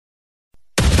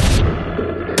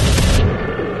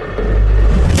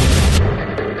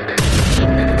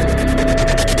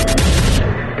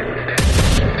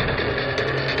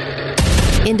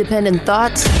Independent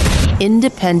thoughts,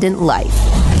 independent life.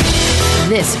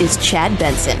 This is Chad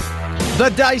Benson. The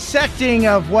dissecting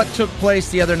of what took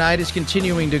place the other night is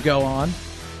continuing to go on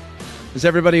as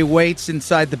everybody waits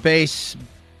inside the base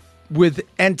with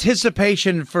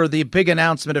anticipation for the big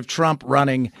announcement of Trump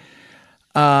running.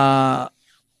 And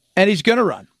he's going to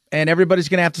run, and everybody's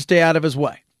going to have to stay out of his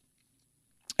way.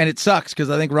 And it sucks because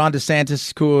I think Ron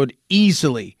DeSantis could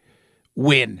easily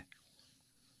win.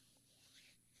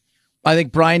 I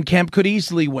think Brian Kemp could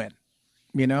easily win.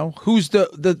 You know, who's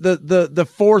the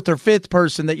fourth or fifth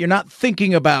person that you're not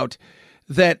thinking about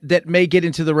that may get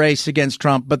into the race against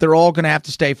Trump, but they're all going to have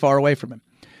to stay far away from him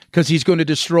because he's going to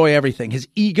destroy everything. His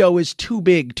ego is too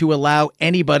big to allow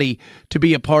anybody to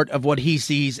be a part of what he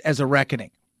sees as a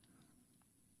reckoning.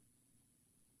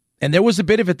 And there was a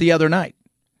bit of it the other night.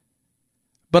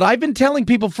 But I've been telling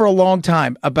people for a long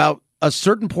time about a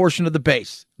certain portion of the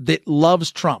base that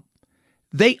loves Trump.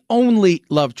 They only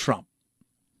love Trump.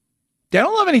 They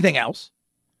don't love anything else.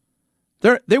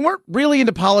 They weren't really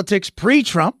into politics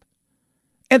pre-Trump,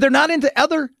 and they're not into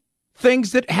other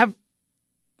things that have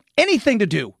anything to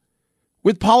do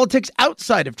with politics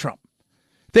outside of Trump.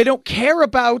 They don't care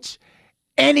about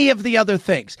any of the other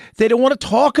things. They don't want to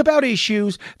talk about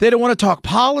issues. They don't want to talk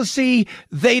policy.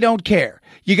 They don't care.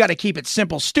 You got to keep it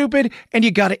simple, stupid, and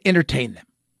you got to entertain them.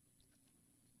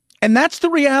 And that's the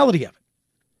reality of it.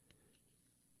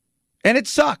 And it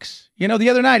sucks. You know, the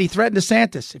other night he threatened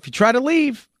DeSantis. If you try to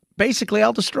leave, basically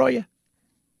I'll destroy you.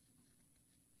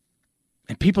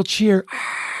 And people cheer.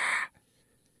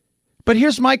 But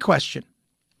here's my question.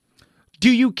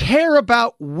 Do you care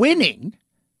about winning?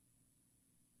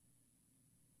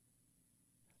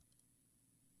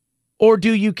 Or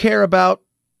do you care about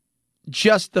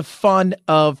just the fun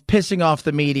of pissing off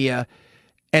the media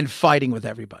and fighting with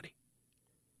everybody?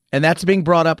 And that's being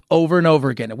brought up over and over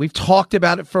again. And we've talked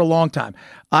about it for a long time.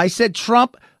 I said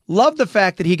Trump loved the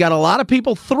fact that he got a lot of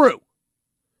people through.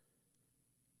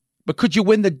 But could you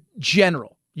win the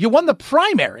general? You won the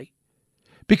primary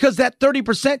because that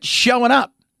 30% showing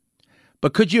up.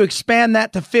 But could you expand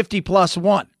that to 50 plus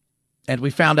 1? And we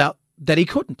found out that he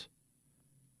couldn't.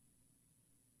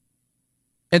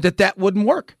 And that wouldn't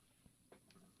work.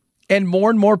 And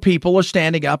more people are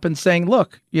standing up and saying,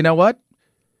 look, you know what?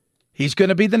 He's going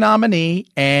to be the nominee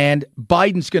and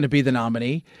Biden's going to be the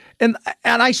nominee. And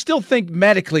I still think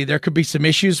medically there could be some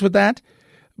issues with that.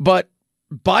 But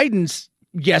Biden's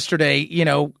yesterday, you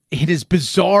know, in his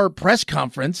bizarre press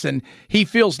conference, and he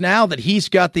feels now that he's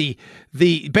got the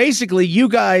basically you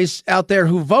guys out there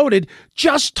who voted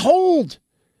just told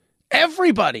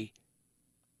everybody,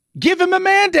 give him a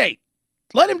mandate.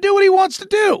 Let him do what he wants to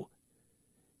do.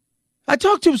 I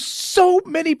talked to so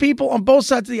many people on both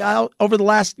sides of the aisle over the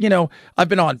last, I've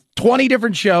been on 20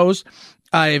 different shows.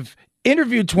 I've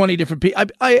interviewed 20 different people.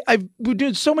 I've been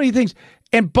doing so many things.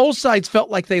 And both sides felt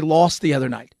like they lost the other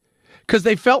night because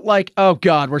they felt like, oh,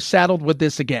 God, we're saddled with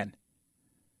this again.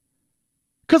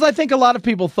 Because I think a lot of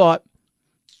people thought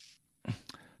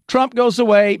Trump goes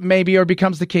away, maybe, or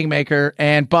becomes the kingmaker,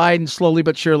 and Biden slowly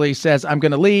but surely says, I'm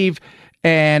going to leave.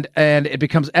 And it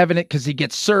becomes evident because he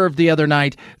gets served the other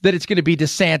night that it's going to be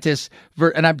DeSantis.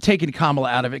 And I'm taking Kamala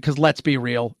out of it because let's be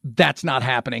real, that's not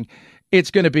happening.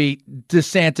 It's going to be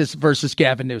DeSantis versus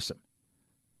Gavin Newsom.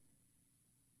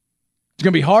 It's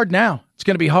going to be hard now. It's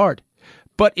going to be hard.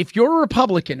 But if you're a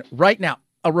Republican right now,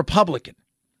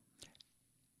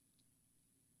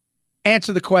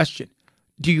 answer the question.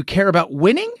 Do you care about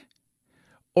winning?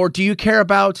 Or do you care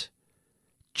about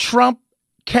Trump,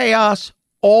 chaos,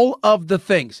 all of the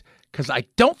things? Because I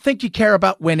don't think you care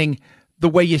about winning the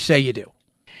way you say you do.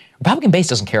 Republican base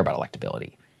doesn't care about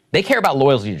electability. They care about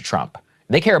loyalty to Trump.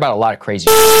 They care about a lot of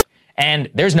crazy shit. And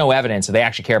there's no evidence that they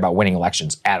actually care about winning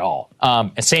elections at all.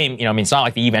 Same, it's not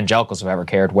like the evangelicals have ever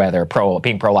cared whether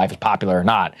being pro-life is popular or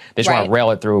not. They just want to rail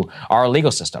it through our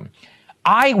legal system.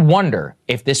 I wonder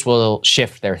if this will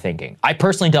shift their thinking. I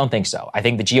personally don't think so. I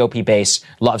think the GOP base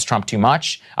loves Trump too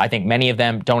much. I think many of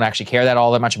them don't actually care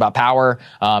all that much about power,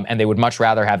 and they would much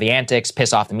rather have the antics,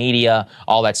 piss off the media,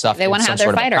 all that stuff. They want to have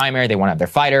their fighter. Primary. They want to have their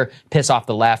fighter, piss off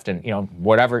the left, and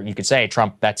whatever you could say.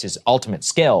 Trump, that's his ultimate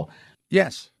skill.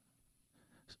 Yes.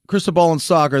 Crystal Ball and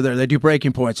Sog are there. They do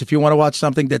Breaking Points. If you want to watch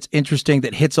something that's interesting,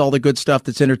 that hits all the good stuff,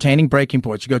 that's entertaining, Breaking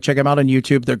Points. You go check them out on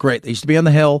YouTube. They're great. They used to be on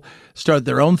the Hill, started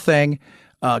their own thing,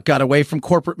 got away from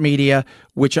corporate media,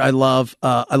 which I love.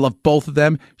 I love both of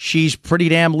them. She's pretty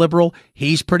damn liberal.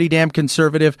 He's pretty damn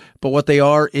conservative. But what they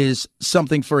are is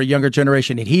something for a younger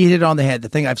generation. And he hit it on the head, the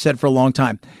thing I've said for a long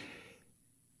time.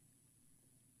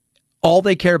 All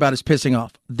they care about is pissing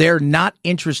off. They're not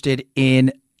interested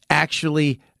in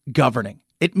actually governing.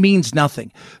 It means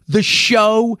nothing. The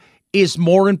show is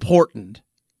more important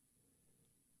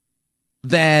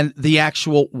than the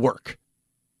actual work.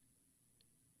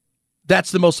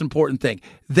 That's the most important thing.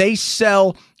 They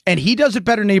sell, and he does it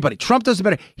better than anybody. Trump does it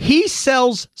better. He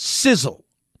sells sizzle,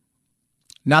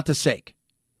 not the steak.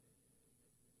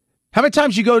 How many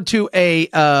times you go to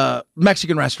a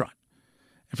Mexican restaurant?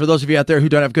 And for those of you out there who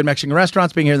don't have good Mexican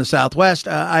restaurants, being here in the Southwest,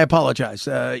 I apologize.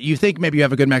 You think maybe you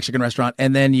have a good Mexican restaurant,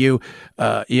 and then you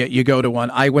go to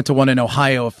one. I went to one in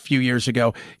Ohio a few years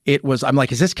ago. I'm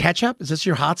like, is this ketchup? Is this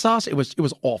your hot sauce? It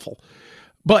was awful.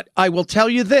 But I will tell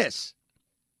you this.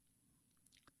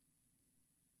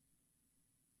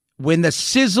 When the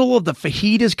sizzle of the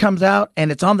fajitas comes out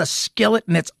and it's on the skillet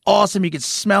and it's awesome, you can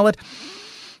smell it,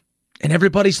 and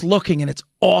everybody's looking and it's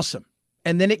awesome.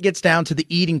 And then it gets down to the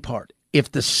eating part.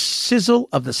 If the sizzle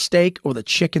of the steak or the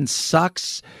chicken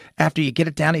sucks after you get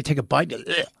it down and you take a bite,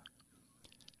 the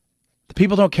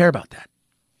people don't care about that.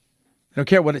 They don't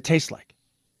care what it tastes like.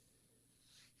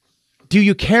 Do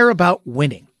you care about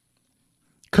winning?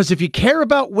 Because if you care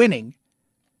about winning,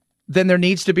 then there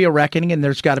needs to be a reckoning and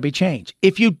there's got to be change.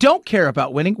 If you don't care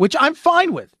about winning, which I'm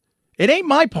fine with, it ain't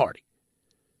my party.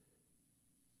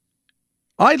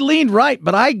 I leaned right,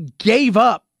 but I gave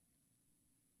up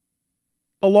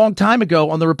a long time ago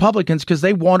on the Republicans because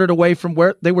they wandered away from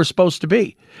where they were supposed to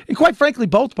be. And quite frankly,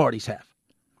 both parties have.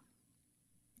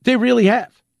 They really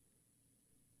have.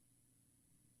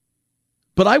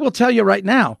 But I will tell you right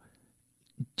now,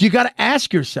 you got to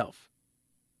ask yourself,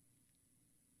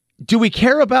 do we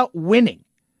care about winning?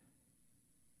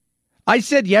 I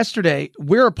said yesterday,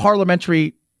 we're a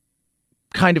parliamentary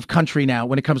kind of country now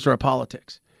when it comes to our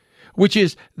politics, which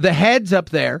is the heads up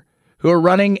there who are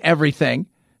running everything,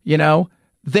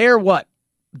 they're what?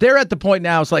 They're at the point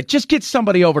now, it's like, just get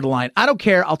somebody over the line. I don't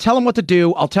care. I'll tell them what to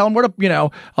do. I'll tell them where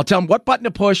to, I'll tell them what button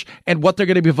to push and what they're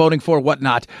going to be voting for, what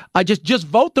not. I just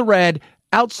vote the red.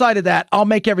 Outside of that, I'll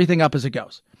make everything up as it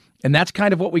goes. And that's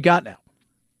kind of what we got now.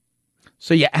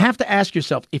 So you have to ask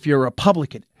yourself, if you're a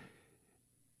Republican,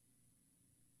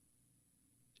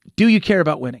 do you care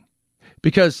about winning?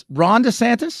 Because Ron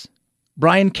DeSantis,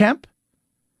 Brian Kemp,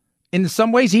 in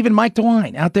some ways, even Mike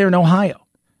DeWine out there in Ohio,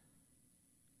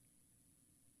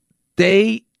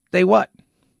 they what?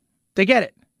 They get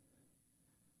it.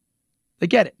 They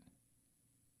get it.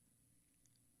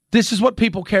 This is what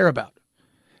people care about.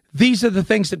 These are the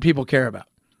things that people care about.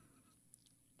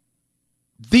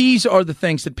 These are the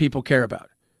things that people care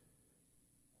about.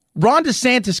 Ron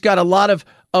DeSantis got a lot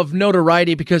of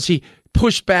notoriety because he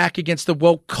pushed back against the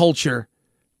woke culture,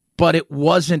 but it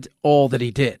wasn't all that he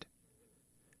did.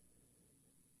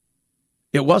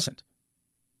 It wasn't.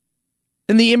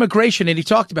 And the immigration, and he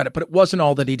talked about it, but it wasn't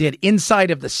all that he did.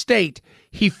 Inside of the state,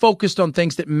 he focused on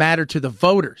things that matter to the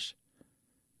voters.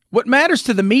 What matters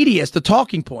to the media is the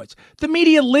talking points. The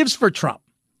media lives for Trump.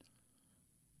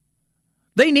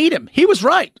 They need him. He was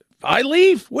right. If I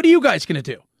leave, what are you guys going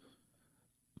to do?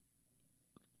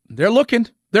 They're looking.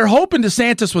 They're hoping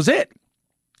DeSantis was it.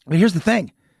 But here's the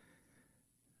thing.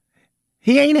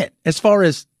 He ain't it as far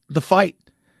as the fight.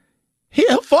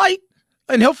 He'll fight,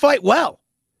 and he'll fight well.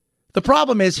 The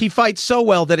problem is he fights so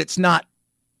well that it's not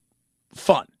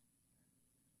fun.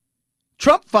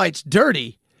 Trump fights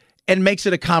dirty and makes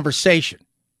it a conversation.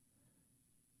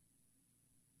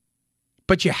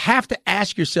 But you have to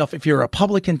ask yourself, if you're a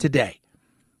Republican today,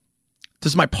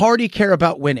 does my party care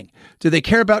about winning? Do they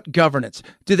care about governance?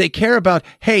 Do they care about,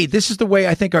 hey, this is the way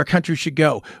I think our country should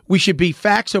go? We should be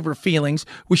facts over feelings.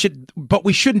 But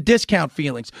we shouldn't discount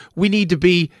feelings. We need to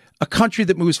be a country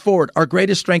that moves forward. Our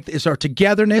greatest strength is our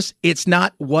togetherness. It's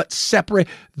not what separate.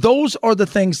 Those are the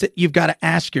things that you've got to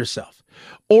ask yourself.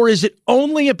 Or is it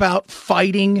only about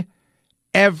fighting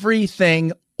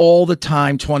everything all the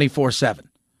time, 24/7,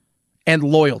 and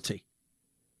loyalty?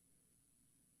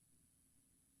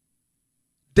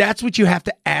 That's what you have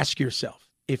to ask yourself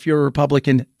if you're a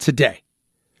Republican today.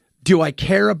 Do I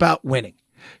care about winning?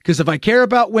 Because if I care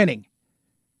about winning,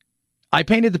 I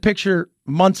painted the picture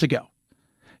months ago.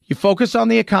 You focus on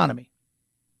the economy.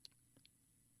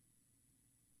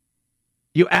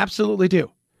 You absolutely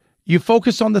do. You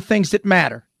focus on the things that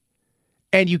matter,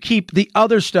 and you keep the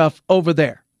other stuff over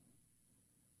there.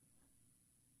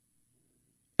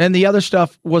 And the other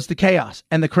stuff was the chaos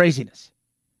and the craziness.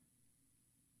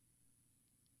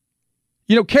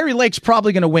 Kari Lake's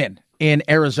probably going to win in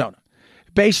Arizona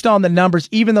based on the numbers,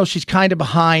 even though she's kind of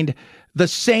behind the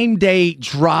same day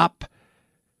drop.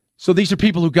 So these are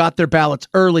people who got their ballots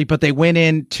early, but they went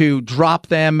in to drop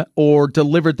them or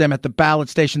delivered them at the ballot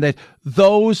station.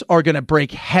 Those are going to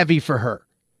break heavy for her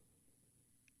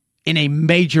in a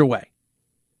major way.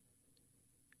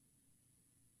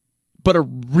 but a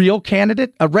real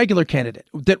candidate, a regular candidate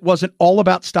that wasn't all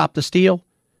about stop the steal,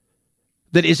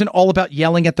 that isn't all about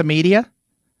yelling at the media,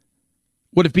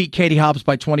 would have beat Katie Hobbs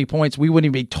by 20 points. We wouldn't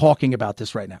even be talking about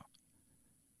this right now.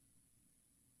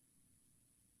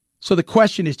 So the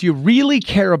question is, do you really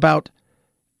care about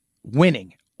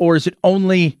winning, or is it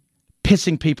only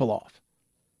pissing people off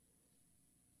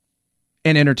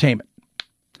and entertainment?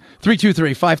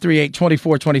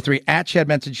 323-538-2423 at Chad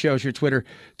Benson Show is your Twitter.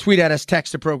 Tweet at us,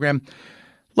 text the program.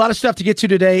 A lot of stuff to get to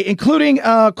today, including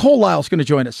Cole Lyle's going to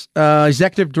join us,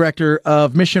 Executive Director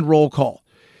of Mission Roll Call.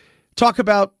 Talk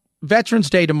about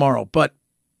Veterans Day tomorrow, but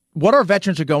what our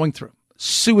veterans are going through,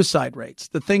 suicide rates,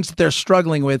 the things that they're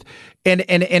struggling with, and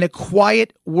in a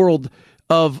quiet world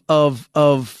of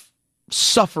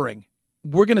suffering.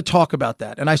 We're going to talk about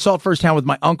that. And I saw it firsthand with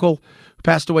my uncle, who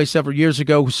passed away several years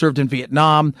ago, who served in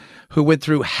Vietnam, who went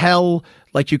through hell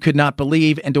like you could not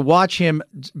believe. And to watch him,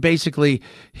 basically,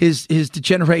 his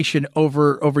degeneration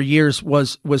over years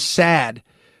was sad,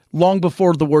 long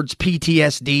before the words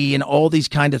PTSD and all these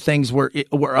kind of things were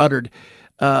uttered.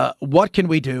 What can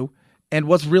we do? And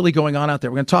what's really going on out there?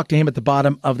 We're going to talk to him at the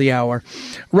bottom of the hour.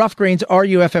 Rough Greens,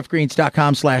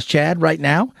 ruffgreens.com/Chad right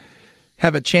now.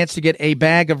 Have a chance to get a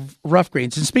bag of Rough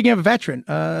Greens. And speaking of a veteran,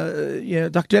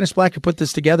 Dr. Dennis Black, who put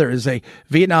this together, is a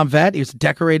Vietnam vet. He was a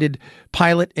decorated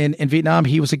pilot in Vietnam.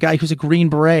 He was a guy who's a Green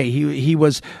Beret. He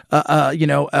was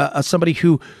somebody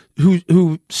who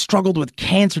struggled with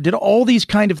cancer, did all these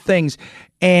kind of things,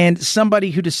 and somebody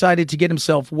who decided to get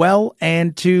himself well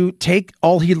and to take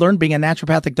all he learned being a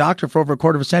naturopathic doctor for over a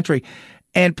quarter of a century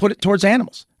and put it towards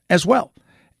animals as well.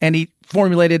 And he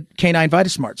formulated Canine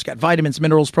VitaSmart. It's got vitamins,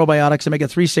 minerals, probiotics,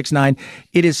 omega-3, 6, 9.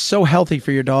 It is so healthy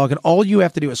for your dog, and all you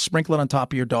have to do is sprinkle it on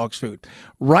top of your dog's food.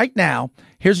 Right now,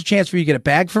 here's a chance for you to get a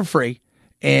bag for free,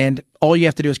 and all you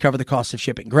have to do is cover the cost of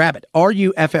shipping. Grab it.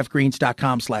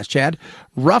 ruffgreens.com/Chad.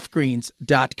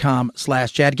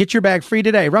 ruffgreens.com/Chad. Get your bag free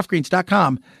today.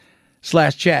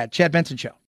 ruffgreens.com/Chad. Chad Benson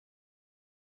Show.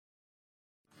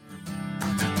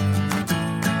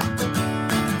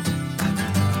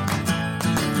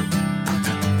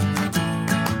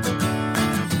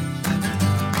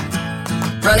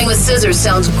 Running with scissors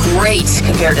sounds great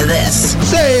compared to this.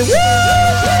 Say what?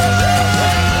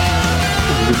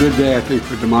 It was a good day, I think,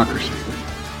 for democracy.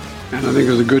 And I think it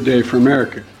was a good day for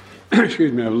America.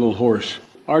 Excuse me, I'm a little hoarse.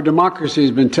 Our democracy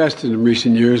has been tested in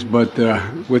recent years, but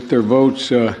with their votes,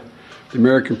 the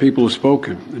American people have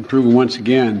spoken and proven once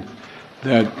again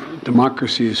that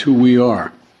democracy is who we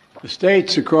are. The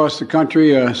states across the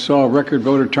country saw a record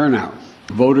voter turnout.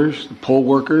 Voters, the poll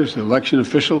workers, the election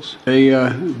officials, they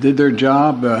did their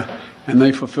job and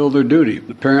they fulfilled their duty,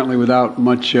 apparently without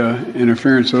much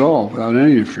interference at all, without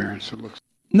any interference, it looks.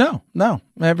 No.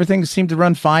 Everything seemed to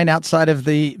run fine outside of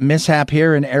the mishap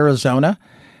here in Arizona.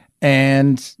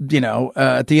 And,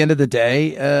 at the end of the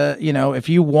day, if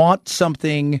you want to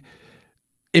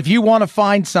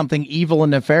find something evil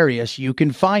and nefarious, you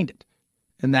can find it.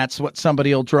 And that's what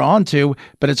somebody will draw onto.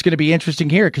 But it's going to be interesting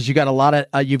here because you've got a lot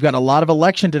of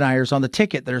election deniers on the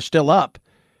ticket that are still up.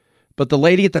 But the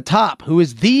lady at the top, who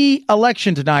is the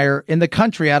election denier in the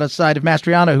country outside of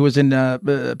Mastriano, who was in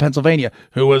Pennsylvania,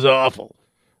 who was awful,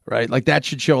 right? Like that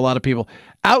should show a lot of people.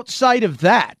 Outside of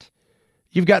that,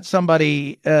 you've got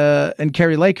somebody in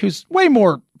Kari Lake who's way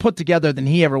more put together than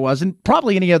he ever was, and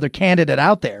probably any other candidate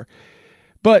out there.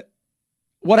 But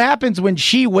what happens when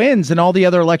she wins and all the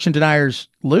other election deniers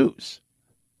lose?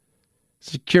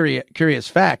 It's a curious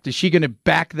fact. Is she going to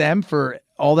back them for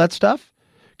all that stuff?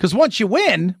 Because once you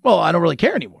win, well, I don't really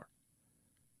care anymore.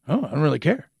 Oh, I don't really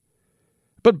care.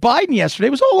 But Biden yesterday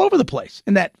was all over the place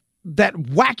in that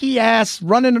wacky ass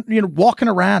running, walking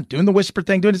around, doing the whisper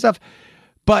thing, doing stuff.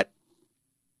 But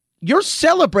you're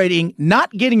celebrating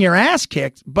not getting your ass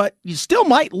kicked, but you still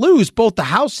might lose both the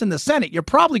House and the Senate. You're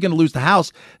probably going to lose the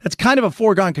House. That's kind of a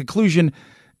foregone conclusion.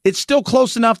 It's still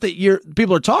close enough that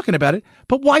people are talking about it,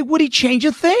 but why would he change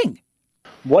a thing?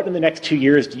 What in the next 2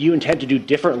 years do you intend to do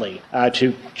differently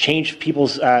to change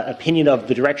people's opinion of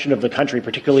the direction of the country,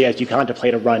 particularly as you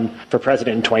contemplate a run for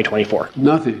president in 2024?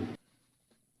 Nothing.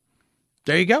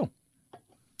 There you go.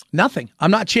 Nothing. I'm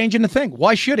not changing a thing.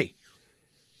 Why should he?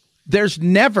 There's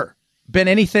never been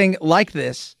anything like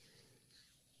this.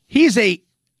 He's a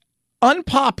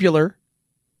unpopular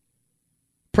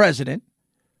president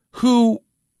who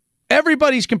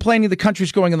everybody's complaining the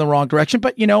country's going in the wrong direction.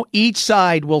 But, each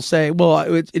side will say, well,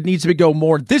 it needs to go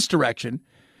more this direction,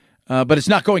 but it's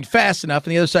not going fast enough.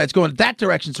 And the other side's going that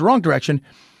direction. It's the wrong direction.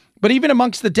 But even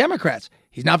amongst the Democrats,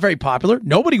 he's not very popular.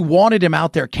 Nobody wanted him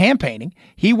out there campaigning.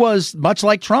 He was, much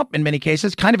like Trump in many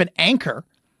cases, kind of an anchor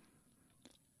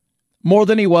more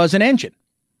than he was an engine.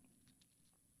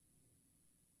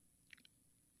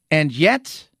 And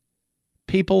yet,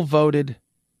 people voted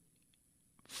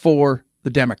for the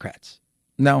Democrats.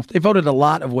 No, they voted a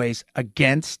lot of ways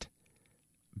against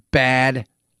bad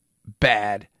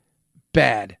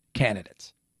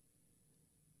candidates.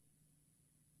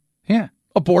 Yeah.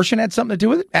 Abortion had something to do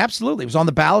with it? Absolutely. It was on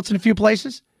the ballots in a few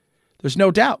places. There's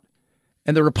no doubt.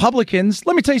 And the Republicans,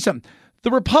 let me tell you something.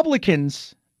 The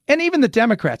Republicans and even the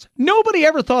Democrats, nobody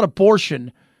ever thought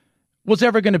abortion was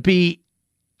ever going to be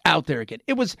out there again.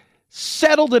 It was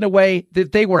settled in a way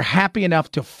that they were happy enough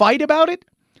to fight about it,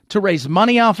 to raise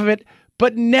money off of it,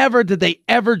 but never did they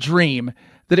ever dream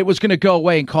that it was going to go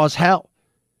away and cause hell.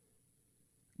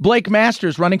 Blake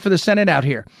Masters running for the Senate out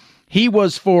here. He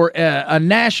was for a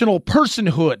national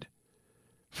personhood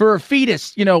for a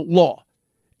fetus, law.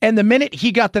 And the minute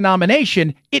he got the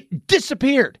nomination, it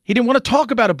disappeared. He didn't want to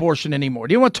talk about abortion anymore. He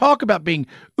didn't want to talk about being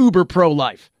uber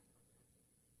pro-life.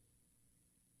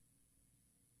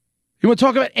 He didn't want to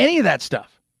talk about any of that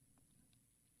stuff.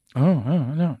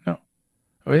 No.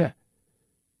 Oh, yeah.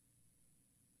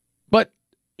 But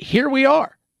here we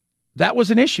are. That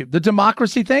was an issue. The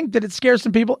democracy thing, did it scare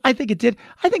some people? I think it did.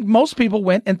 I think most people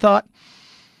went and thought,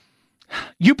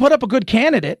 you put up a good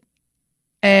candidate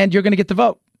and you're going to get the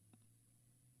vote.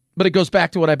 But it goes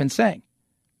back to what I've been saying.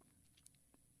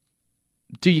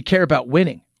 Do you care about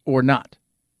winning or not?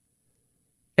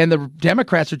 And the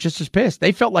Democrats are just as pissed.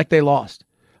 They felt like they lost.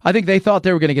 I think they thought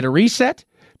they were going to get a reset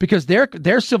because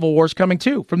their civil war is coming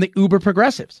too from the uber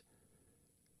progressives.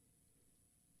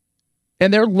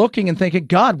 And they're looking and thinking,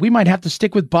 God, we might have to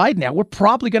stick with Biden now. We're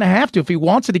probably going to have to if he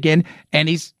wants it again and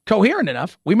he's coherent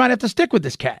enough. We might have to stick with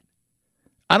this cat.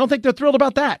 I don't think they're thrilled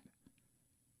about that.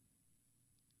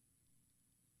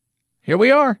 Here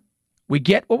we are. We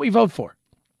get what we vote for.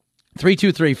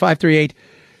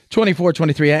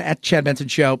 323-538-2423 at Chad Benson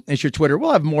Show is your Twitter.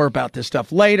 We'll have more about this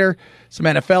stuff later. Some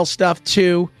NFL stuff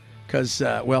too, because,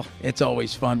 it's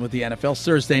always fun with the NFL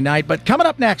Thursday night. But coming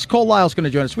up next, Cole Lyle's going to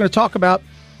join us. We're going to talk about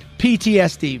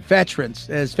PTSD, veterans,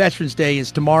 as Veterans Day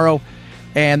is tomorrow,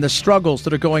 and the struggles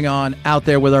that are going on out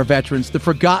there with our veterans, the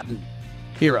forgotten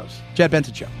heroes. Chad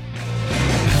Benson Show.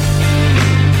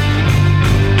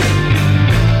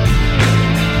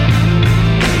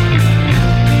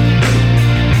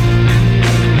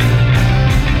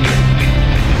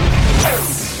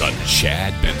 The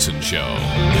Chad Benson Show.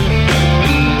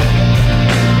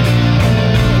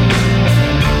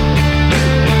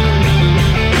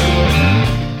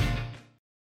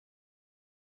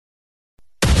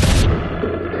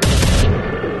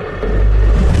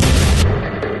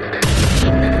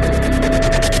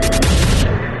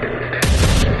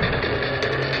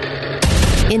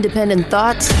 Independent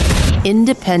thoughts,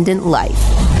 independent life.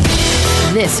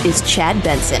 This is Chad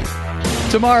Benson.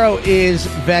 Tomorrow is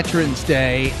Veterans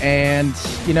Day, and,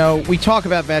 we talk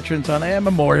about veterans on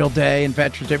Memorial Day and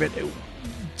Veterans Day, but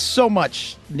so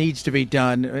much needs to be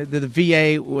done. The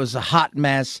VA was a hot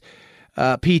mess.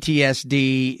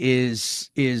 PTSD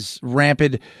is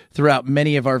rampant throughout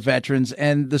many of our veterans,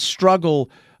 and the struggle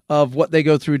of what they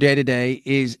go through day to day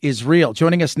is real.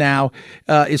 Joining us now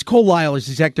is Cole Lyle, is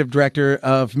Executive Director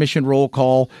of Mission Roll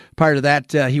Call. Prior to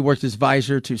that, he worked as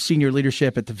advisor to senior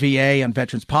leadership at the VA on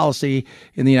veterans policy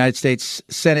in the United States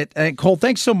Senate. And Cole,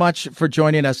 thanks so much for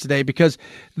joining us today, because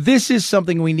this is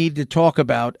something we need to talk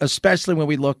about, especially when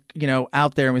we look,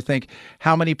 out there and we think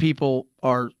how many people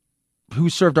who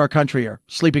served our country are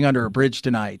sleeping under a bridge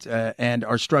tonight and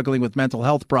are struggling with mental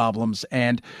health problems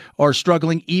and are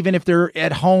struggling even if they're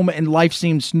at home and life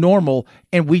seems normal,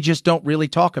 and we just don't really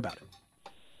talk about it.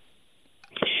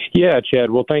 Yeah,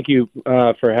 Chad. Well, thank you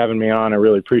for having me on. I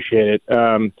really appreciate it.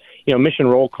 Mission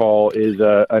Roll Call is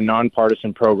a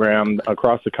nonpartisan program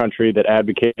across the country that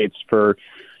advocates for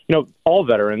all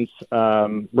veterans,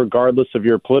 regardless of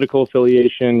your political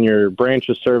affiliation, your branch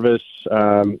of service,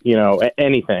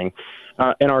 anything.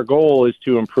 And our goal is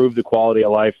to improve the quality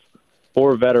of life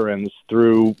for veterans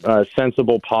through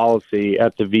sensible policy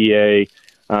at the VA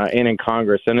and in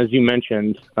Congress. And as you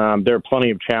mentioned, there are plenty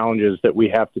of challenges that we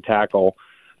have to tackle,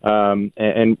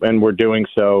 and we're doing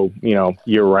so,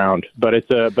 year round. But it's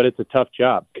a tough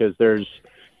job because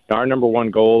our number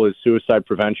one goal is suicide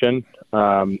prevention,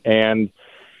 and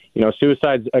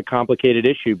suicide's a complicated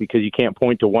issue because you can't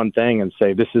point to one thing and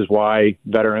say this is why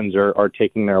veterans are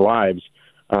taking their lives.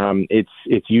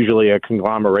 It's usually a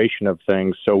conglomeration of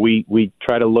things. So we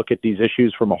try to look at these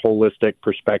issues from a holistic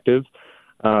perspective.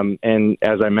 And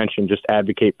as I mentioned, just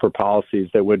advocate for policies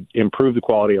that would improve the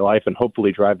quality of life and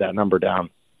hopefully drive that number down.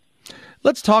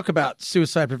 Let's talk about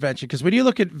suicide prevention, because when you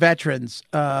look at veterans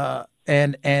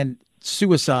and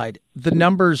suicide, the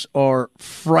numbers are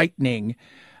frightening.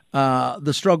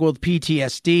 the struggle with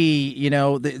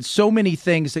PTSD, so many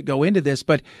things that go into this.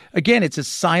 But again, it's a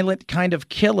silent kind of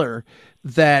killer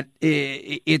that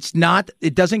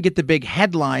it doesn't get the big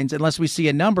headlines unless we see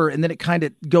a number, and then it kind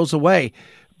of goes away.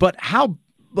 But how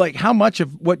much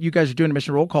of what you guys are doing in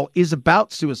Mission Roll Call is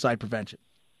about suicide prevention?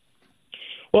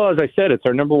 Well, as I said, it's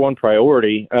our number one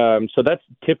priority. So that's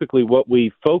typically what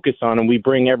we focus on, and we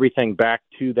bring everything back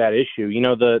to that issue.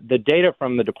 The data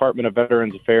from the Department of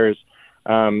Veterans Affairs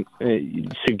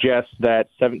suggests that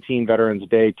 17 veterans a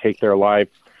day take their life.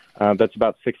 That's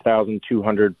about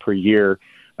 6,200 per year.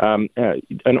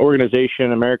 An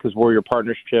organization, America's Warrior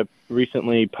Partnership,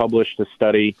 recently published a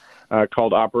study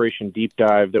called Operation Deep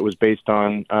Dive that was based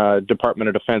on Department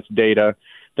of Defense data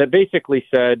that basically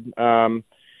said,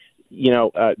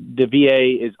 the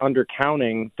VA is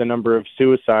undercounting the number of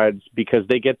suicides because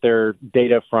they get their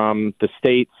data from the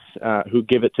states who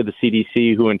give it to the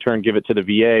CDC, who in turn give it to the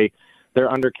VA. They're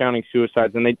undercounting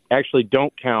suicides, and they actually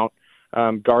don't count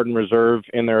Guard and Reserve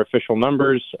in their official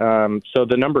numbers. So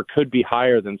the number could be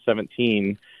higher than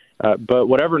 17. But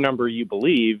whatever number you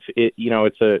believe,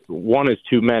 it's one is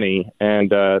too many, and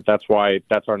that's why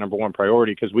that's our number one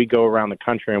priority, because we go around the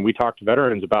country and we talk to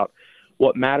veterans about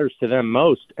what matters to them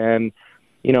most. And,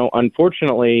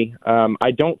 unfortunately,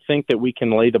 I don't think that we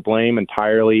can lay the blame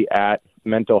entirely at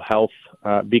mental health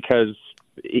because,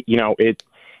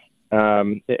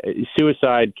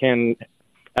 suicide can,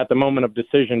 at the moment of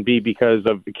decision, be because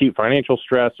of acute financial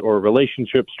stress or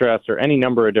relationship stress or any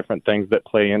number of different things that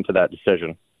play into that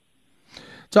decision.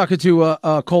 Talking to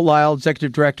Cole Lyle,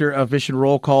 Executive Director of Mission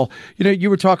Roll Call. You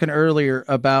were talking earlier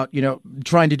about,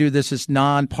 trying to do this as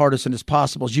nonpartisan as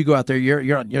possible. As you go out there,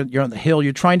 you're on the Hill,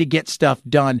 you're trying to get stuff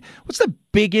done. What's the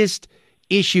biggest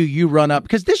issue you run up?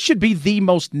 Because this should be the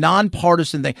most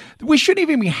nonpartisan thing. We shouldn't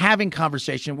even be having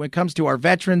conversation when it comes to our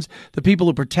veterans, the people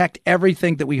who protect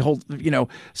everything that we hold,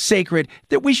 sacred,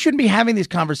 that we shouldn't be having these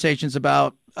conversations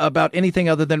about anything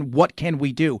other than what can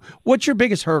we do? What's your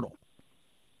biggest hurdle?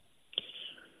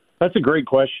 That's a great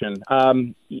question.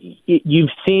 You've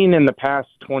seen in the past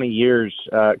 20 years,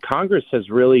 Congress has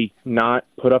really not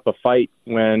put up a fight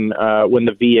when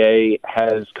the VA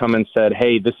has come and said,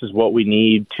 hey, this is what we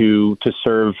need to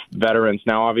serve veterans.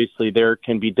 Now, obviously, there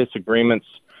can be disagreements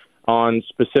on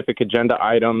specific agenda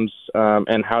items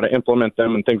and how to implement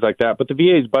them and things like that. But the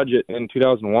VA's budget in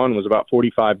 2001 was about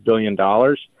 $45 billion.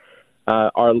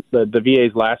 The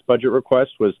VA's last budget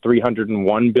request was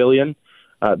 $301 billion.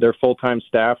 Their full-time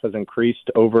staff has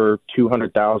increased over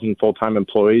 200,000 full-time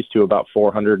employees to about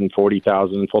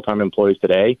 440,000 full-time employees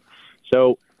today.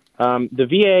 So the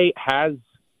VA has,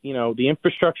 the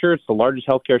infrastructure. It's the largest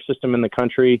healthcare system in the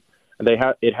country.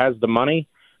 It has the money.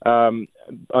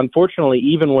 Unfortunately,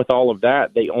 even with all of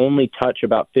that, they only touch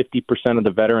about 50% of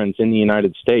the veterans in the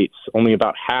United States. Only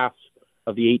about half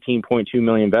of the 18.2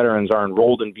 million veterans are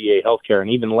enrolled in VA healthcare,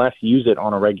 and even less use it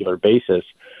on a regular basis.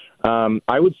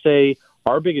 I would say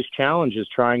our biggest challenge is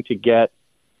trying to get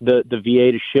the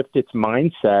VA to shift its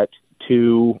mindset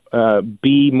to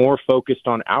be more focused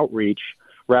on outreach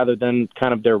rather than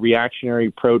kind of their reactionary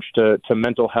approach to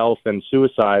mental health and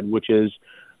suicide, which is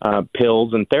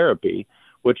pills and therapy,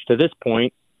 which to this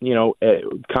point,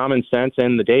 common sense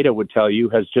and the data would tell you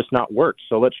has just not worked.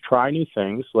 So let's try new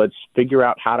things. Let's figure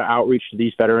out how to outreach to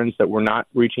these veterans that we're not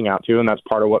reaching out to, and that's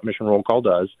part of what Mission Roll Call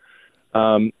does.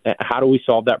 How do we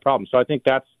solve that problem? So I think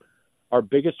that's our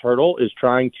biggest hurdle, is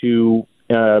trying to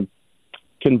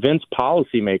convince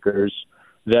policymakers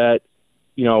that,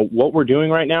 what we're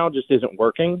doing right now just isn't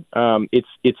working.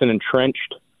 It's an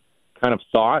entrenched kind of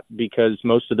thought, because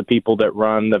most of the people that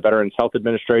run the Veterans Health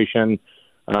Administration,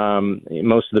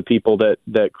 most of the people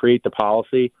that create the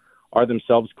policy are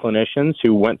themselves clinicians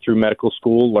who went through medical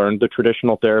school, learned the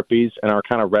traditional therapies, and are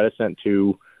kind of reticent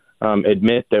to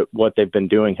admit that what they've been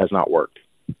doing has not worked.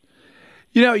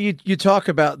 You talk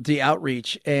about the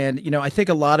outreach, and, I think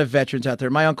a lot of veterans out there,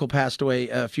 my uncle passed away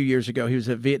a few years ago. He was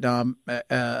a Vietnam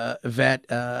vet,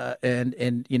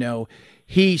 and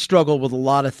he struggled with a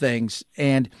lot of things.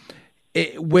 And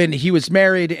when he was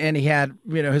married and he had,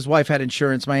 his wife had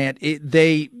insurance, my aunt,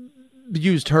 they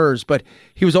used hers, but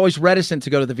he was always reticent to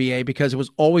go to the VA because it was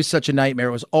always such a nightmare.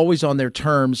 It was always on their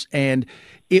terms. And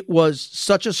it was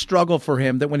such a struggle for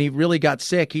him that when he really got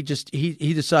sick, he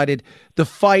decided the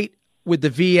fight with the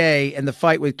VA and the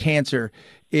fight with cancer,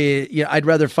 I'd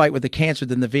rather fight with the cancer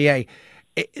than the VA.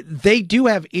 They do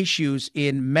have issues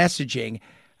in messaging.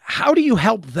 How do you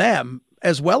help them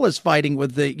as well as fighting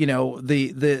with the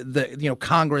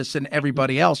Congress and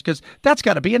everybody else? Because that's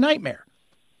got to be a nightmare.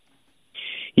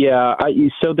 Yeah.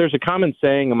 So there's a common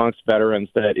saying amongst veterans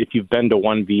that if you've been to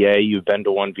one VA, you've been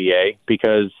to one VA,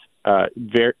 because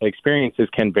experiences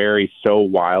can vary so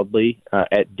wildly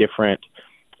at different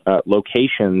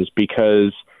locations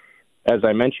because, as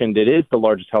I mentioned, it is the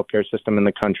largest healthcare system in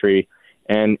the country,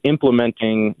 and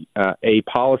implementing a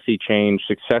policy change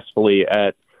successfully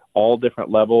at all different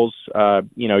levels.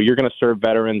 You're going to serve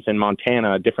veterans in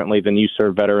Montana differently than you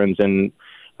serve veterans in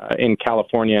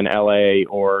California and LA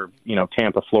or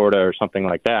Tampa, Florida, or something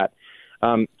like that.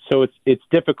 So it's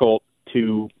difficult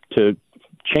to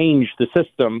change the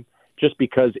system just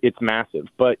because it's massive.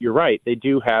 But you're right, they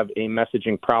do have a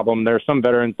messaging problem. There are some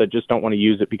veterans that just don't want to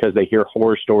use it because they hear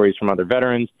horror stories from other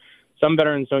veterans. Some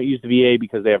veterans don't use the VA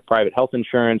because they have private health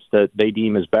insurance that they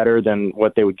deem is better than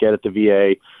what they would get at the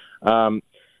VA.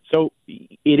 So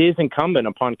it is incumbent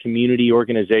upon community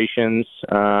organizations,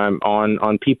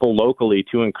 on people locally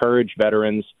to encourage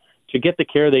veterans to get the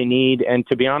care they need. And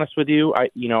to be honest with you,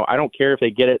 I don't care if they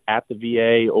get it at the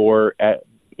VA or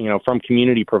from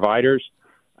community providers.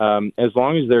 As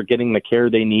long as they're getting the care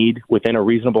they need within a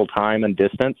reasonable time and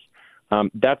distance,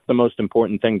 that's the most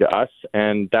important thing to us.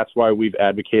 And that's why we've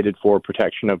advocated for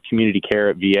protection of community care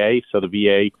at VA. So the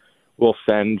VA will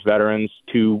send veterans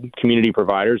to community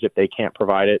providers if they can't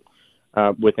provide it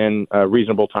within a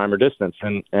reasonable time or distance.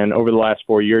 And over the last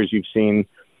 4 years, you've seen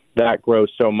that grow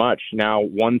so much. Now,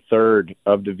 1/3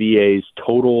 of the VA's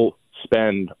total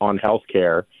spend on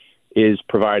healthcare is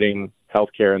providing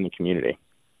healthcare in the community.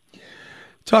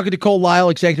 Talking to Cole Lyle,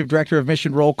 Executive Director of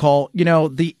Mission Roll Call,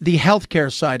 the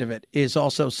healthcare side of it is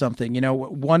also something.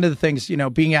 One of the things,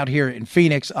 being out here in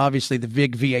Phoenix, obviously the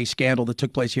big VA scandal that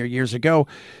took place here years ago,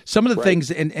 some of the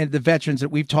things and the veterans that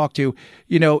we've talked to,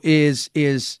 is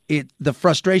the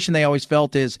frustration they always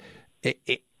felt is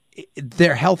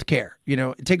their health care.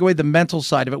 Take away the mental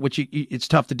side of it, which it's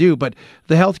tough to do, but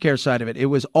the healthcare side of it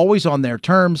was always on their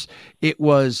terms.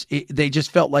 They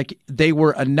just felt like they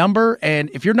were a number, and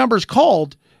if your number's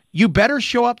called, you better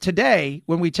show up today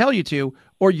when we tell you to,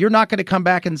 or you're not going to come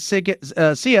back and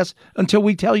see us until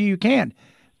we tell you can.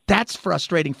 That's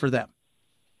frustrating for them.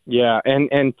 Yeah,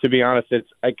 and to be honest, it's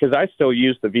because I still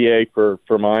use the VA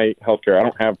for my healthcare. I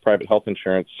don't have private health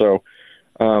insurance, so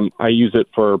I use it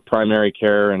for primary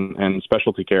care and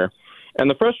specialty care. And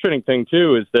the frustrating thing,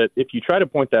 too, is that if you try to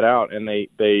point that out, and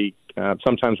they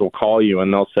sometimes will call you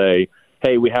and they'll say,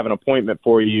 hey, we have an appointment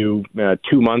for you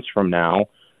 2 months from now.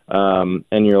 And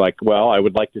you're like, well, I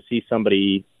would like to see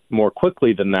somebody more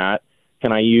quickly than that.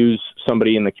 Can I use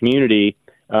somebody in the community?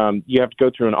 You have to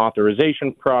go through an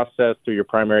authorization process through your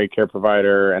primary care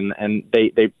provider, and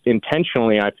they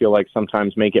intentionally, I feel like,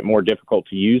 sometimes make it more difficult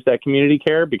to use that community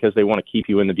care because they want to keep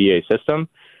you in the VA system.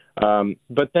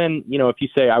 But then, if you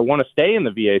say, I want to stay in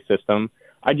the VA system,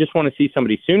 I just want to see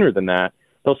somebody sooner than that,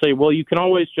 they'll say, well, you can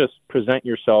always just present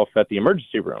yourself at the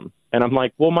emergency room. And I'm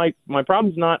like, well, my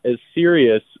problem's not as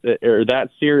serious or that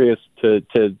serious to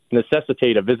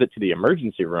necessitate a visit to the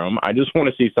emergency room. I just want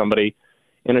to see somebody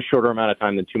in a shorter amount of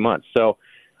time than 2 months. So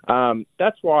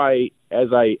that's why,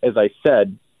 as I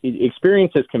said,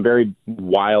 experiences can vary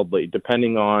wildly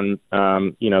depending on,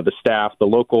 the staff, the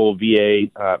local VA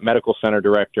medical center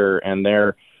director, and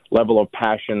their level of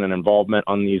passion and involvement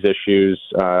on these issues,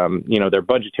 their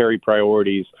budgetary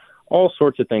priorities. All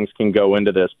sorts of things can go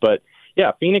into this. But,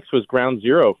 yeah, Phoenix was ground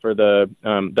zero for the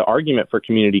argument for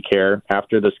community care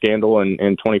after the scandal in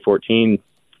 2014.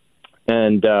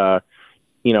 And, the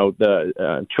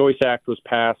Choice Act was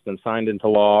passed and signed into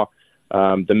law.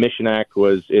 The Mission Act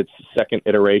was its second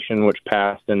iteration, which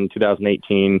passed in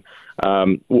 2018.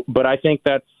 But I think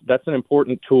that's an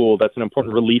important tool. That's an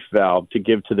important relief valve to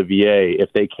give to the VA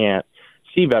if they can't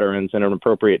see veterans in an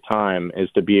appropriate time, is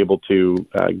to be able to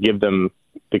give them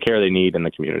the care they need in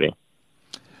the community.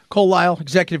 Cole Lyle,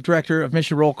 Executive Director of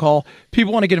Mission Roll Call.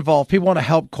 People want to get involved. People want to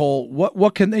help Cole.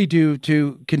 What can they do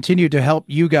to continue to help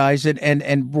you guys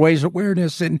and raise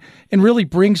awareness and really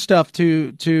bring stuff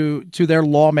to their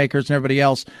lawmakers and everybody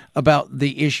else about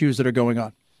the issues that are going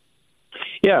on?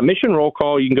 Yeah, Mission Roll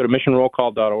Call. You can go to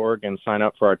missionrollcall.org and sign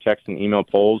up for our text and email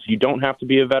polls. You don't have to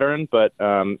be a veteran, but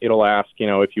it'll ask,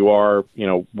 if you are,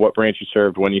 what branch you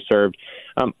served, when you served.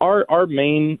 Our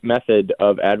main method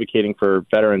of advocating for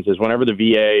veterans is whenever the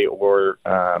VA or,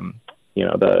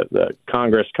 the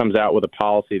Congress comes out with a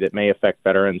policy that may affect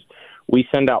veterans, we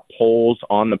send out polls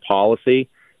on the policy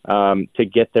to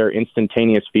get their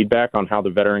instantaneous feedback on how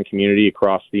the veteran community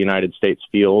across the United States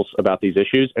feels about these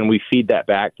issues, and we feed that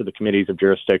back to the committees of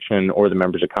jurisdiction or the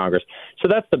members of Congress. So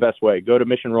that's the best way. Go to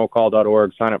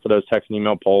missionrollcall.org, sign up for those text and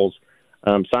email polls,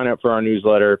 sign up for our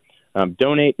newsletter,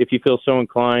 donate if you feel so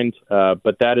inclined,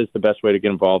 but that is the best way to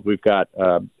get involved. We've got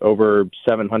over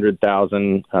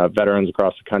 700,000 veterans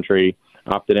across the country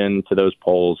opted in to those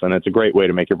polls, and it's a great way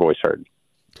to make your voice heard.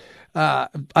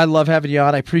 I love having you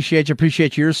on. I appreciate you.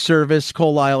 Appreciate your service.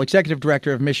 Cole Lyle, Executive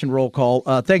Director of Mission Roll Call.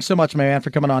 Thanks so much, my man, for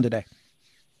coming on today.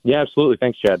 Yeah, absolutely.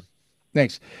 Thanks, Chad.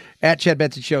 Thanks. At Chad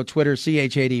Benson Show, Twitter,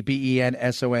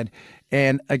 ChadBenson.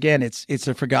 And again, it's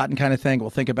a forgotten kind of thing. We'll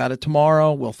think about it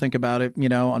tomorrow. We'll think about it,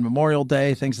 on Memorial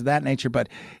Day, things of that nature. But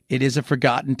it is a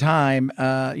forgotten time,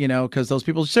 because those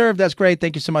people served. That's great.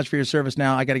 Thank you so much for your service.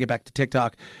 Now I got to get back to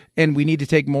TikTok, and we need to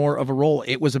take more of a role.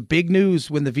 It was a big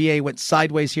news when the VA went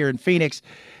sideways here in Phoenix,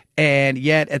 and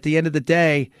yet at the end of the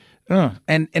day,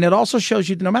 and it also shows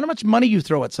you no matter how much money you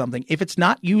throw at something, if it's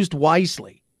not used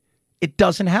wisely, it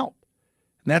doesn't help.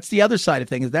 And that's the other side of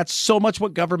things. That's so much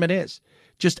what government is.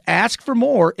 Just ask for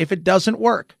more. If it doesn't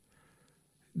work,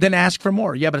 then ask for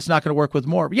more. Yeah, but it's not going to work with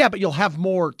more. Yeah, but you'll have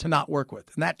more to not work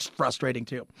with. And that's frustrating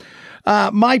too.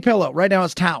 My Pillow right now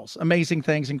is towels. Amazing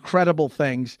things, incredible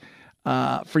things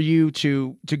for you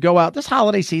to go out this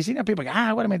holiday season. People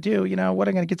go, what am I going to do? What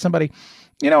am I going to get somebody?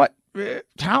 You know what?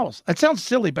 Towels. It sounds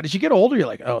silly, but as you get older, you're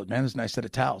like, oh man, there's a nice set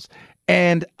of towels.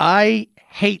 And I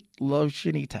hate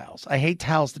lotiony towels. I hate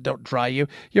towels that don't dry you.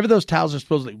 You ever those towels are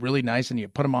supposedly really nice and you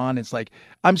put them on, it's like,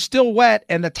 I'm still wet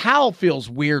and the towel feels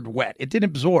weird wet. It didn't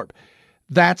absorb.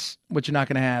 That's what you're not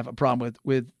going to have a problem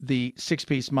with the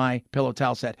 6-piece My Pillow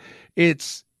towel set.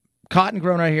 It's cotton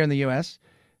grown right here in the U.S.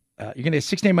 You're going to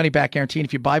get a 6-day money back guarantee. And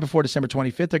if you buy before December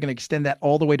 25th, they're going to extend that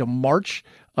all the way to March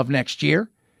of next year.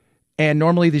 And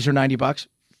normally these are $90.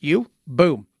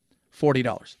 Boom,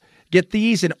 $40. Get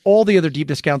these and all the other deep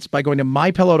discounts by going to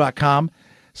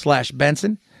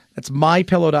mypillow.com/Benson. That's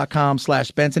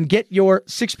mypillow.com/Benson. Get your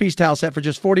 6-piece towel set for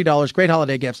just $40. Great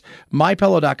holiday gifts.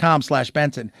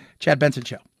 mypillow.com/Benson. Chad Benson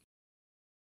Show.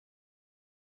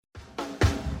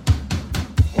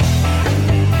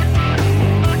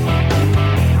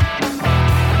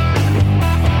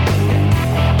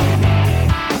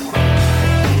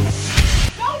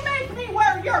 Don't make me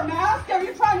wear your mask. Are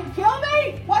you trying to kill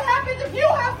me? What happens if you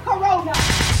have corona?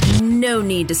 No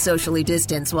need to socially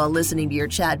distance while listening to your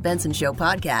Chad Benson Show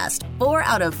podcast. 4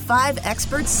 out of 5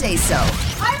 experts say so.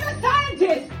 I'm a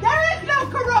scientist. There is no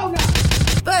corona.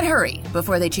 But hurry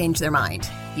before they change their mind.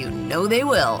 You know they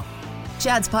will.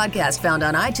 Chad's podcast found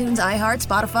on iTunes, iHeart,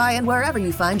 Spotify, and wherever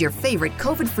you find your favorite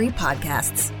COVID-free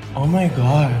podcasts. Oh my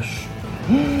gosh.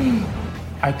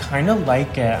 I kind of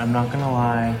like it, I'm not gonna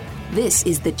lie. This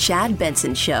is the Chad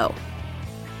Benson Show.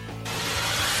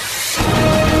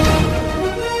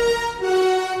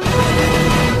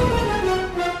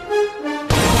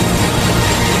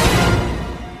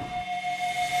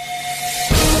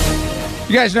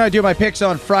 You guys know I do my picks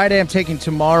on Friday. I'm taking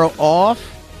tomorrow off.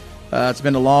 It's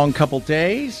been a long couple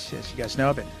days. As you guys know,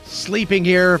 I've been sleeping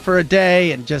here for a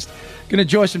day and just going to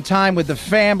enjoy some time with the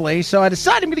family. So I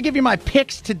decided I'm going to give you my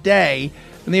picks today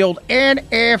in the old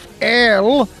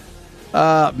NFL.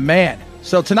 Man.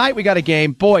 So tonight we got a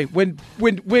game. Boy,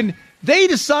 when they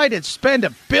decided to spend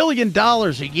 $1 billion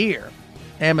a year,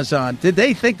 Amazon, did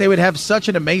they think they would have such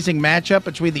an amazing matchup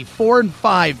between the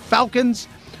 4-5 Falcons,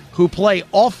 who play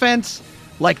offense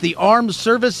like the armed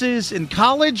services in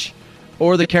college,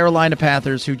 or the Carolina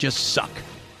Panthers, who just suck?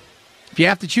 If you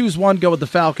have to choose one, go with the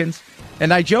Falcons.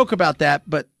 And I joke about that,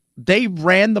 but they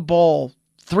ran the ball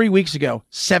 3 weeks ago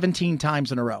 17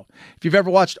 times in a row. If you've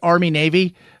ever watched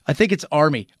Army-Navy, I think it's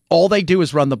Army. All they do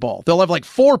is run the ball. They'll have like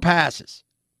 4 passes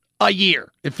a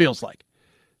year, it feels like.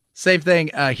 Same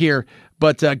thing here.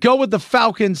 But go with the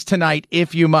Falcons tonight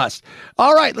if you must.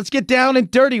 All right, let's get down and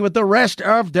dirty with the rest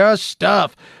of the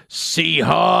stuff.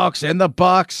 Seahawks and the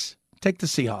Bucks. Take the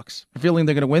Seahawks. I'm feeling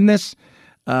they're going to win this.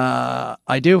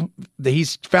 I do.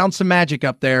 He's found some magic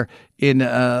up there in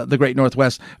the Great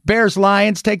Northwest.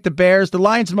 Bears-Lions. Take the Bears. The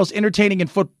Lions are the most entertaining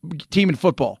team in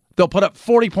football. They'll put up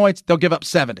 40 points. They'll give up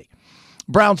 70.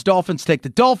 Browns-Dolphins. Take the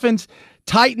Dolphins.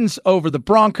 Titans over the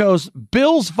Broncos.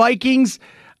 Bills-Vikings.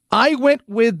 I went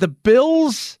with the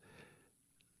Bills.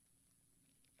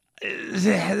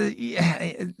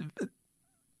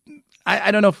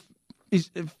 I don't know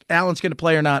if Allen's going to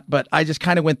play or not, but I just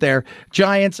kind of went there.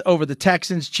 Giants over the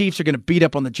Texans. Chiefs are going to beat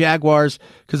up on the Jaguars,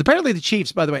 because apparently the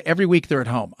Chiefs, by the way, every week they're at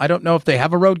home. I don't know if they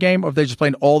have a road game or if they're just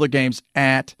playing all their games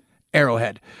at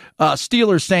Arrowhead.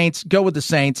 Steelers, Saints. Go with the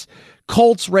Saints.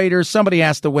 Colts, Raiders. Somebody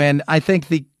has to win. I think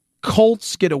the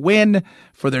Colts get a win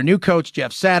for their new coach,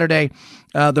 Jeff Saturday.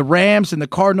 The Rams and the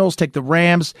Cardinals. Take the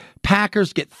Rams.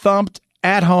 Packers get thumped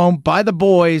at home by the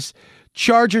boys.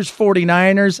 Chargers,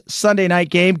 49ers. Sunday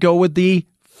night game. Go with the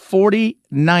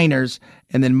 49ers.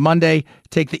 And then Monday,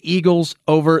 take the Eagles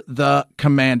over the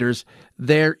Commanders.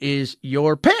 There is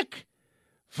your pick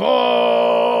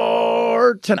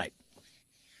for tonight.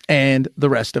 and the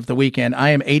rest of the weekend. I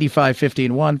am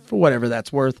 85-50-1 for whatever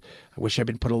that's worth. I wish I'd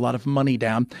been put a lot of money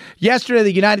down. Yesterday,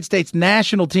 the United States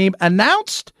national team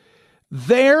announced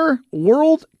their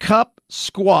World Cup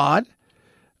squad.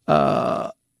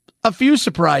 A few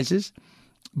surprises,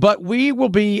 but we will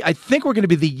be, I think we're going to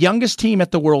be the youngest team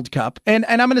at the World Cup. And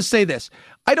I'm going to say this.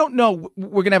 I don't know.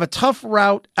 We're going to have a tough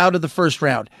route out of the first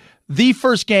round. The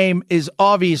first game is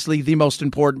obviously the most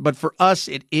important, but for us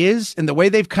it is. And the way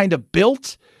they've kind of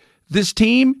built this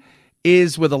team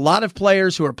is with a lot of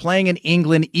players who are playing in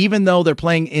England, even though they're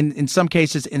playing in some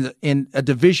cases in a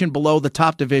division below the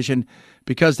top division,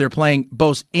 because they're playing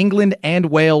both England and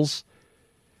Wales.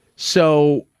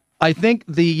 So I think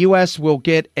the U.S. will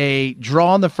get a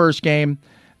draw in the first game.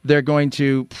 They're going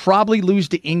to probably lose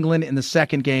to England in the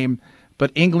second game,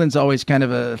 but England's always kind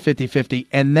of a 50-50.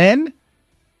 And then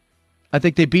I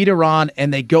think they beat Iran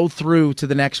and they go through to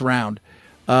the next round.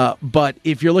 But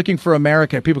if you're looking for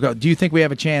America, people go, do you think we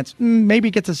have a chance?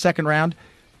 Maybe get to the second round.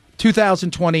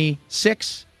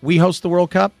 2026, we host the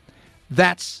World Cup.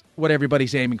 That's what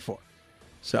everybody's aiming for.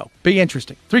 So be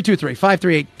interesting.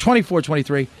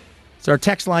 323-538-2423. It's our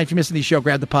text line. If you're missing the show,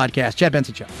 grab the podcast. Chad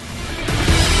Benson Show.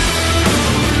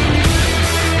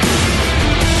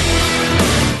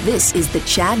 This is the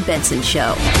Chad Benson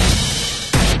Show.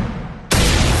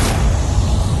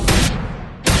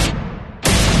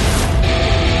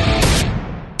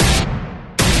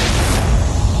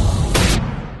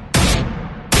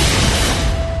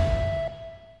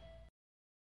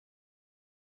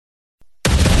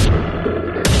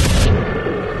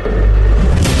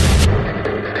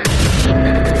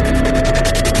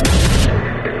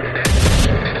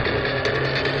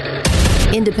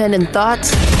 Independent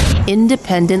thoughts,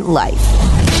 independent life.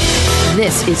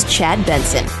 This is Chad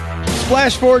Benson.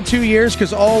 Flash forward 2 years,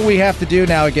 because all we have to do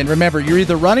now, again, remember, you're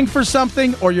either running for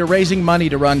something or you're raising money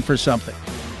to run for something.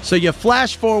 So you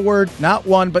flash forward, not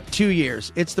 1, but 2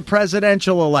 years. It's the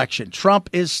presidential election. Trump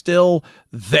is still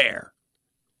there.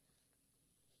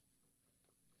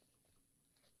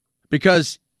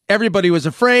 Because everybody was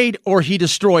afraid, or he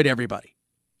destroyed everybody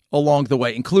along the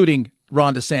way, including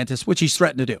Ron DeSantis, which he's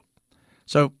threatened to do.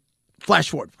 So, flash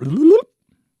forward.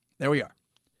 There we are.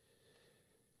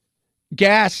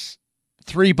 Gas,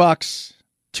 $3,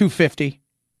 $2.50.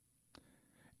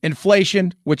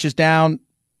 Inflation, which is down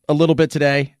a little bit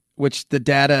today, which the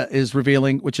data is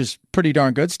revealing, which is pretty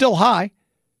darn good. Still high.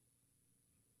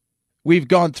 We've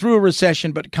gone through a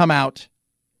recession, but come out.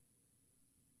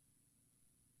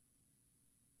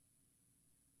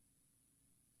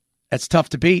 That's tough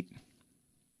to beat.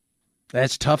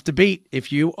 That's tough to beat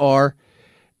if you are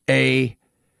a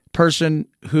person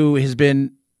who has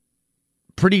been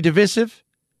pretty divisive,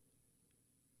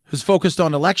 who's focused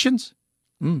on elections.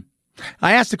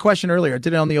 I asked a question earlier. I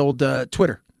did it on the old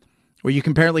Twitter, where you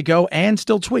can apparently go and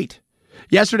still tweet.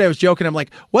 Yesterday I was joking. I'm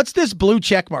like, what's this blue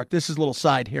check mark? This is a little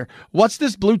side here. What's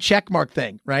this blue check mark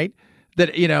thing, right?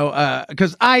 That,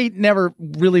 because I never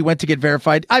really went to get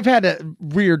verified. I've had a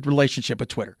weird relationship with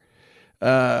Twitter.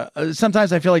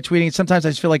 Sometimes I feel like tweeting. Sometimes I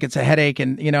just feel like it's a headache.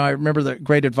 And, I remember the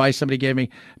great advice somebody gave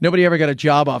me. Nobody ever got a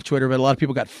job off Twitter, but a lot of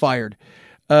people got fired.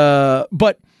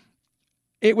 But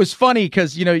it was funny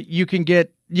because, you can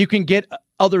get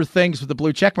other things with the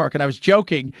blue check mark. And I was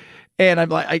joking, and I'm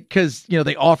like, because,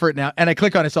 they offer it now, and I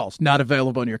click on it's not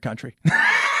available in your country.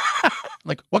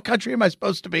 Like, what country am I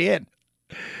supposed to be in?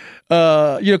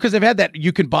 Because they've had that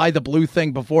you can buy the blue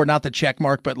thing before, not the check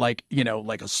mark, but like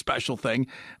a special thing.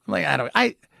 I'm like,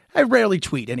 I rarely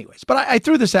tweet anyways, but I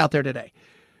threw this out there today.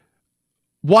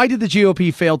 Why did the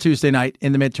GOP fail Tuesday night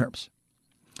in the midterms?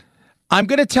 I'm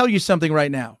going to tell you something right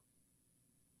now.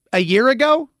 A year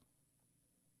ago,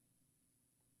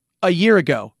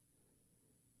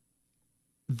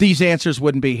 these answers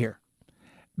wouldn't be here.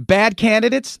 Bad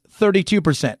candidates,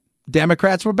 32%.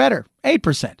 Democrats were better,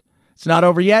 8%. It's not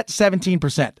over yet,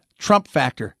 17%. Trump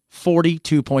factor,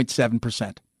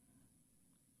 42.7%.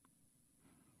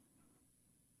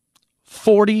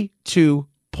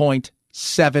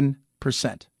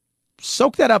 42.7%.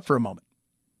 Soak that up for a moment.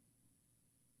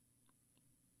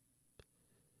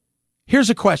 Here's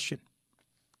a question.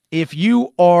 If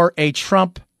you are a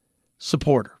Trump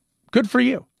supporter, good for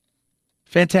you.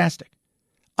 Fantastic.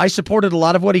 I supported a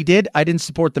lot of what he did. I didn't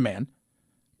support the man,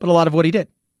 but a lot of what he did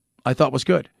I thought was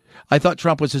good. I thought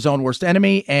Trump was his own worst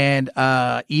enemy. And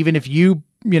even if you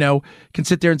can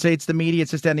sit there and say it's the media,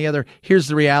 it's this, that, and the other, here's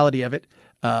the reality of it.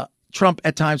 Trump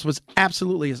at times was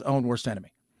absolutely his own worst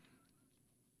enemy.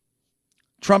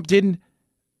 Biden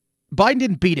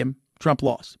didn't beat him. Trump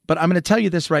lost. But I'm going to tell you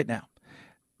this right now.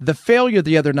 The failure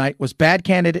the other night was bad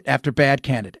candidate after bad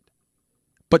candidate.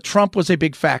 But Trump was a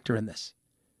big factor in this.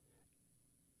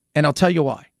 And I'll tell you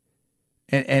why.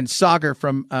 And Sagar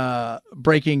from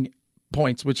Breaking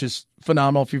Points, which is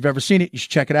phenomenal. If you've ever seen it, you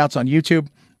should check it out. It's on YouTube.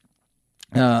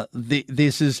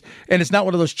 This is, and it's not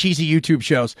one of those cheesy YouTube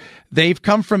shows. They've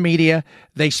come from media.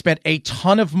 They spent a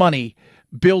ton of money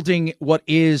building what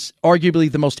is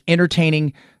arguably the most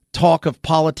entertaining talk of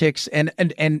politics and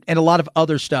a lot of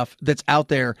other stuff that's out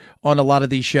there on a lot of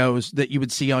these shows that you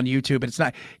would see on YouTube. And it's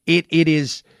not, it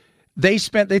is, they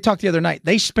talked the other night,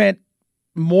 they spent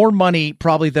more money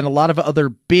probably than a lot of other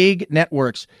big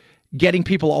networks getting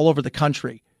people all over the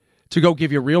country to go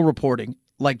give you real reporting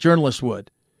like journalists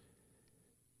would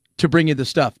to bring you the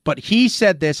stuff. But he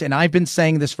said this, and I've been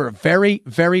saying this for a very,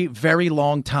 very, very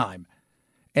long time.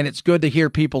 And it's good to hear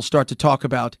people start to talk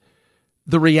about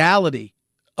the reality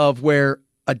of where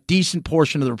a decent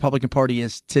portion of the Republican Party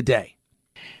is today.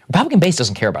 Republican base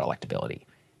doesn't care about electability.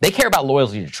 They care about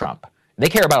loyalty to Trump. They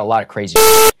care about a lot of crazy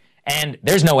shit. And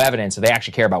there's no evidence that they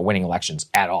actually care about winning elections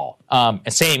at all.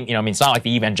 Same, it's not like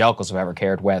the evangelicals have ever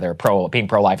cared whether being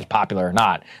pro-life is popular or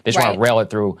not. They just want to rail it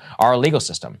through our legal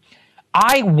system.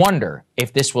 I wonder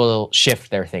if this will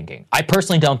shift their thinking. I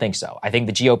personally don't think so. I think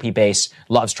the GOP base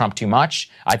loves Trump too much.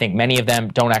 I think many of them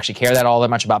don't actually care all that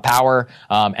much about power,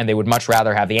 and they would much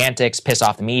rather have the antics, piss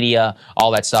off the media, all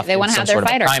that stuff. They want to have their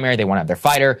fighter. Primary. They want to have their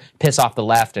fighter, piss off the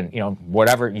left, and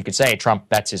whatever you could say. Trump,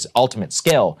 that's his ultimate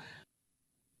skill.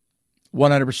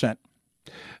 100%.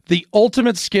 The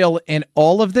ultimate skill in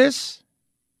all of this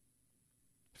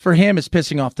for him is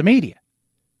pissing off the media.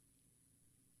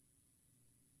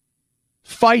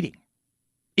 Fighting,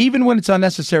 even when it's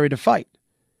unnecessary to fight.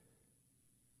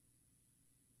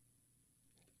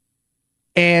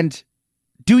 And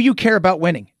do you care about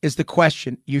winning is the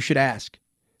question you should ask.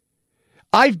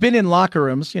 I've been in locker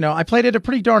rooms, I played at a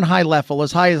pretty darn high level,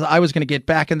 as high as I was going to get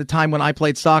back in the time when I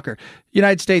played soccer.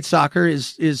 United States soccer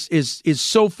is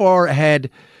so far ahead.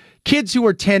 Kids who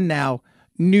are 10 now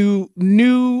they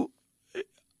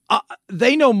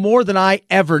know more than I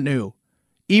ever knew,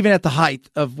 even at the height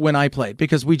of when I played,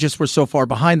 because we just were so far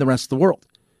behind the rest of the world.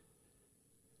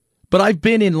 But I've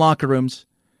been in locker rooms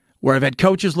where I've had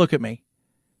coaches look at me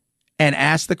and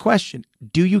ask the question,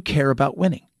 do you care about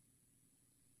winning?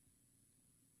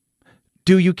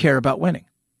 Do you care about winning?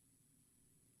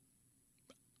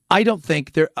 I don't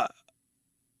think there's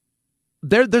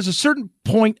a certain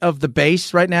point of the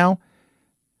base right now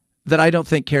that I don't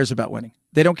think cares about winning.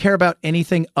 They don't care about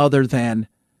anything other than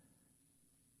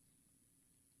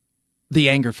the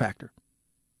anger factor.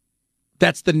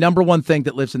 That's the number one thing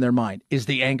that lives in their mind, is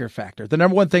the anger factor. The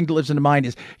number one thing that lives in their mind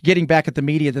is getting back at the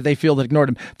media that they feel that ignored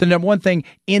them. The number one thing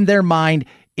in their mind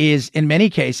is, in many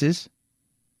cases,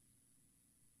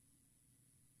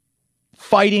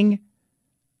 fighting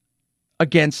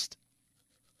against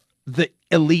the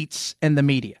elites and the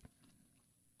media.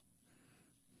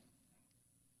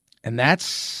 And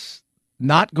that's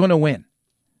not going to win.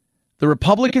 The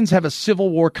Republicans have a civil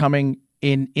war coming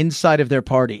inside of their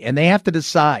party, and they have to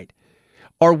decide,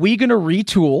 are we going to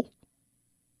retool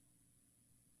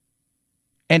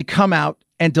and come out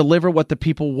and deliver what the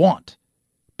people want?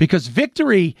 Because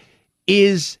victory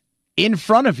is in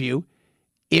front of you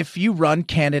if you run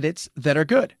candidates that are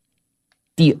good.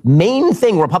 The main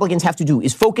thing Republicans have to do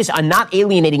is focus on not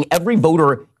alienating every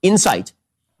voter in sight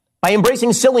by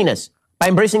embracing silliness, by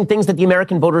embracing things that the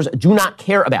American voters do not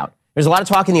care about. There's a lot of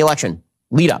talk in the election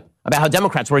lead up about how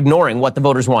Democrats were ignoring what the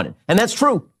voters wanted. And that's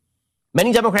true.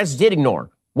 Many Democrats did ignore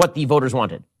what the voters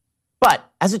wanted. But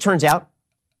as it turns out,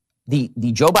 the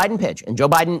Joe Biden pitch, and Joe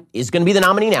Biden is going to be the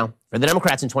nominee now for the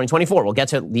Democrats in 2024. We'll get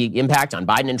to the impact on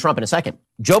Biden and Trump in a second.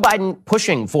 Joe Biden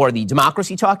pushing for the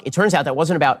democracy talk. It turns out that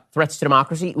wasn't about threats to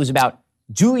democracy. It was about,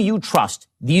 do you trust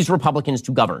these Republicans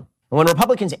to govern? And when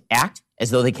Republicans act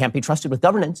as though they can't be trusted with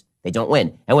governance, they don't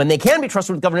win. And when they can be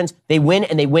trusted with governance, they win,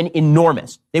 and they win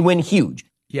enormous. They win huge.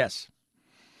 Yes.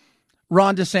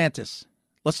 Ron DeSantis.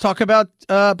 Let's talk about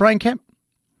Brian Kemp.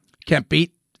 Kemp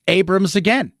beat Abrams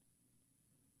again.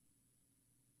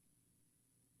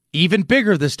 Even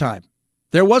bigger this time.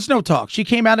 There was no talk. She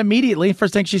came out immediately.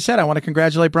 First thing she said, I want to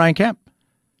congratulate Brian Kemp.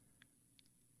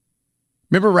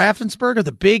 Remember Raffensperger,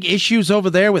 the big issues over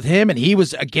there with him, and he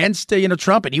was against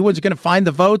Trump, and he was going to find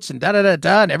the votes, and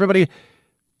da-da-da-da, and everybody.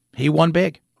 He won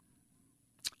big.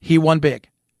 He won big.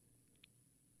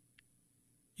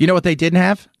 You know what they didn't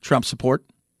have? Trump support.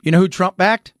 You know who Trump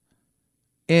backed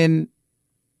in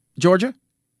Georgia?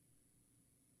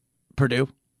 Purdue.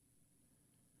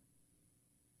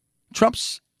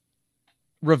 Trump's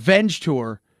revenge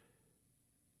tour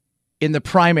in the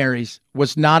primaries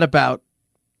was not about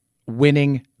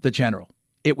winning the general.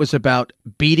 It was about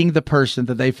beating the person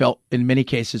that they felt in many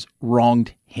cases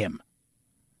wronged him.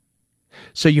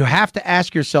 So you have to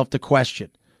ask yourself the question,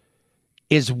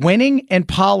 is winning and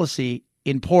policy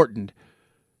important,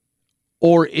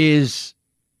 or is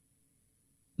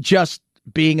just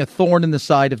being a thorn in the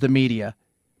side of the media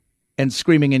and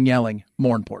screaming and yelling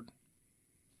more important?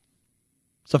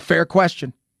 It's a fair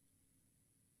question.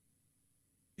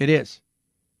 It is.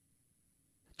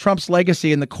 Trump's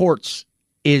legacy in the courts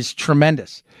is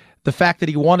tremendous. The fact that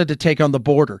he wanted to take on the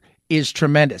border is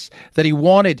tremendous. That he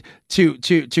wanted to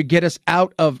get us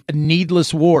out of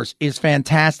needless wars is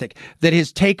fantastic. That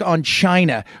his take on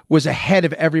China was ahead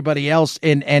of everybody else,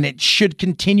 and it should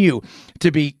continue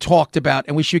to be talked about,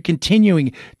 and we should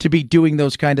continuing to be doing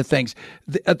those kind of things.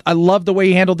 I love the way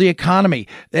he handled the economy.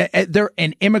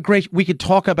 And immigration, we could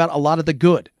talk about a lot of the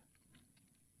good.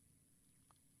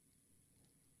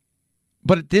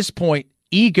 But at this point,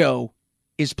 ego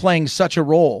is playing such a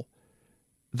role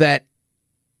that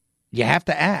you have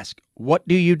to ask, what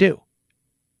do you do?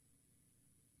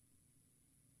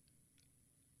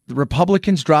 The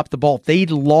Republicans dropped the ball. They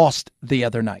lost the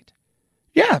other night.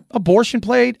 Yeah, abortion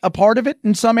played a part of it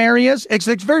in some areas. It's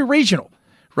very regional,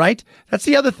 right? That's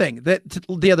the other thing, that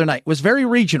the other night was very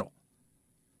regional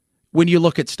when you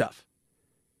look at stuff.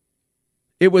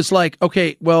 It was like,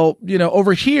 okay, well,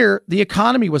 over here, the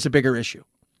economy was a bigger issue.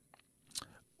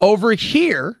 Over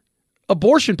here,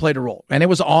 abortion played a role, and it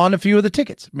was on a few of the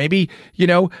tickets. Maybe,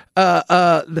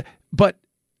 but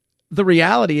the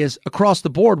reality is, across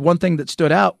the board, one thing that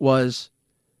stood out was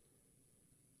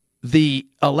the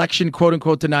election, quote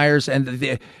unquote, deniers and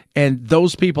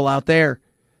those people out there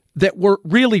that were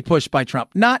really pushed by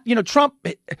Trump. Not, Trump,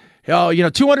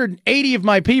 280 of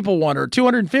my people won, or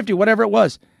 250, whatever it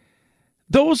was.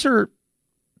 Those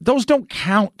don't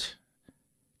count.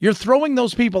 You're throwing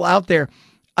those people out there.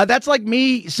 That's like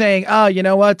me saying, you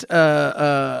know what,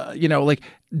 like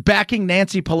backing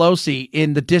Nancy Pelosi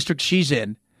in the district she's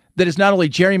in, that is not only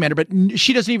gerrymandered, but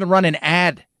she doesn't even run an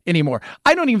ad anymore.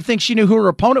 I don't even think she knew who her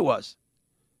opponent was.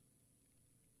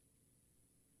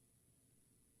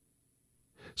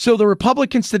 So the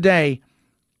Republicans today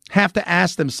have to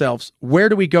ask themselves, where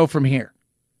do we go from here?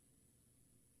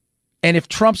 And if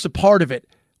Trump's a part of it,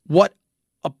 what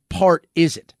a part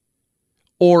is it?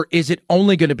 Or is it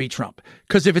only going to be Trump?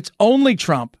 Because if it's only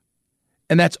Trump,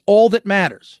 and that's all that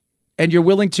matters, and you're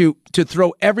willing to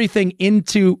throw everything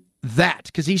into that,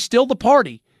 because he's still the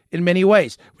party in many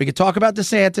ways. We could talk about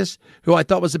DeSantis, who I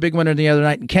thought was a big winner the other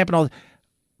night, and Kemp and all that.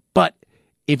 But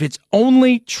if it's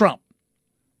only Trump,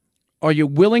 are you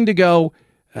willing to go,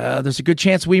 there's a good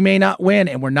chance we may not win,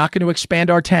 and we're not going to expand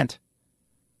our tent?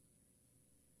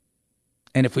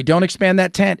 And if we don't expand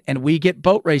that tent and we get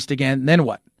boat raced again, then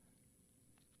what?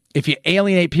 If you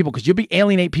alienate people, because you'll be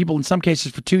alienate people in some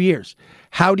cases for 2 years,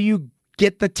 how do you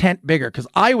get the tent bigger? Because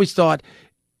I always thought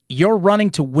you're running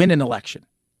to win an election.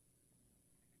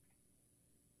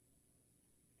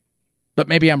 But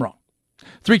maybe I'm wrong.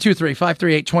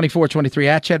 323-538-2423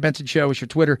 at Chad Benson Show is your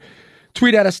Twitter.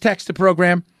 Tweet at us, text the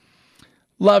program.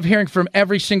 Love hearing from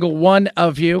every single one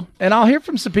of you. And I'll hear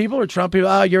from some people or Trump people,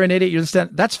 oh, you're an idiot, you're this.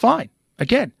 That's fine.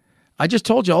 Again, I just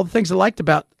told you all the things I liked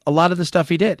about a lot of the stuff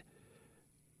he did.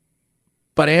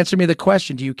 But answer me the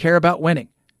question, do you care about winning?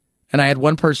 And I had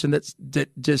one person that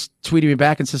just tweeted me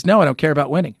back and says, no, I don't care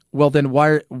about winning. Well, then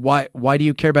why do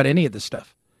you care about any of this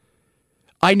stuff?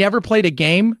 I never played a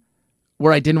game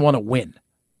where I didn't want to win.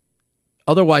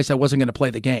 Otherwise, I wasn't going to play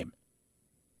the game.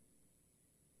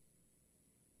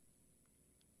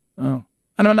 Oh,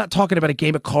 and I'm not talking about a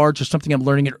game of cards or something I'm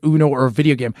learning at Uno or a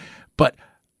video game, but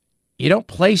you don't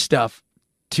play stuff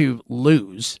to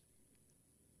lose.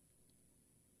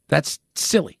 That's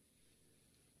silly,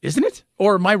 isn't it?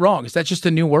 Or am I wrong? Is that just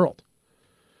a new world?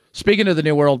 Speaking of the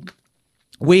new world,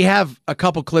 we have a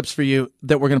couple clips for you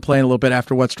that we're going to play in a little bit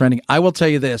after What's Trending. I will tell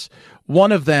you this.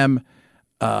 One of them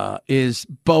is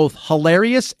both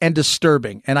hilarious and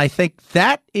disturbing. And I think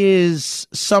that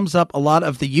sums up a lot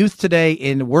of the youth today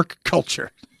in work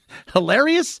culture.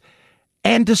 Hilarious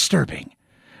and disturbing.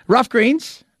 Rough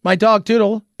Greens. My dog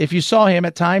Doodle, if you saw him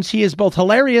at times, he is both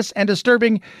hilarious and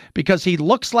disturbing because he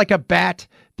looks like a bat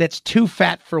that's too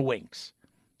fat for wings.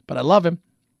 But I love him.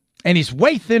 And he's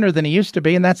way thinner than he used to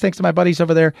be, and that's thanks to my buddies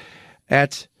over there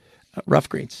at Rough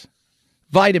Greens.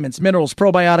 Vitamins, minerals,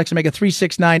 probiotics, omega-3,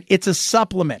 6, 9. It's a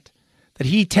supplement that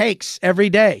he takes every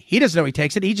day. He doesn't know he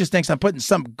takes it. He just thinks I'm putting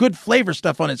some good flavor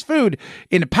stuff on his food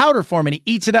in a powder form, and he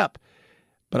eats it up.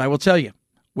 But I will tell you,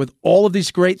 with all of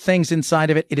these great things inside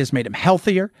of it, it has made him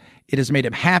healthier. It has made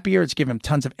him happier. It's given him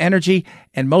tons of energy.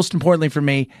 And most importantly for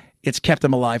me, it's kept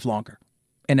him alive longer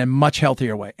in a much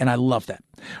healthier way. And I love that.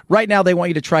 Right now, they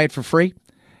want you to try it for free.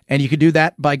 And you can do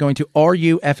that by going to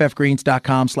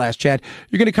ruffgreens.com/Chad.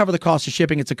 You're going to cover the cost of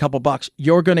shipping. It's a couple bucks.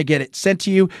 You're going to get it sent to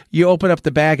you. You open up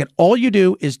the bag, and all you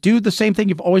do is do the same thing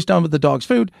you've always done with the dog's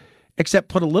food, except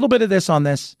put a little bit of this on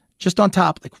this, just on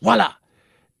top, like voila,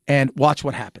 and watch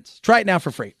what happens. Try it now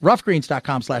for free.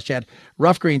 ruffgreens.com/Chad.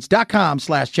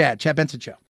 ruffgreens.com/Chad. Chad Benson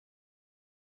Show.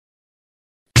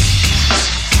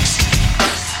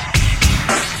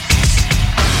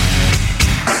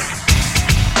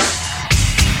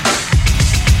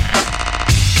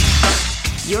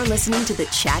 You're listening to The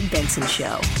Chad Benson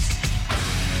Show.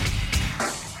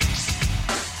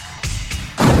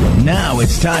 Now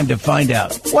it's time to find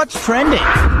out what's trending.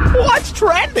 What's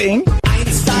trending?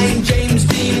 Einstein, James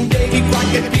Dean, Davy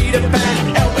Crockett, Peter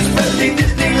Pan, Elvis Presley,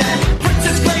 Disneyland,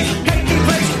 Princess Grace, Peyton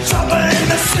Place, Trouble in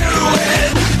the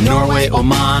Suez. Norway,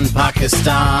 Oman,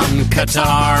 Pakistan,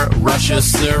 Qatar, Russia,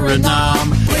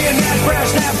 Suriname. Leonard,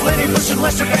 Brashnap, Lenny Bush, and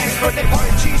Lester Banks, birthday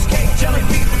party, cheesecake, jelly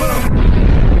bean, boom.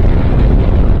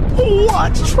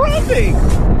 What's trending?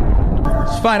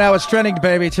 Let's find out what's trending,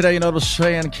 baby. Today, you know what I'm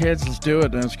saying, kids. Let's do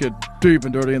it. Let's get deep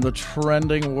and dirty in the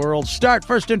trending world. Start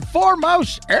first and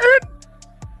foremost, Aaron.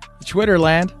 Twitter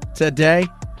land today.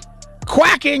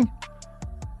 Quacking.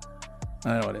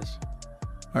 I know what it is.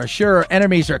 Our sure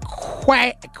enemies are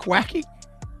quacking.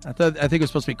 I think it was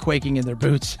supposed to be quaking in their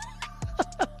boots.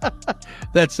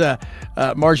 That's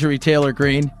Marjorie Taylor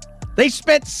Greene. They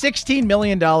spent $16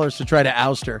 million to try to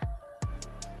oust her.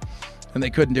 And they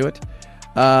couldn't do it.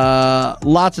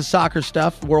 Lots of soccer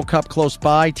stuff. World Cup close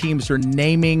by. Teams are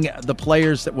naming the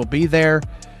players that will be there.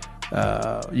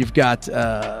 You've got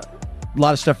a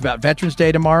lot of stuff about Veterans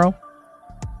Day tomorrow.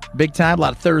 Big time. A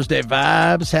lot of Thursday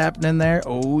vibes happening there.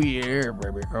 Oh, yeah,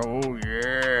 baby. Oh,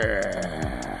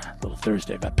 yeah. Little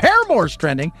Thursday vibe. Paramore's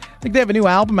trending. I think they have a new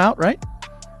album out, right?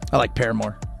 I like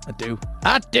Paramore. I do.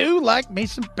 I do like me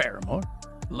some Paramore.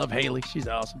 Love Haley. She's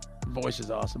awesome. Her voice is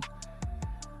awesome.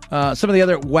 Some of the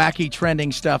other wacky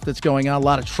trending stuff that's going on. A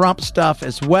lot of Trump stuff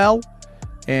as well.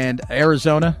 And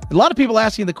Arizona. A lot of people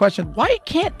asking the question, why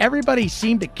can't everybody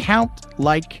seem to count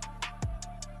like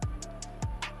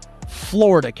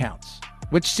Florida counts?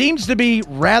 Which seems to be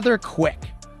rather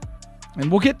quick. And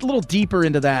we'll get a little deeper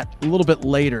into that a little bit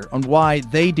later on why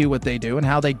they do what they do and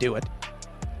how they do it.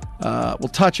 We'll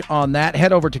touch on that.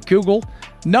 Head over to Google.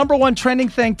 Number one trending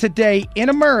thing today in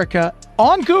America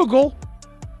on Google.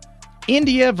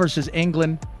 India versus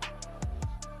England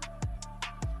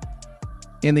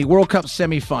in the World Cup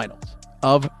semifinals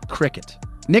of cricket.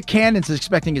 Nick Cannon's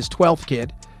expecting his 12th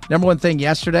kid. Number one thing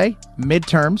yesterday,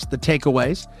 midterms, the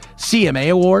takeaways, CMA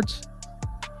awards.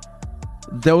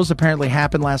 Those apparently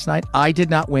happened last night. I did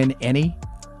not win any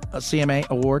CMA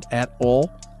award at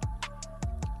all.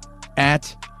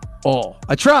 At all.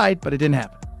 I tried, but it didn't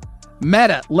happen.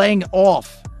 Meta laying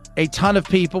off a ton of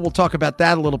people. We'll talk about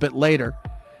that a little bit later.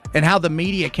 And how the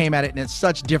media came at it in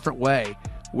such different way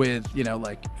with,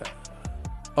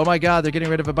 oh my God, they're getting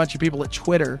rid of a bunch of people at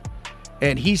Twitter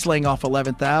and he's laying off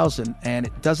 11,000 and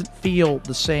it doesn't feel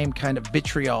the same kind of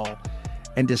vitriol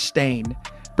and disdain.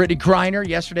 Brittany Griner,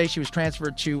 yesterday she was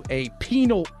transferred to a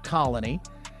penal colony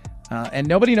and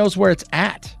nobody knows where it's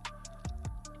at.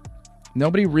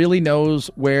 Nobody really knows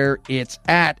where it's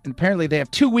at. And apparently they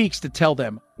have 2 weeks to tell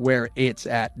them where it's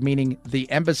at, meaning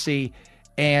the embassy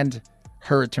and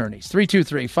her attorneys.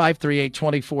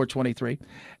 323-538-2423.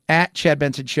 At Chad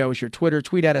Benson Show is your Twitter.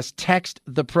 Tweet at us. Text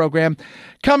the program.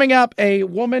 Coming up, a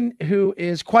woman who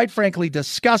is quite frankly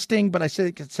disgusting, but I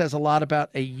think it says a lot about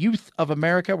a youth of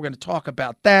America. We're going to talk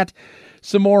about that.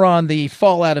 Some more on the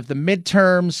fallout of the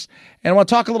midterms. And I want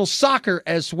to talk a little soccer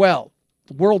as well.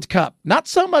 The World Cup. Not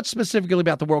so much specifically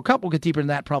about the World Cup. We'll get deeper in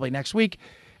that probably next week.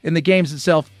 In the games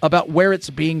itself, about where it's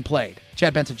being played.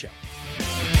 Chad Benson Show.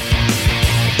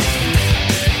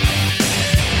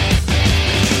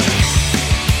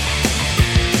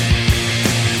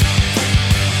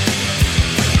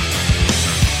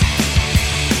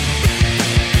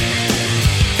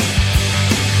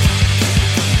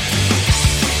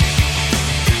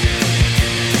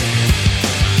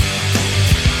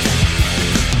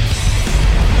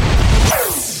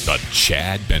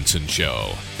 Chad Benson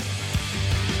Show.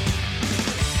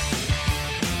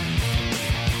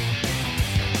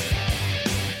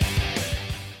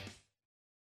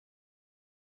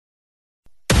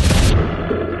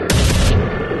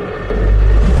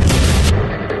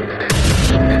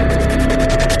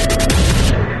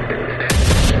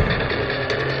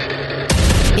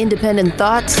 Independent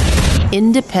thoughts,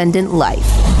 independent life.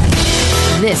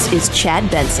 This is Chad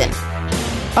Benson.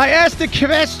 I asked a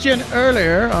question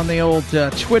earlier on the old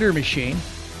Twitter machine,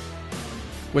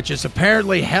 which is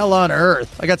apparently hell on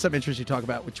earth. I got something interesting to talk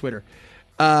about with Twitter.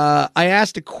 I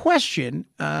asked a question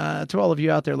to all of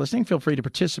you out there listening. Feel free to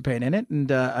participate in it,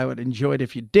 and I would enjoy it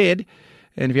if you did.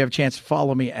 And if you have a chance to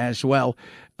follow me as well.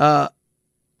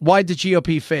 Why did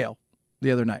GOP fail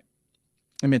the other night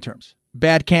in midterms?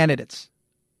 Bad candidates.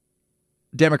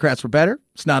 Democrats were better.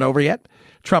 It's not over yet.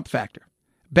 Trump factor.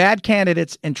 Bad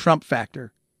candidates and Trump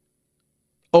factor.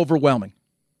 Overwhelming.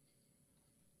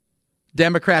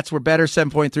 Democrats were better,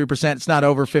 7.3%. It's not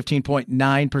over,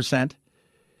 15.9%.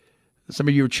 Some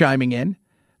of you are chiming in.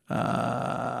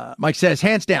 Mike says,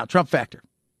 hands down, Trump factor.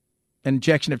 An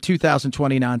injection of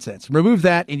 2020 nonsense. Remove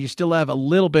that, and you still have a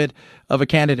little bit of a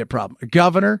candidate problem. A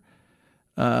governor,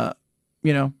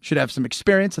 should have some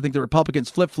experience. I think the Republicans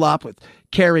flip-flop with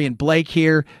Kerry and Blake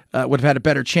here. Would have had a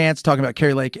better chance talking about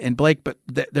Kerry Lake and Blake, but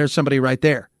there's somebody right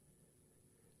there.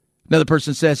 Another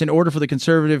person says, in order for the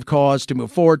conservative cause to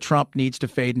move forward, Trump needs to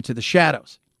fade into the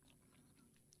shadows.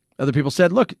 Other people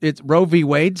said, look, it's Roe v.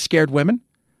 Wade scared women.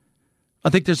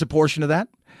 I think there's a portion of that.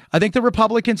 I think the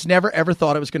Republicans never, ever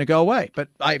thought it was going to go away. But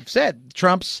I've said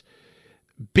Trump's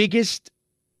biggest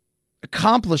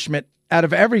accomplishment out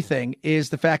of everything is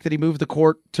the fact that he moved the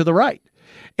court to the right.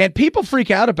 And people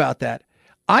freak out about that.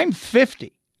 I'm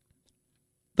 50.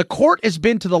 The court has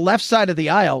been to the left side of the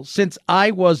aisle since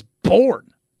I was born.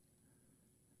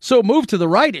 So a move to the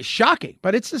right is shocking,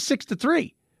 but it's a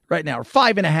 6-3 right now, or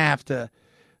 5.5 to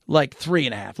like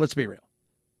 3.5. Let's be real.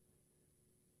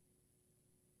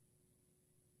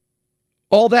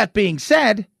 All that being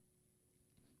said,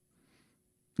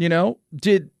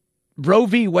 did Roe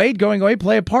v. Wade going away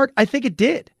play a part? I think it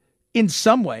did in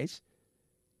some ways.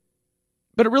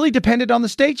 But it really depended on the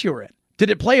state you were in.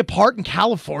 Did it play a part in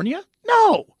California?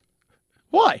 No.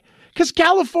 Why? Because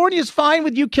California is fine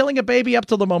with you killing a baby up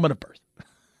till the moment of birth.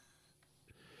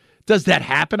 Does that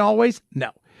happen always?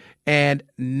 No. And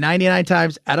 99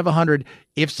 times out of 100,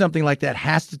 if something like that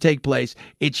has to take place,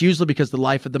 it's usually because of the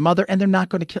life of the mother, and they're not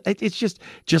going to kill. It's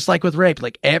just like with rape.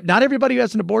 Like, not everybody who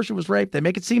has an abortion was raped. They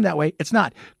make it seem that way. It's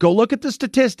not. Go look at the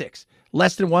statistics.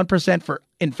 Less than 1% for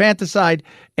infanticide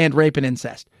and rape and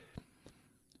incest.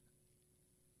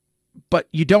 But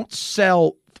you don't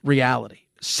sell reality.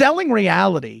 Selling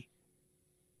reality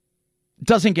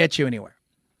doesn't get you anywhere.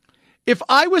 If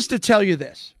I was to tell you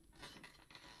this,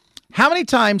 how many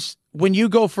times when you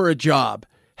go for a job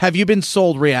have you been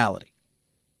sold reality?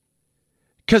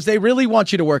 Because they really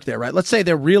want you to work there, right? Let's say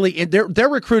they're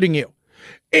recruiting you.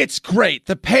 It's great.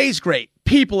 The pay's great.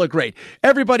 People are great.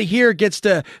 Everybody here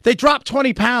they drop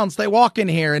 20 pounds. They walk in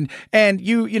here and they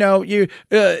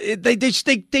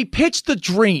pitch the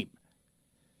dream.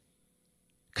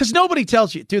 Because nobody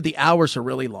tells you, dude, the hours are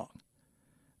really long.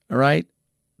 All right.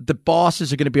 The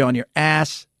bosses are going to be on your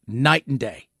ass night and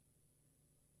day.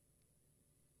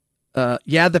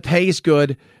 The pay is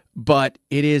good, but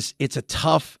it's a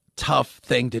tough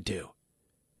thing to do.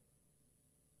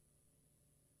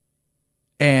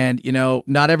 And,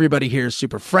 not everybody here is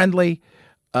super friendly.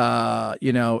 There's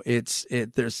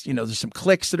some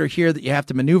cliques that are here that you have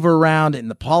to maneuver around in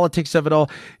the politics of it all.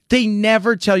 They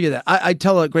never tell you that. I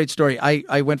tell a great story.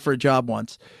 I went for a job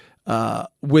once,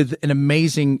 with an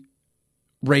amazing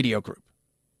radio group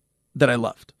that I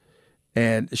loved.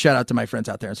 And shout out to my friends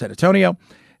out there in San Antonio.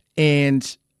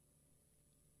 And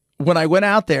when I went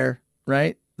out there,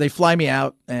 right, they fly me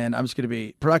out, and I was going to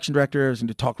be production director. I was going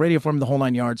to talk radio for them, the whole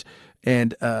 9 yards.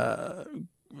 And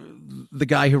the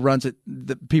guy who runs it,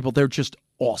 the people, they're just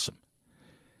awesome.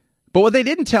 But what they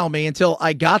didn't tell me until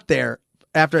I got there,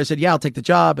 after I said, yeah, I'll take the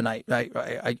job,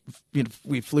 and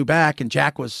we flew back, and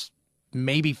Jack was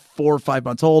maybe 4 or 5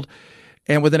 months old.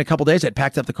 And within a couple of days, I'd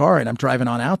packed up the car, and I'm driving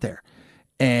on out there.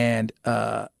 And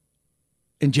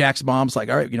Jack's mom's like,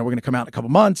 all right, we're going to come out in a couple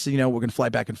months. We're going to fly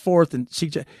back and forth and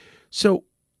see. So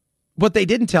what they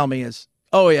didn't tell me is,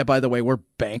 oh, yeah, by the way, we're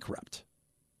bankrupt.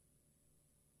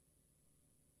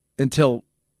 Until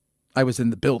I was in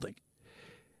the building.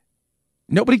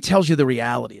 Nobody tells you the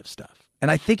reality of stuff. And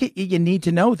I think you need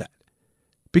to know that.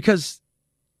 Because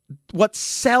what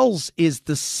sells is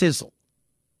the sizzle.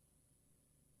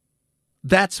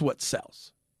 That's what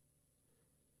sells.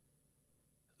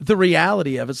 The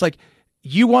reality of it's like,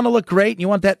 you want to look great and you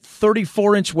want that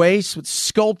 34-inch waist with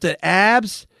sculpted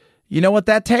abs. You know what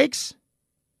that takes?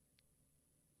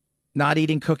 Not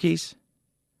eating cookies,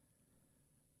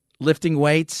 lifting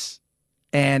weights,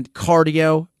 and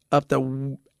cardio up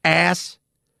the ass,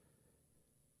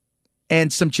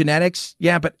 and some genetics.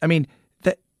 Yeah, but I mean,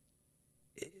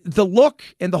 the look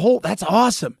and the whole, that's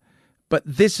awesome. But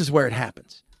this is where it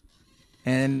happens.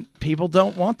 And people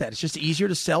don't want that. It's just easier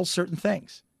to sell certain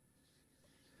things.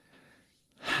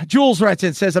 Jules writes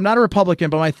in, says, I'm not a Republican,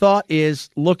 but my thought is,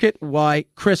 look at why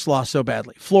Chris lost so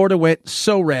badly. Florida went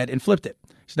so red and flipped it.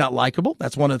 He's not likable.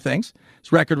 That's one of the things.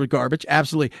 His record with garbage.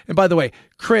 Absolutely. And by the way,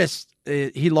 Chris,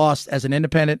 he lost as an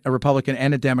independent, a Republican,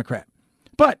 and a Democrat.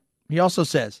 But he also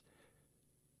says,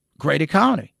 great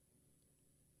economy.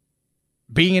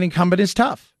 Being an incumbent is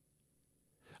tough.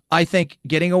 I think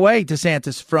getting away,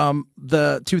 DeSantis, from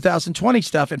the 2020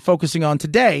 stuff and focusing on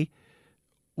today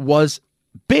was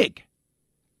big.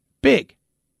 Big.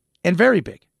 And very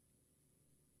big.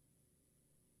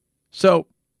 So,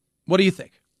 what do you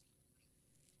think?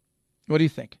 What do you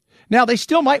think? Now, they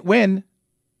still might win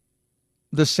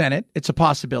the Senate. It's a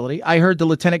possibility. I heard the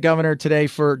lieutenant governor today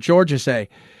for Georgia say,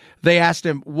 they asked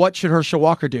him, what should Herschel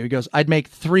Walker do? He goes, I'd make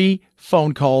 3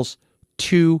 phone calls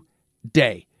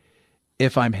today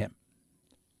if I'm him.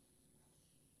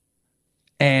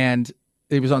 And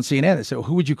he was on CNN. They said, well,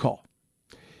 who would you call?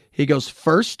 He goes,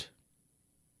 first,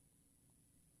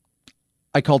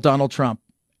 I call Donald Trump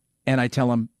and I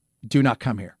tell him, do not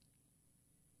come here.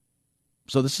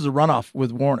 So this is a runoff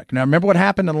with Warnock. Now, remember what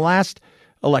happened in the last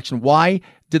election. Why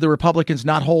did the Republicans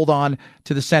not hold on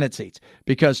to the Senate seats?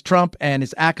 Because Trump and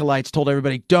his acolytes told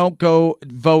everybody, don't go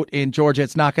vote in Georgia.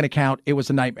 It's not going to count. It was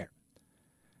a nightmare.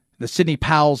 The Sidney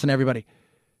Powells and everybody.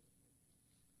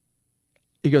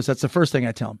 He goes, that's the first thing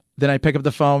I tell him. Then I pick up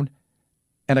the phone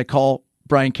and I call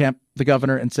Brian Kemp, the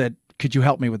governor, and said, could you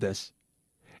help me with this?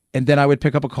 And then I would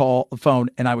pick up the phone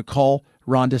and I would call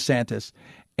Ron DeSantis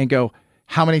and go,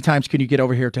 how many times can you get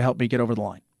over here to help me get over the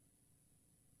line?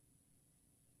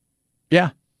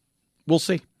 Yeah, we'll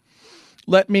see.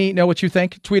 Let me know what you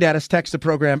think. Tweet at us, text the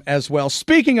program as well.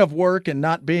 Speaking of work and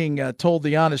not being told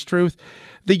the honest truth,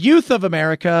 the youth of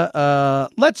America,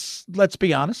 let's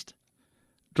be honest,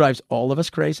 drives all of us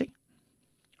crazy.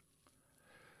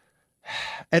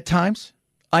 At times,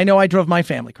 I know I drove my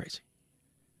family crazy.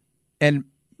 And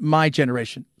my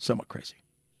generation, somewhat crazy.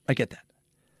 I get that.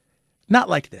 Not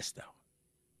like this, though.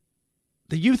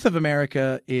 The youth of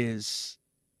America is,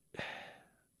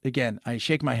 again, I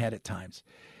shake my head at times.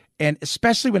 And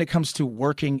especially when it comes to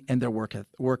working and their work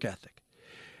ethic.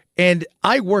 And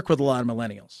I work with a lot of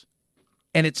millennials.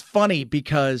 And it's funny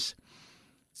because,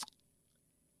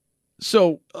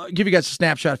 so I'll give you guys a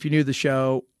snapshot if you're new to the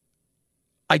show.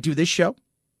 I do this show.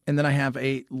 And then I have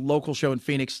a local show in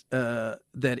Phoenix that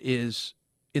is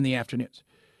in the afternoons.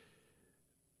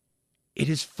 It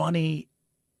is funny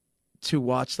to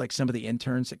watch like some of the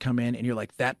interns that come in and you're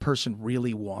like, that person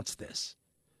really wants this.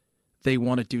 They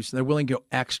want to do so. They're willing to go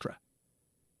extra.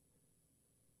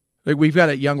 Like we've got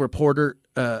a young reporter.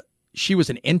 She was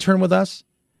an intern with us.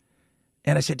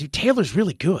 And I said, dude, Taylor's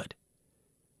really good.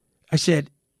 I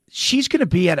said, she's going to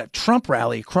be at a Trump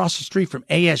rally across the street from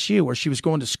ASU where she was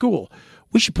going to school.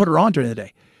 We should put her on during the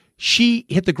day. She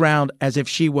hit the ground as if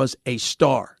she was a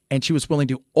star and she was willing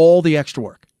to do all the extra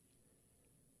work.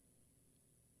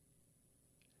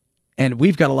 And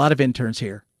we've got a lot of interns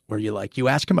here where you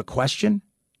ask them a question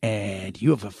and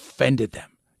you have offended them.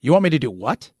 You want me to do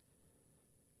what?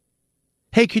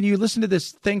 Hey, can you listen to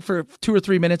this thing for 2 or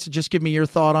 3 minutes and just give me your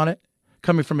thought on it?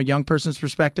 Coming from a young person's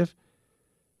perspective.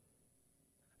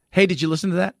 Hey, did you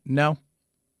listen to that? No.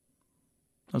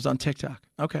 I was on TikTok.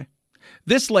 Okay.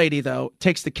 This lady, though,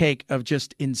 takes the cake of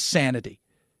just insanity.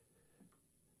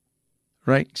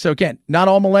 Right? So again, not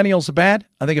all millennials are bad.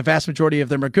 I think a vast majority of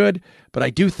them are good, but I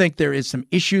do think there is some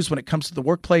issues when it comes to the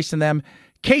workplace in them.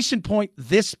 Case in point,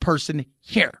 this person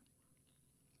here.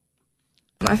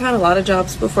 I've had a lot of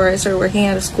jobs before I started working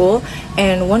at a school,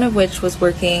 and one of which was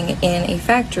working in a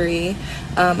factory,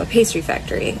 a pastry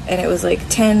factory, and it was like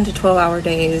 10 to 12-hour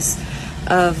days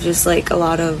of just like a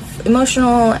lot of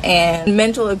emotional and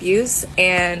mental abuse.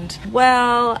 And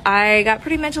well, I got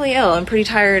pretty mentally ill and pretty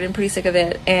tired and pretty sick of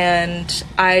it, and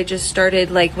I just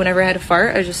started, like, whenever I had to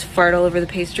fart, I just fart all over the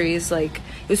pastries. Like,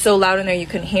 it was so loud in there you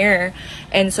couldn't hear,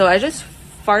 and so I just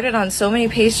farted on so many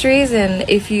pastries. And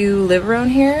if you live around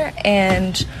here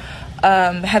and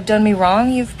have done me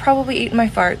wrong, you've probably eaten my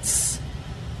farts,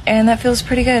 and that feels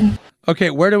pretty good. Okay,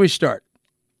 where do we start?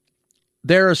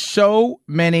 There are so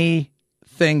many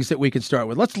things that we can start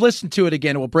with. Let's listen to it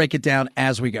again. We'll break it down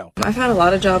as we go. I've had a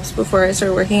lot of jobs before I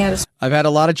started working at a school. I've had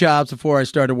a lot of jobs before I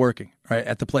started working, right,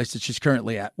 at the place that she's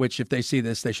currently at, which if they see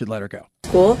this, they should let her go.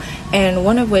 School, and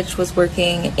one of which was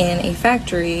working in a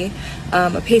factory,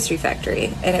 a pastry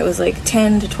factory, and it was like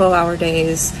 10 to 12-hour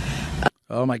days.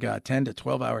 Oh my God, 10 to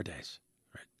 12-hour days,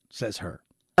 right, says her.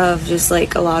 Of just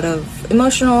like a lot of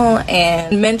emotional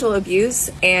and mental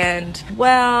abuse, and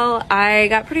well, I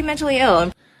got pretty mentally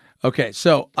ill. Okay,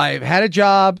 so I've had a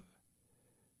job,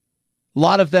 a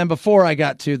lot of them before I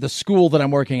got to the school that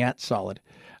I'm working at, solid.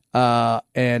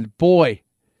 And boy,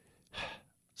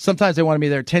 sometimes they wanted me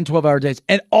there 10, 12-hour days.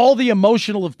 And all the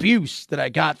emotional abuse that I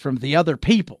got from the other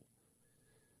people.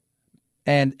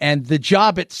 And the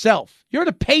job itself. You're at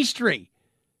a pastry.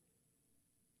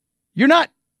 You're not.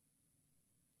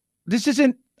 This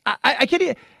isn't. I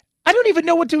can't. I don't even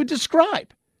know what to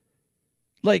describe.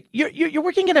 Like you're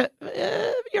working in a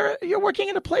you're working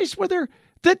in a place where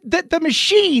the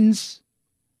machines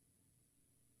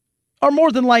are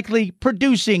more than likely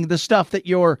producing the stuff that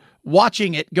you're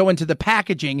watching it go into the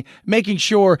packaging, making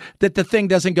sure that the thing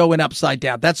doesn't go in upside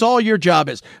down. That's all your job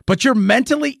is. But you're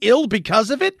mentally ill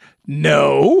because of it?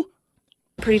 No.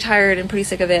 Pretty tired and pretty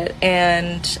sick of it.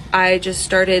 And I just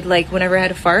started, like, whenever I had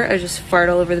to fart, I just fart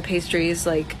all over the pastries.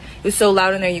 Like, it was so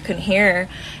loud in there you couldn't hear.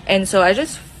 And so I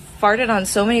just farted on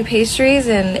so many pastries.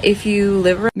 And if you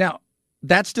live around... Now,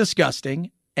 that's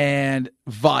disgusting and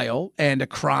vile and a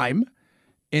crime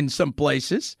in some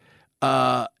places.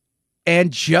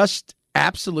 And just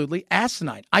absolutely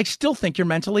asinine. I still think you're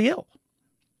mentally ill.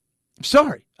 I'm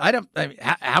sorry.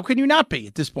 How can you not be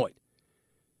at this point?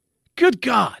 Good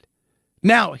God.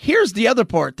 Now, here's the other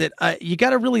part that you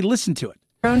got to really listen to it.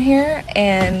 Around here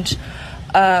and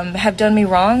have done me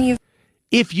wrong.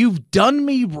 If you've done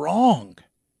me wrong,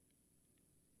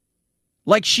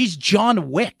 like she's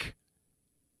John Wick,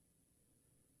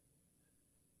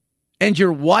 and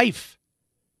your wife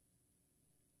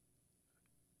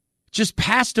just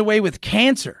passed away with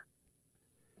cancer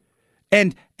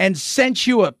and sent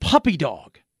you a puppy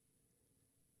dog.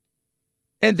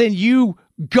 And then you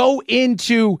go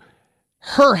into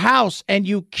her house and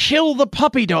you kill the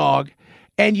puppy dog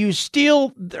and you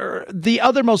steal the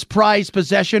other most prized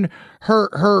possession,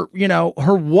 her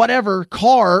whatever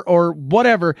car or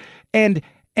whatever. And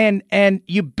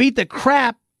you beat the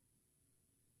crap.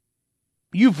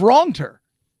 You've wronged her.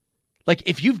 Like,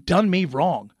 if you've done me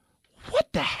wrong, what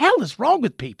the hell is wrong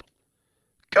with people?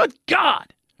 Good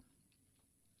God.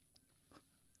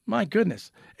 My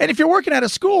goodness. And if you're working at a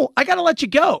school, I got to let you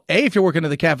go. A, if you're working in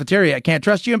the cafeteria, I can't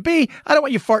trust you. And B, I don't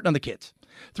want you farting on the kids.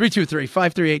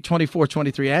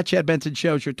 323-538-2423 at Chad Benson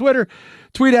Show is your Twitter.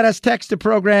 Tweet at us, text the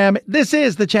program. This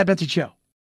is the Chad Benson Show.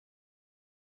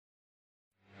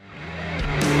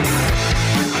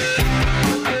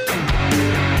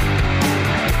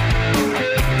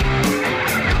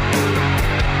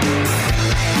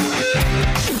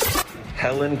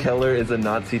 Helen Keller is a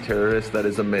Nazi terrorist that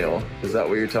is a male. Is that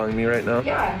what you're telling me right now?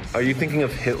 Yeah. Are you thinking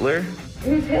of Hitler?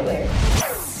 Who's Hitler?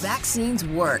 Vaccines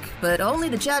work, but only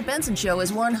the Chad Benson Show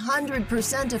is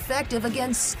 100% effective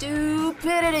against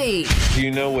stupidity. Do you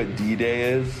know what D-Day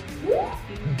is?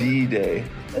 D-Day.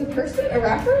 In person? A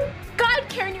rapper? God,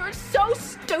 Karen, you are so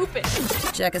stupid.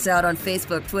 Check us out on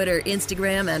Facebook, Twitter,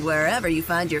 Instagram, and wherever you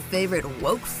find your favorite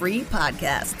woke-free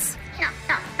podcasts.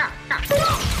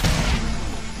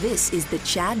 This is the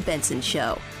Chad Benson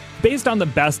Show. Based on the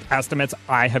best estimates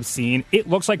I have seen, it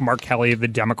looks like Mark Kelly, the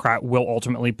Democrat, will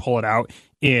ultimately pull it out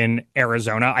in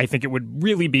Arizona. I think it would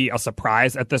really be a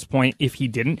surprise at this point if he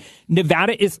didn't.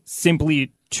 Nevada is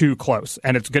simply too close,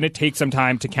 and it's going to take some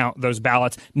time to count those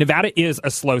ballots. Nevada is a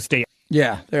slow state.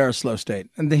 Yeah, they are a slow state.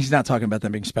 And he's not talking about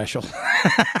them being special.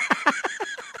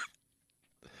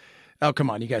 Oh,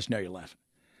 come on. You guys know you're laughing.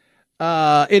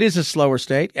 It is a slower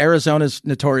state. Arizona's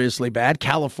notoriously bad.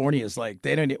 California is like,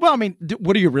 they don't. Well, I mean,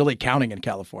 what are you really counting in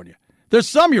California? There's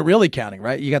some you're really counting,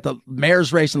 right? You got the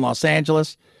mayor's race in Los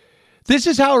Angeles. This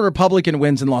is how a Republican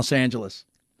wins in Los Angeles.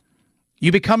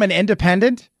 You become an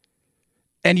independent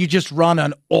and you just run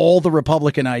on all the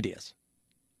Republican ideas.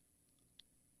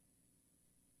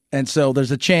 And so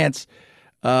there's a chance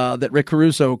that Rick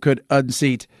Caruso could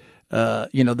unseat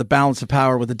the balance of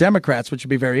power with the Democrats, which would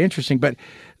be very interesting. But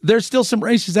there's still some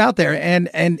races out there, and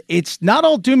it's not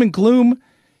all doom and gloom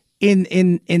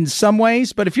in some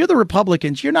ways. But if you're the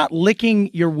Republicans, you're not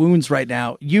licking your wounds right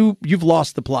now. You've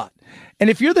lost the plot. And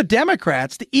if you're the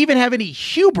Democrats, to even have any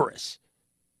hubris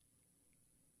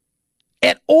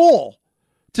at all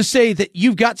to say that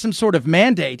you've got some sort of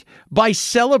mandate by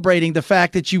celebrating the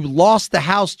fact that you lost the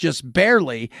House just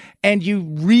barely and you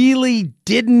really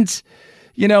didn't.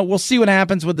 We'll see what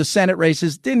happens with the Senate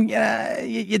races.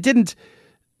 You didn't.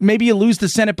 Maybe you lose the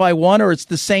Senate by one, or it's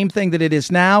the same thing that it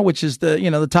is now, which is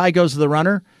the tie goes to the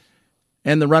runner,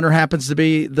 and the runner happens to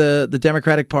be the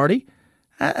Democratic Party.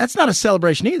 That's not a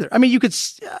celebration either. I mean,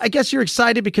 I guess you're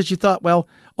excited because you thought, well,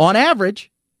 on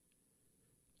average.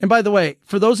 And by the way,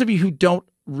 for those of you who don't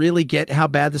really get how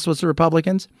bad this was to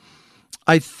Republicans,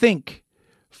 I think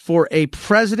for a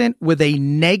president with a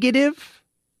negative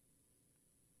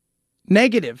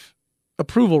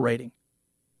approval rating,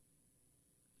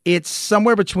 it's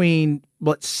somewhere between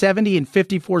 70 and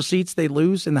 54 seats they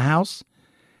lose in the House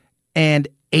and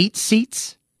 8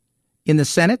 seats in the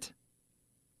Senate.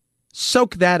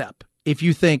 Soak that up if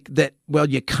you think that, well,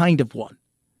 you kind of won.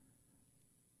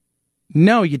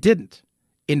 No, you didn't.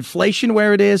 Inflation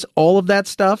where it is, all of that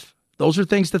stuff, those are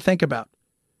things to think about.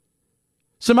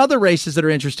 Some other races that are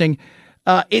interesting.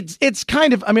 It's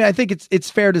kind of, I mean, I think it's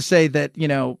fair to say that, you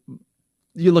know,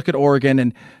 you look at Oregon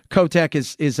and Kotek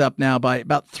is up now by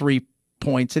about 3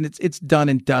 points, and it's done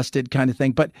and dusted kind of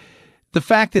thing. But the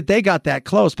fact that they got that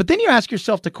close, but then you ask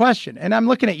yourself the question, and I'm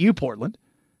looking at you, Portland.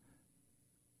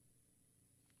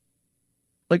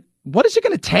 Like, what is it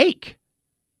going to take?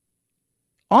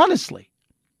 Honestly,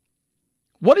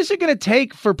 what is it going to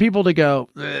take for people to go,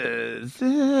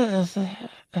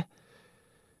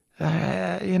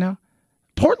 you know?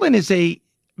 Portland is a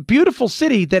beautiful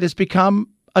city that has become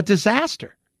a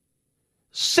disaster.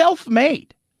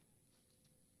 Self-made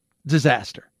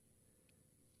disaster.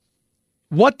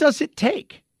 What does it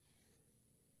take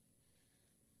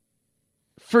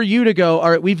for you to go,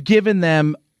 all right, we've given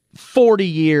them 40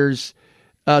 years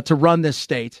to run this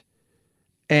state,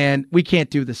 and we can't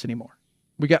do this anymore.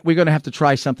 We're going to have to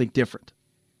try something different.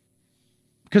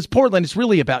 Because Portland is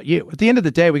really about you. At the end of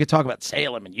the day, we could talk about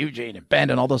Salem and Eugene and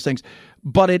Bend and all those things.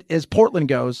 But it, as Portland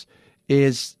goes,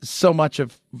 is so much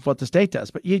of what the state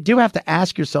does. But you do have to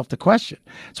ask yourself the question.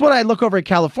 It's what I look over at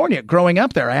California. Growing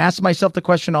up there, I ask myself the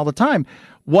question all the time,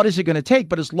 what is it going to take?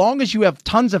 But as long as you have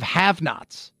tons of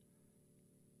have-nots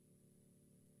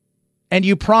and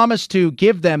you promise to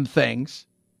give them things,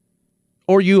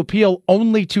 or you appeal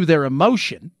only to their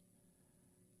emotion,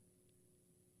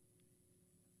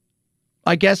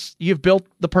 I guess you've built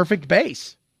the perfect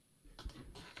base.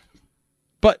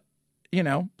 But, you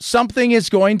know, something is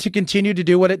going to continue to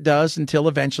do what it does until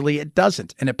eventually it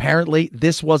doesn't. And apparently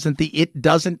this wasn't the it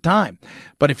doesn't time.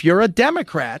 But if you're a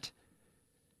Democrat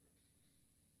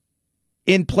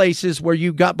in places where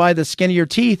you got by the skin of your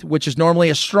teeth, which is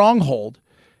normally a stronghold,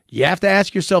 you have to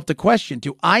ask yourself the question,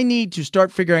 do I need to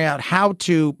start figuring out how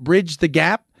to bridge the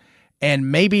gap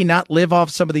and maybe not live off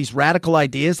some of these radical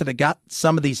ideas that have got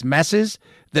some of these messes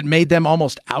that made them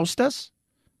almost oust us?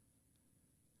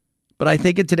 But I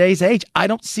think in today's age, I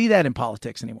don't see that in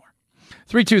politics anymore.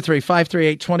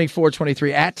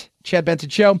 323-538-2423 at Chad Benson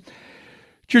Show.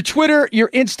 Your Twitter, your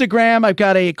Instagram. I've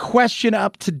got a question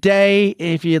up today.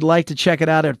 If you'd like to check it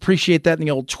out, I'd appreciate that in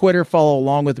the old Twitter. Follow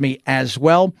along with me as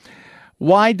well.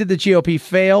 Why did the GOP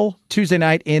fail Tuesday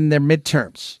night in their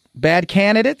midterms? Bad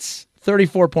candidates,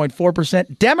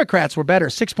 34.4%. Democrats were better,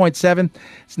 6.7%.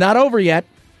 It's not over yet,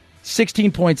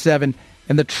 16.7%.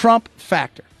 And the Trump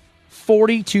factor,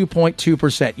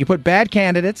 42.2%. You put bad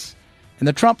candidates and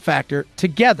the Trump factor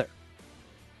together,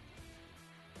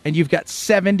 and you've got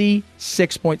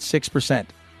 76.6%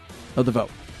 of the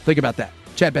vote. Think about that.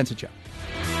 Chad Benson Show.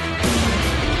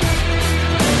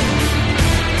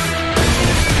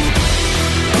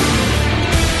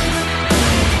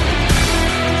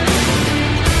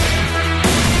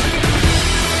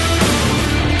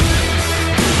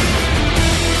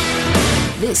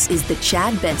 This is the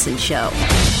Chad Benson Show.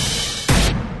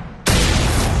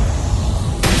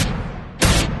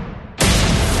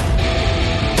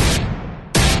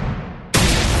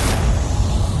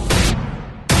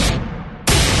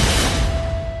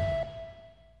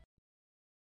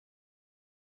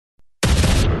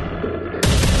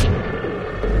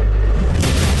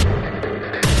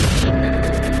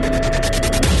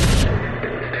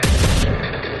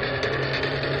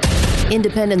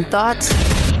 Independent thoughts,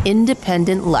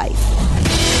 independent life.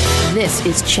 This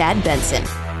is Chad Benson.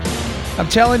 I'm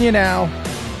telling you now,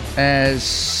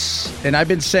 and I've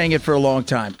been saying it for a long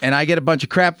time, and I get a bunch of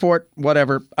crap for it,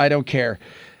 whatever, I don't care.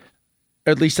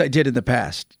 Or at least I did in the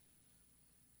past.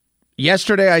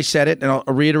 Yesterday I said it, and I'll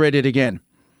reiterate it again.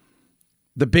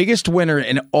 The biggest winner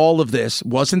in all of this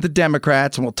wasn't the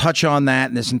Democrats, and we'll touch on that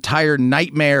in this entire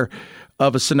nightmare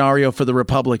of a scenario for the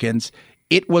Republicans.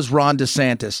 It was Ron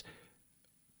DeSantis.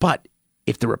 But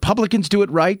if the Republicans do it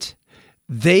right,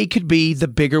 they could be the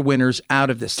bigger winners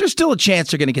out of this. There's still a chance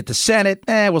they're going to get the Senate.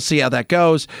 We'll see how that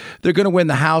goes. They're going to win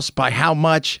the House by how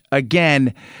much?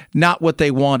 Again, not what they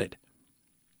wanted.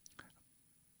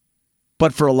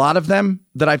 But for a lot of them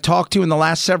that I've talked to in the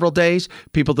last several days,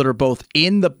 people that are both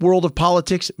in the world of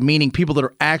politics, meaning people that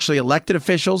are actually elected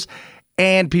officials,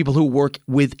 and people who work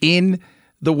within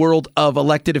the world of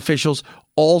elected officials,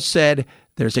 all said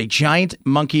there's a giant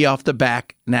monkey off the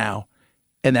back now,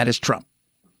 and that is Trump.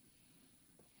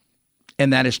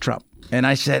 And that is Trump. And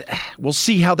I said, we'll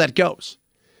see how that goes.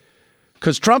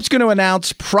 Because Trump's going to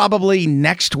announce probably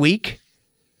next week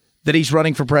that he's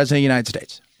running for president of the United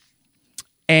States.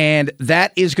 And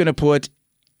that is going to put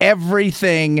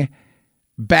everything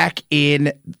back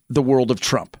in the world of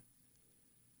Trump.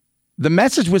 The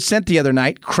message was sent the other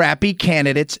night, crappy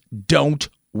candidates don't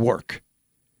work.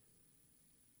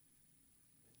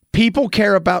 People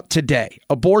care about today.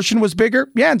 Abortion was bigger?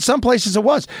 Yeah, in some places it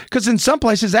was, because in some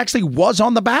places it actually was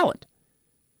on the ballot.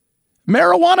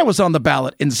 Marijuana was on the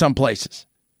ballot in some places.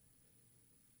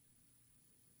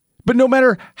 But no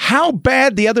matter how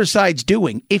bad the other side's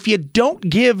doing, if you don't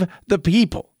give the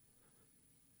people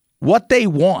what they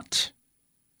want,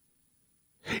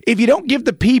 if you don't give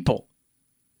the people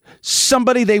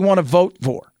somebody they want to vote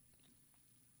for,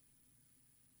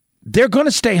 they're going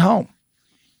to stay home.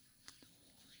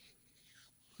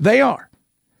 They are.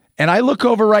 And I look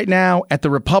over right now at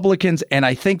the Republicans and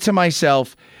I think to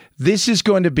myself, this is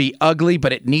going to be ugly,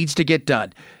 but it needs to get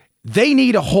done. They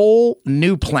need a whole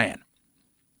new plan.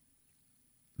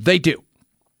 They do.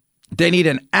 They need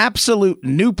an absolute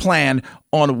new plan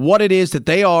on what it is that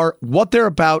they are, what they're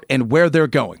about, and where they're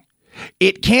going.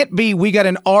 It can't be we got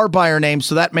an R by our name,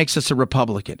 so that makes us a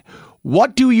Republican.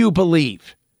 What do you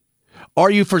believe? Are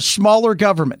you for smaller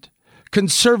government,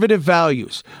 conservative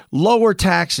values, lower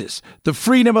taxes, the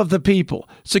freedom of the people,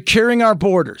 securing our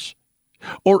borders?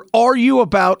 Or are you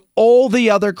about all the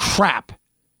other crap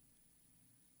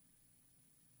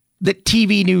that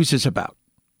TV news is about?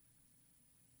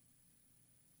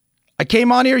 I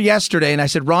came on here yesterday and I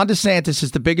said Ron DeSantis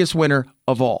is the biggest winner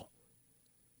of all.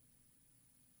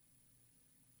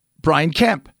 Brian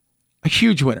Kemp, a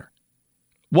huge winner.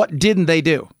 What didn't they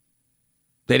do?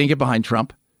 They didn't get behind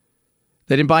Trump.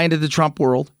 They didn't buy into the Trump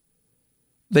world.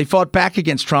 They fought back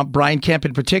against Trump, Brian Kemp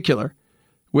in particular,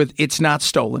 with "It's not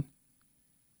stolen."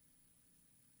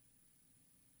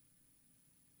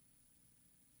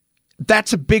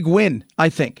 That's a big win, I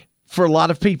think, for a lot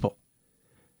of people.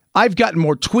 I've gotten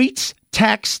more tweets,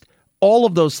 text, all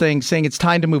of those things saying it's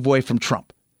time to move away from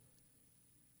Trump.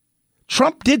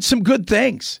 Trump did some good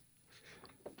things.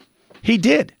 He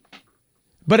did.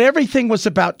 But everything was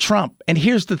about Trump. And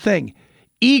here's the thing.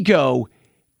 Ego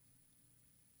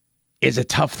is a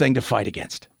tough thing to fight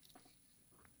against.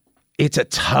 It's a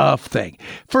tough thing.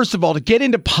 First of all, to get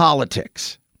into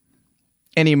politics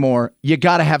anymore, you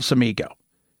got to have some ego.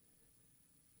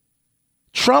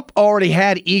 Trump already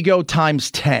had ego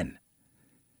times 10.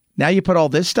 Now you put all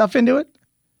this stuff into it?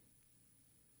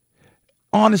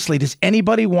 Honestly, does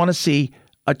anybody want to see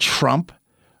a Trump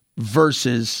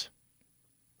versus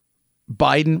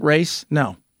Biden race?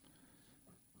 No.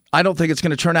 I don't think it's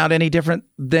going to turn out any different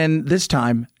than this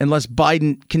time unless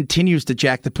Biden continues to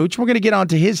jack the pooch. We're going to get on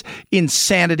to his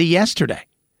insanity yesterday.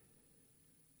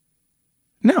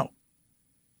 No.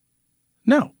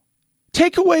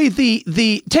 Take away the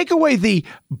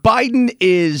Biden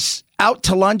is out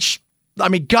to lunch. I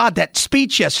mean, God, that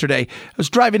speech yesterday. I was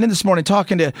driving in this morning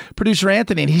talking to producer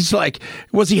Anthony, and he's like,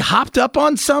 was he hopped up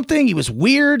on something? He was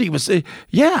weird. He was,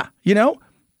 yeah, you know,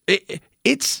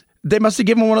 they must have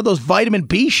given him one of those vitamin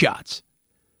B shots.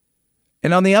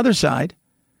 And on the other side,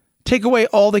 take away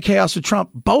all the chaos with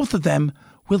Trump. Both of them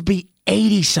will be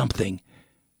 80-something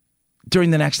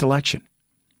during the next election.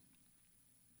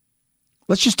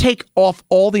 Let's just take off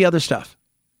all the other stuff.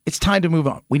 It's time to move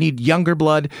on. We need younger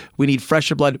blood. We need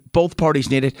fresher blood. Both parties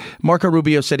need it. Marco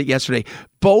Rubio said it yesterday.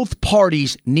 Both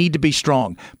parties need to be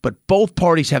strong, but both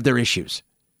parties have their issues.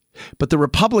 But the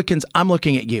Republicans, I'm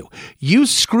looking at you. You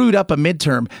screwed up a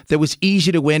midterm that was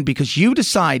easy to win because you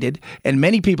decided, and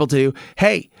many people do,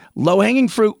 hey, low-hanging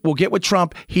fruit, we'll get with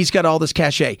Trump. He's got all this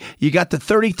cachet. You got the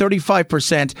 30,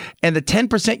 35%, and the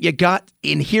 10% you got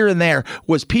in here and there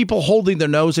was people holding their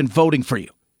nose and voting for you.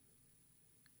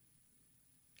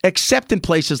 Except in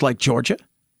places like Georgia.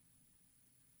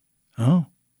 Oh.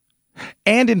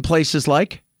 And in places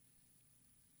like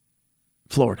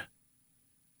Florida.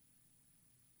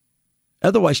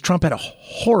 Otherwise, Trump had a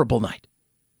horrible night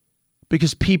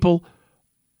because people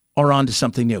are onto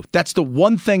something new. That's the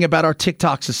one thing about our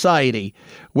TikTok society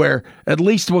where at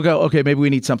least we'll go, okay, maybe we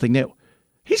need something new.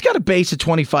 He's got a base of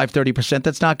 25, 30%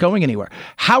 that's not going anywhere.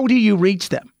 How do you reach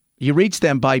them? You reach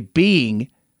them by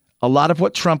being a lot of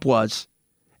what Trump was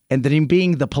and then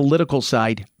being the political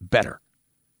side better.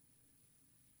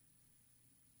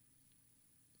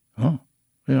 Oh,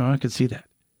 I could see that.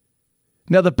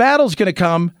 Now, the battle's going to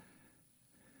come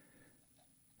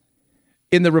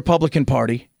in the Republican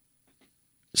Party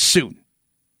soon.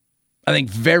 I think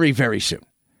very, very soon.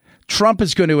 Trump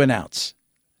is going to announce,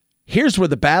 here's where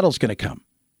the battle's going to come.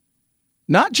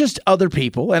 Not just other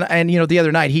people. And, you know, the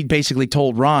other night, he basically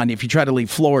told Ron, if you try to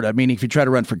leave Florida, meaning if you try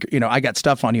to run for, you know, I got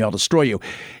stuff on you, I'll destroy you.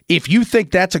 If you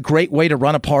think that's a great way to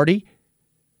run a party,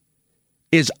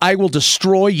 is I will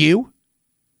destroy you,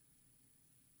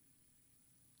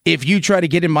 if you try to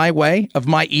get in my way of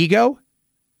my ego,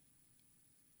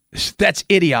 that's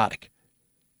idiotic.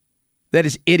 That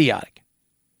is idiotic.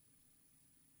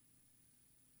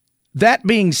 That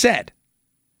being said,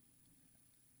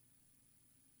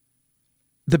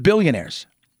 the billionaires,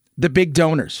 the big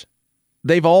donors,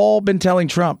 they've all been telling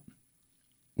Trump,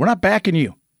 we're not backing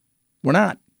you. We're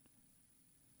not.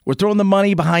 We're throwing the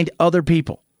money behind other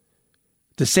people.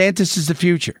 DeSantis is the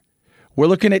future. We're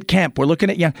looking at Kemp. We're looking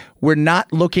at Young. We're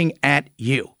not looking at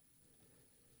you.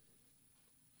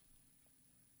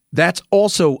 That's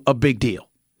also a big deal.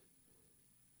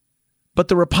 But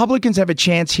the Republicans have a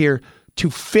chance here to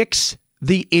fix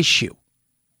the issue.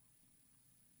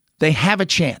 They have a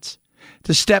chance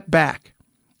to step back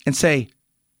and say,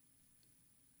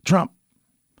 Trump,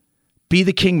 be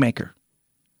the kingmaker.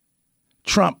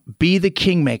 Trump, be the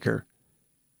kingmaker.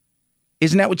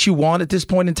 Isn't that what you want at this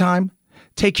point in time?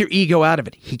 Take your ego out of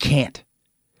it. He can't.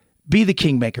 Be the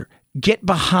kingmaker. Get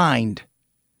behind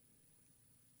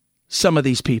some of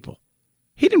these people.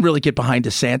 He didn't really get behind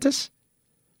DeSantis,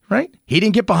 right? He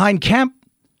didn't get behind Kemp.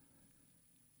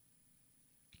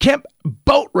 Kemp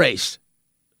boat raced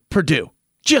Purdue.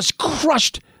 Just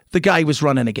crushed the guy he was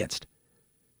running against.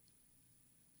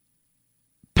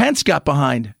 Pence got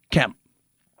behind Kemp.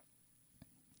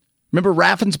 Remember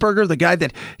Raffensperger, the guy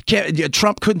that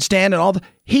Trump couldn't stand and all that?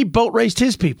 He boat raced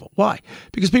his people. Why?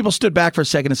 Because people stood back for a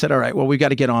second and said, all right, well, we got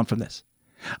to get on from this.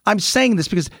 I'm saying this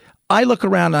because I look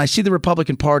around and I see the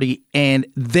Republican Party and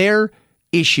their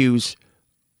issues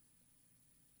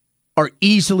are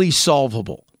easily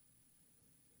solvable.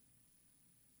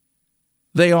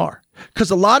 They are.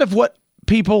 Because a lot of what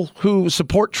people who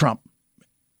support Trump,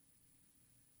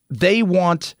 they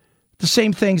want the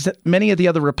same things that many of the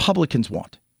other Republicans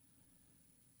want.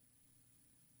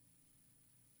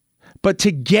 But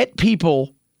to get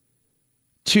people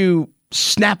to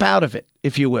snap out of it,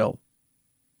 if you will,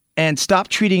 and stop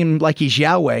treating him like he's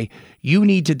Yahweh, you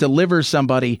need to deliver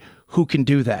somebody who can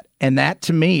do that. And that,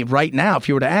 to me, right now, if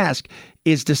you were to ask,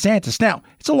 is DeSantis. Now,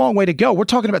 it's a long way to go. We're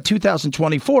talking about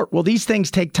 2024. Well, these things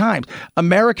take time.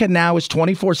 America now is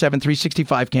 24/7,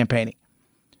 365 campaigning.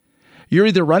 You're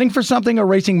either running for something or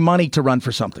raising money to run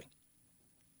for something.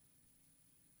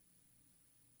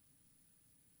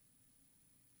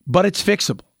 But it's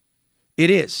fixable. It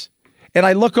is. And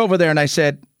I look over there and I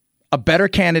said, a better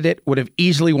candidate would have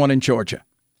easily won in Georgia.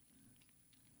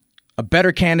 A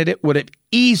better candidate would have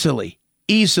easily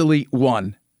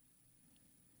won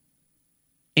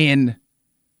in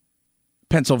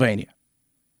Pennsylvania.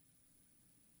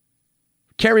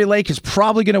 Carrie Lake is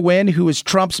probably going to win, who is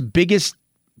Trump's biggest,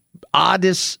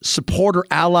 oddest supporter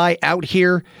ally out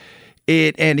here.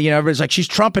 Everybody's like, she's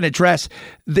Trump in a dress.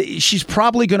 She's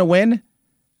probably going to win,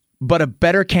 but a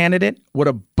better candidate would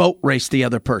have boat raced the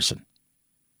other person.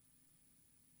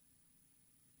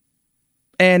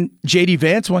 And J.D.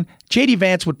 Vance won. J.D.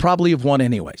 Vance would probably have won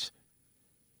anyways.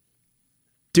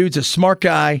 Dude's a smart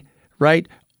guy, right?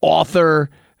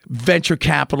 Author, venture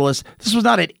capitalist. This was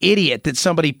not an idiot that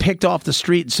somebody picked off the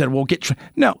street and said, well,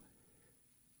 no.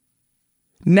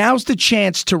 Now's the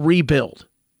chance to rebuild.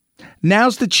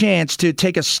 Now's the chance to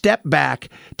take a step back,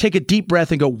 take a deep breath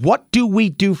and go, what do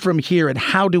we do from here and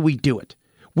how do we do it?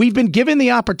 We've been given the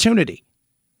opportunity.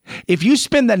 If you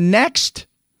spend the next,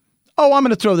 I'm going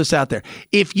to throw this out there.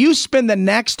 If you spend the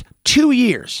next 2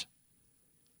 years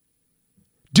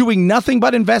doing nothing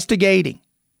but investigating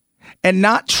and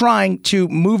not trying to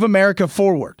move America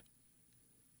forward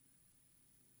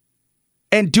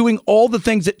and doing all the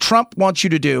things that Trump wants you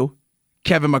to do,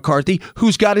 Kevin McCarthy,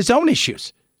 who's got his own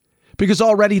issues, because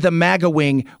already the MAGA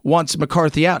wing wants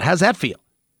McCarthy out. How's that feel?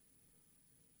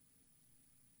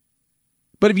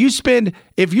 But if you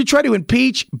try to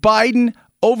impeach Biden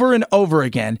over and over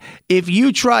again, if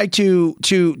you try to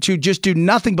just do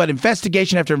nothing but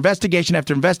investigation after investigation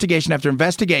after investigation after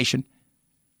investigation,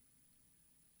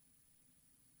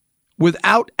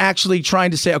 without actually trying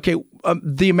to say, okay,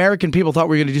 the American people thought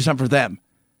we were going to do something for them.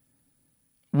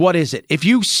 What is it? If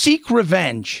you seek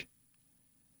revenge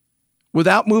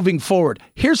without moving forward,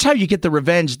 here's how you get the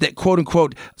revenge that, quote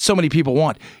unquote, so many people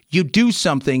want. You do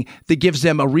something that gives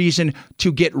them a reason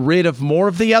to get rid of more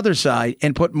of the other side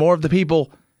and put more of the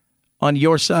people on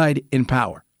your side in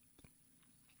power.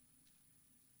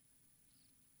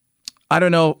 I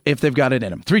don't know if they've got it in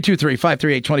them.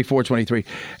 323-538-2423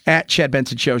 at Chad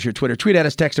Benson Show's your Twitter. Tweet at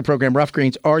us, text the program, Rough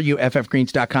Greens,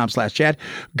 ruffgreens.com/Chad.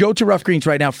 Go to Rough Greens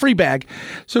right now. Free bag.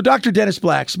 So Dr. Dennis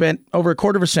Black spent over a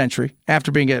quarter of a century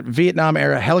after being a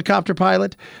Vietnam-era helicopter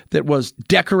pilot that was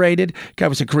decorated. Guy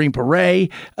was a Green Beret.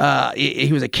 He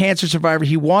was a cancer survivor.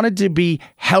 He wanted to be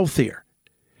healthier.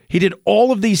 He did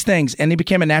all of these things, and he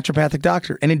became a naturopathic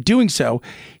doctor. And in doing so,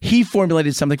 he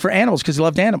formulated something for animals because he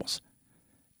loved animals.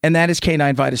 And that is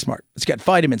Canine VitaSmart. It's got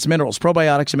vitamins, minerals,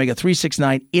 probiotics, omega-3, 6,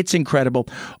 9. It's incredible.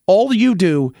 All you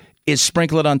do is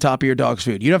sprinkle it on top of your dog's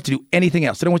food. You don't have to do anything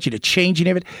else. They don't want you to change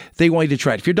any of it. They want you to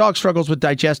try it. If your dog struggles with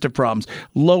digestive problems,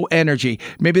 low energy,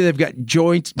 maybe they've got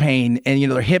joint pain and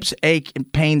their hips ache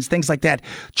and pains, things like that,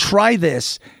 try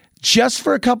this just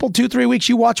for a couple, 2-3 weeks.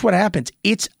 You watch what happens.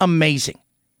 It's amazing.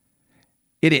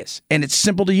 It is. And it's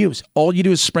simple to use. All you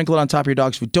do is sprinkle it on top of your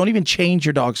dog's food. Don't even change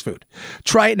your dog's food.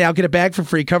 Try it now. Get a bag for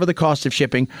free. Cover the cost of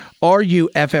shipping.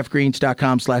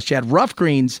 ruffgreens.com/Chad.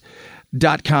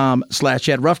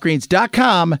 ruffgreens.com/Chad.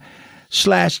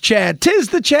 ruffgreens.com/Chad. 'Tis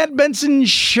the Chad Benson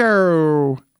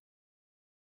Show.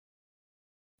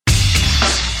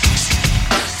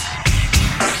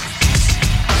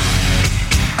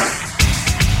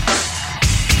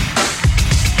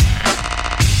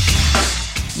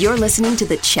 You're listening to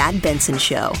The Chad Benson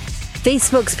Show.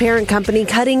 Facebook's parent company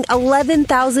cutting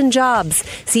 11,000 jobs.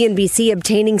 CNBC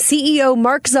obtaining CEO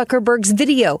Mark Zuckerberg's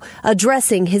video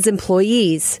addressing his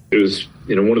employees. It was,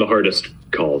 one of the hardest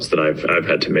calls that I've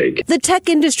had to make. The tech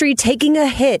industry taking a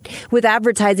hit with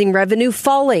advertising revenue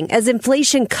falling as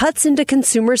inflation cuts into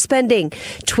consumer spending.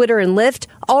 Twitter and Lyft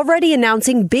already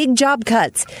announcing big job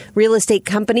cuts. Real estate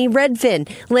company Redfin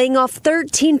laying off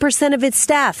 13% of its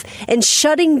staff and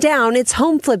shutting down its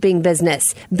home flipping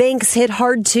business. Banks hit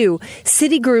hard too.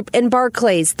 Citigroup and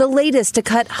Barclays, the latest to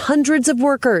cut hundreds of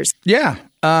workers. Yeah,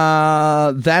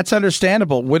 that's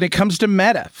understandable. When it comes to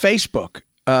Meta, Facebook,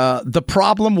 the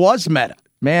problem was Meta.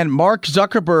 Man, Mark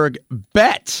Zuckerberg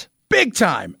bet big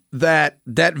time that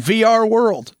VR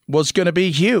world was going to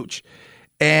be huge.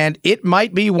 And it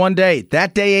might be one day.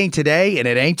 That day ain't today, and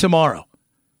it ain't tomorrow.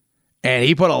 And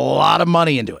he put a lot of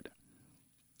money into it.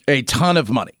 A ton of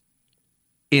money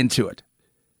into it.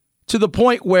 To the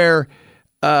point where,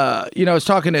 I was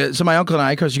talking to my uncle and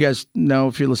I, because you guys know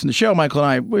if you listen to the show, my uncle and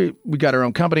I, we got our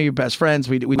own company, best friends.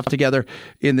 We live together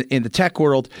in the tech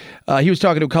world. He was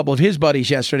talking to a couple of his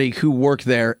buddies yesterday who work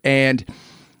there, and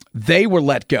they were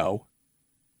let go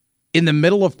in the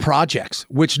middle of projects,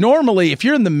 which normally, if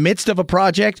you're in the midst of a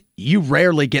project, you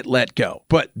rarely get let go.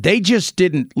 But they just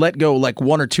didn't let go like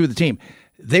one or two of the team.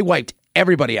 They wiped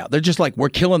everybody out. They're just like, we're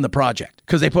killing the project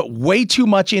because they put way too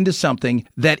much into something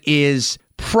that is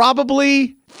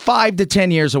probably 5 to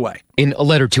 10 years away. In a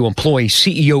letter to employees,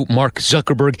 CEO Mark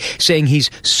Zuckerberg saying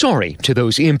he's sorry to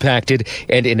those impacted,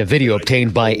 and in a video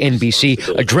obtained by NBC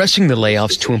addressing the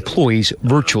layoffs to employees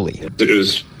virtually. It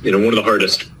was, one of the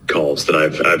hardest calls that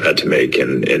I've had to make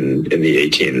in the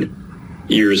 18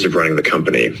 years of running the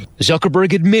company.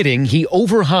 Zuckerberg admitting he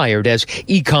overhired as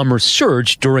e-commerce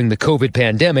surged during the COVID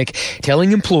pandemic,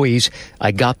 telling employees,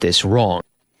 "I got this wrong."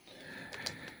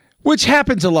 Which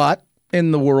happens a lot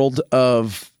in the world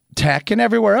of tech and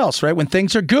everywhere else, right? When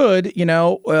things are good,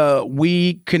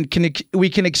 we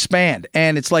can expand,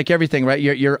 and it's like everything, right?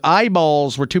 Your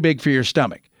eyeballs were too big for your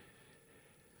stomach,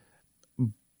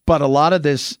 but a lot of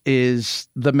this is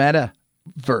the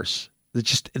metaverse.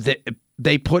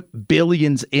 They put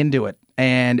billions into it,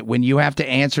 and when you have to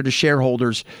answer to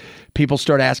shareholders, people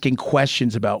start asking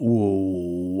questions about,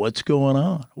 what's going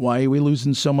on? Why are we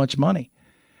losing so much money?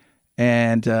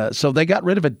 And so they got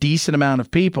rid of a decent amount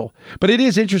of people. But it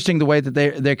is interesting the way that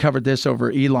they covered this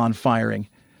over Elon firing.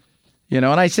 And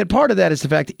I said part of that is the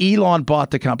fact Elon bought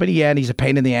the company. Yeah, and he's a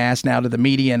pain in the ass now to the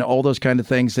media and all those kind of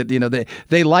things that,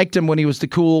 they liked him when he was the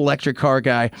cool electric car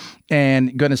guy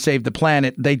and going to save the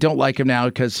planet. They don't like him now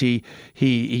because he's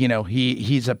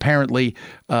apparently,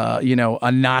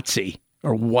 a Nazi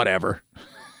or whatever.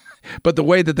 But the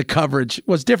way that the coverage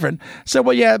was different. So,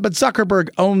 but Zuckerberg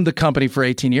owned the company for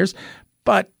 18 years.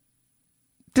 But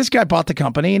this guy bought the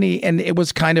company, and it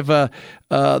was kind of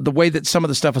the way that some of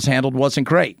the stuff was handled wasn't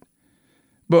great.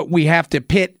 But we have to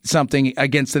pit something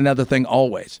against another thing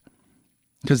always,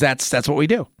 because that's what we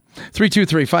do.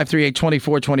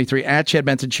 323-538-2423 at Chad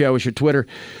Benson Show is your Twitter.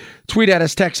 Tweet at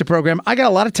us, text the program. I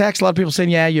got a lot of texts, a lot of people saying,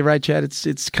 "Yeah, you're right, Chad.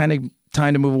 It's kind of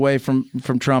time to move away from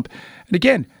Trump." And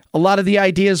again, a lot of the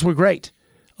ideas were great.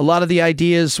 A lot of the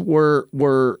ideas were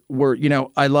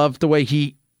I loved the way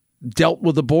he dealt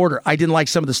with the border. I didn't like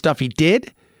some of the stuff he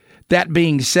did. That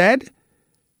being said,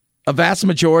 a vast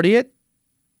majority of it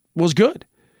was good.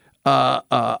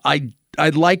 I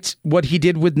liked what he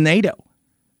did with NATO.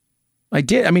 I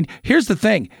did. I mean, here's the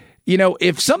thing.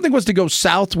 If something was to go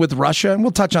south with Russia, and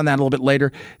we'll touch on that a little bit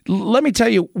later, let me tell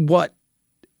you what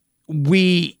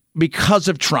because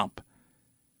of Trump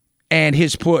and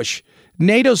his push,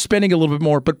 NATO's spending a little bit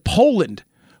more, but Poland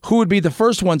who would be the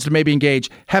first ones to maybe engage,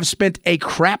 have spent a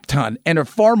crap ton and are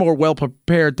far more well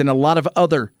prepared than a lot of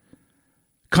other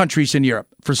countries in Europe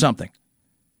for something.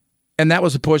 And that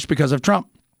was a push because of Trump.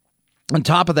 On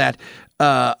top of that,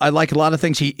 I like a lot of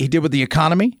things he did with the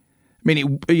economy. I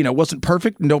mean, he wasn't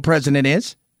perfect. No president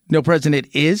is.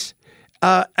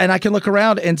 And I can look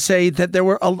around and say that there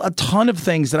were a ton of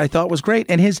things that I thought was great.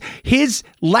 And his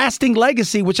lasting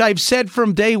legacy, which I've said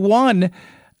from day one,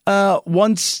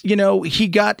 once, he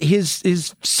got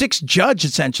his sixth judge,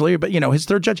 essentially, but, his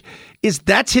third judge,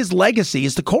 that's his legacy,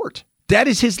 is the court. That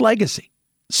is his legacy.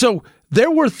 So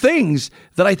there were things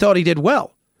that I thought he did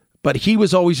well, but he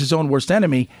was always his own worst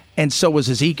enemy, and so was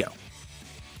his ego.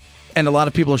 And a lot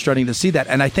of people are starting to see that.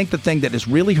 And I think the thing that has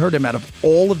really hurt him out of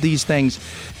all of these things,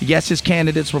 yes, his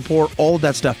candidates report, all of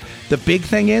that stuff, the big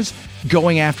thing is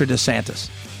going after DeSantis,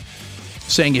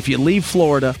 saying, if you leave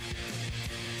Florida,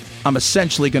 I'm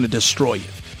essentially going to destroy you.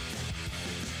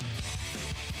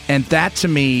 And that, to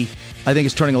me, I think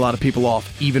is turning a lot of people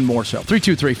off even more so.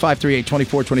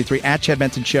 323-538-2423 at Chad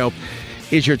Benson Show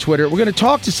is your Twitter. We're going to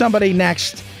talk to somebody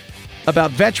next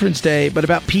about Veterans Day, but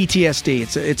about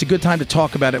PTSD. It's a good time to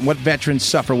talk about it and what veterans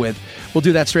suffer with. We'll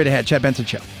do that straight ahead. Chad Benson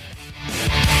Show.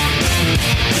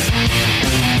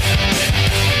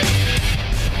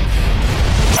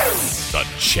 The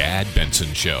Chad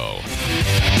Benson Show.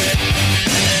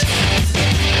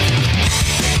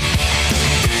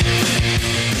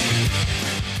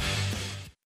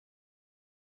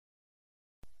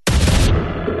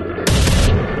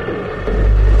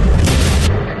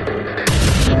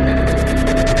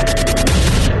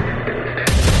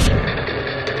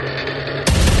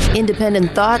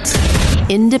 Independent thoughts,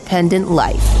 independent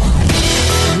life.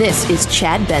 This is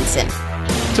Chad Benson.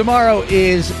 Tomorrow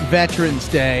is Veterans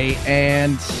Day,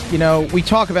 and, we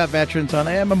talk about veterans on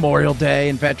Memorial Day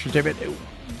and Veterans Day, but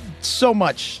so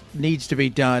much needs to be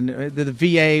done. The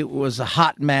VA was a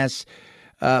hot mess.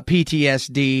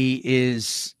 PTSD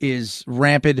is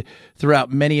rampant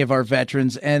throughout many of our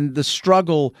veterans, and the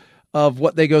struggle of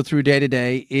what they go through day to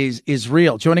day is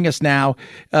real. Joining us now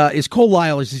is Cole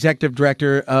Lyle, is Executive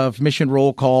Director of Mission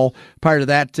Roll Call. Prior to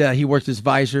that, he worked as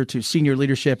advisor to senior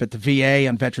leadership at the VA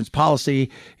on veterans policy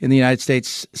in the United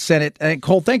States Senate. And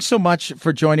Cole, thanks so much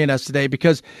for joining us today,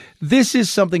 because this is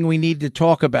something we need to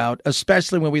talk about,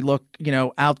 especially when we look,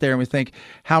 out there and we think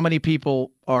how many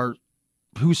people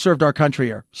who served our country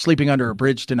are sleeping under a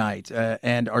bridge tonight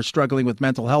and are struggling with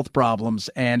mental health problems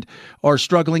and are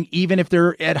struggling even if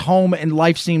they're at home and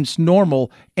life seems normal,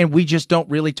 and we just don't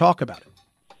really talk about it.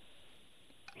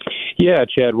 Yeah,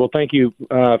 Chad. Well, thank you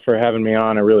for having me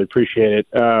on. I really appreciate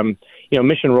it.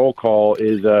 Mission Roll Call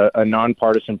is a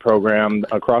nonpartisan program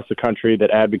across the country that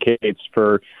advocates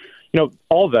for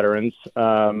all veterans,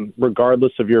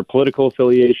 regardless of your political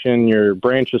affiliation, your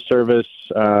branch of service,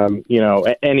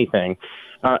 anything.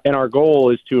 And our goal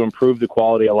is to improve the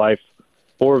quality of life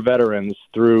for veterans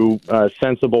through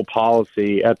sensible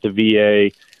policy at the VA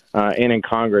and in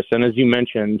Congress. And as you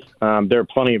mentioned, there are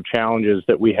plenty of challenges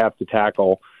that we have to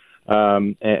tackle,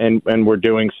 and we're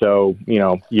doing so,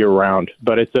 year round.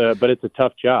 But it's a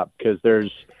tough job,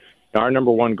 because our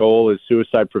number one goal is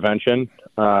suicide prevention,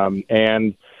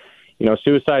 and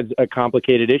suicide's a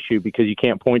complicated issue because you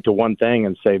can't point to one thing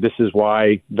and say this is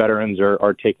why veterans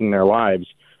are taking their lives.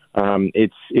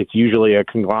 It's usually a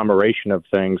conglomeration of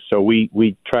things. So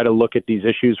we try to look at these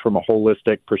issues from a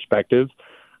holistic perspective,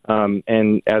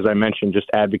 and as I mentioned, just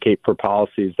advocate for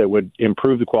policies that would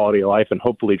improve the quality of life and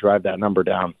hopefully drive that number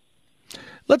down.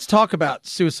 Let's talk about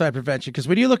suicide prevention, because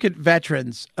when you look at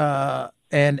veterans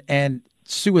and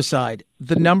suicide,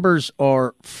 the numbers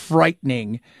are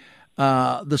frightening.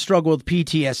 The struggle with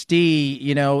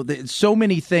PTSD, so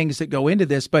many things that go into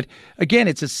this. But again,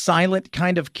 it's a silent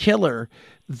kind of killer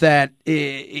that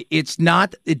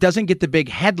it doesn't get the big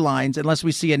headlines unless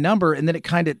we see a number, and then it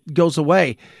kind of goes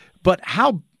away. But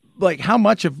how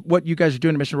much of what you guys are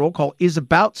doing at Mission Roll Call is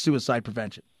about suicide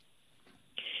prevention?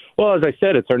 Well, as I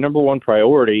said, it's our number one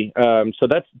priority. So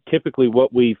that's typically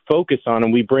what we focus on,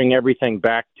 and we bring everything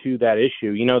back to that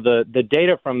issue. The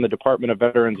data from the Department of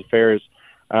Veterans Affairs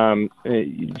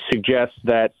suggests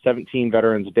that 17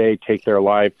 veterans a day take their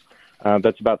life.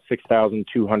 That's about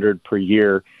 6,200 per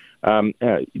year. An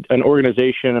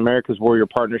organization, America's Warrior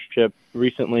Partnership,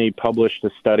 recently published a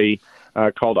study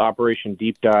called Operation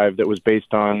Deep Dive that was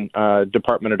based on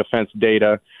Department of Defense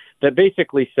data that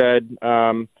basically said,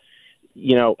 the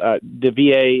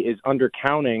VA is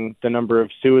undercounting the number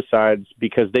of suicides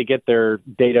because they get their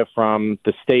data from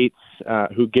the states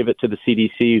who give it to the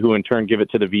CDC, who in turn give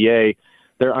it to the VA.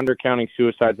 They're undercounting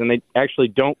suicides, and they actually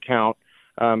don't count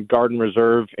Guard and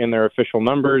Reserve in their official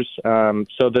numbers.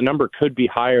 So the number could be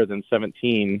higher than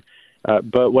 17.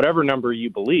 But whatever number you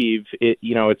believe,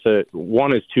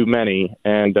 one is too many,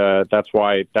 and that's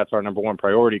why that's our number one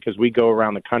priority, because we go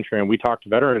around the country and we talk to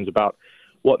veterans about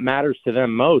what matters to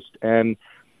them most. And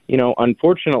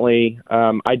unfortunately,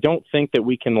 I don't think that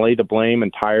we can lay the blame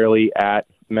entirely at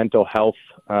mental health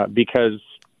because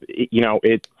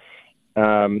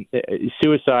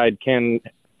suicide can,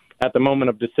 at the moment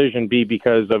of decision, be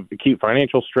because of acute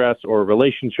financial stress or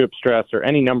relationship stress or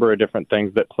any number of different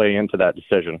things that play into that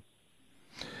decision.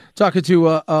 Talking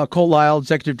to Cole Lyle,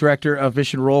 Executive Director of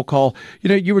Mission Roll Call.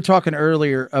 You were talking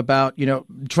earlier about,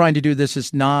 trying to do this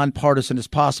as nonpartisan as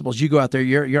possible. As you go out there,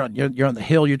 you're on the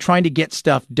Hill, you're trying to get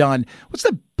stuff done. What's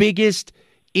the biggest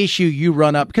issue you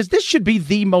run up? Because this should be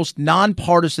the most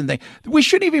nonpartisan thing. We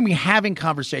shouldn't even be having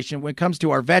conversation when it comes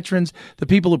to our veterans, the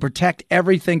people who protect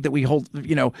everything that we hold,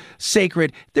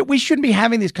 sacred, that we shouldn't be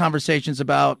having these conversations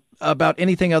about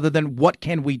anything other than what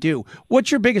can we do?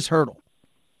 What's your biggest hurdle?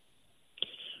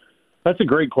 That's a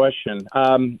great question.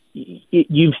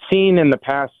 You've seen in the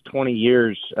past 20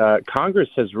 years, Congress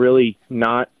has really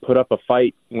not put up a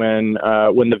fight when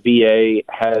the VA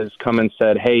has come and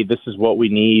said, hey, this is what we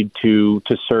need to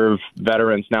serve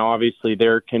veterans. Now, obviously,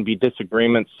 there can be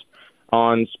disagreements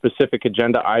on specific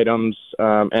agenda items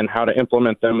and how to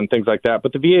implement them and things like that.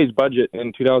 But the VA's budget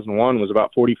in 2001 was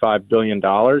about $45 billion.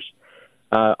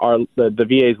 The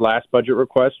VA's last budget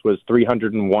request was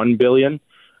 $301 billion.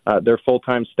 Their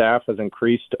full-time staff has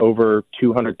increased over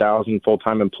 200,000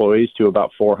 full-time employees to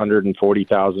about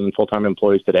 440,000 full-time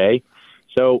employees today.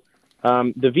 So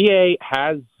the VA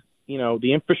has,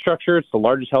 the infrastructure. It's the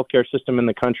largest healthcare system in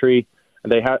the country.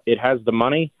 It has the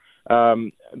money.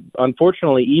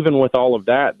 Unfortunately, even with all of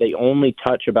that, they only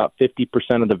touch about 50%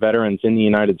 of the veterans in the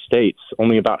United States.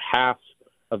 Only about half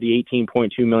of the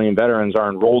 18.2 million veterans are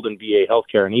enrolled in VA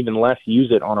healthcare, and even less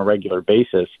use it on a regular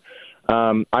basis.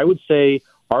 I would say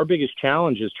our biggest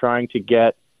challenge is trying to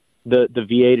get the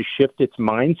VA to shift its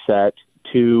mindset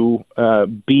to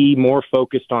be more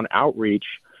focused on outreach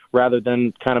rather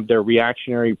than kind of their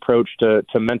reactionary approach to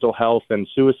mental health and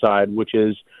suicide, which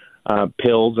is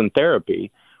pills and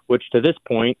therapy, which to this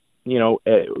point,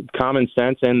 common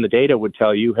sense and the data would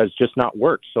tell you has just not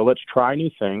worked. So let's try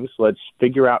new things. Let's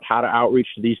figure out how to outreach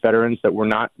to these veterans that we're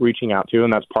not reaching out to,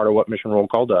 and that's part of what Mission Roll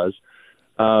Call does.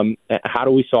 How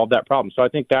do we solve that problem? So I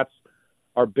think that's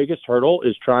our biggest hurdle,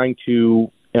 is trying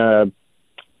to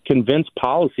convince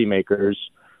policymakers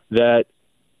that,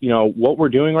 what we're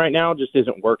doing right now just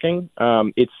isn't working.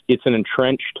 It's an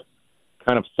entrenched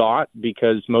kind of thought,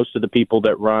 because most of the people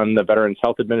that run the Veterans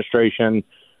Health Administration,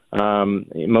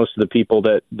 most of the people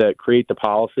that create the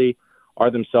policy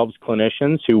are themselves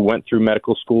clinicians who went through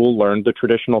medical school, learned the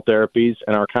traditional therapies,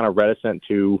 and are kind of reticent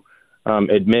to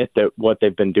admit that what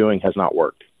they've been doing has not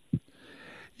worked.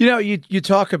 You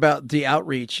talk about the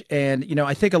outreach, and,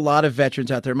 I think a lot of veterans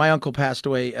out there, my uncle passed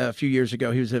away a few years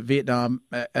ago. He was a Vietnam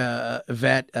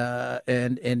vet,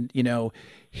 and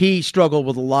he struggled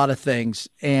with a lot of things.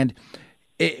 And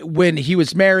when he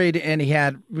was married and he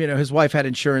had, his wife had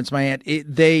insurance, my aunt,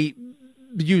 they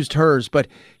used hers, but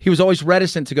he was always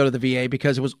reticent to go to the VA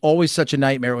because it was always such a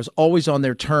nightmare. It was always on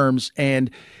their terms, and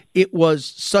it was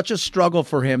such a struggle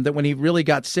for him that when he really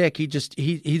got sick, he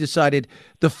decided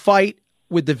the fight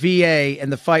with the VA and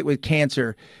the fight with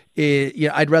cancer,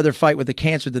 I'd rather fight with the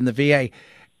cancer than the VA.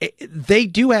 They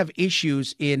do have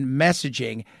issues in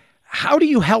messaging. How do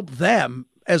you help them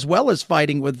as well as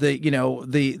fighting with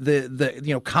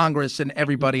the Congress and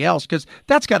everybody else? Because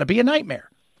that's got to be a nightmare.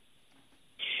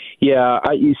 Yeah.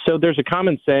 So there's a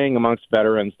common saying amongst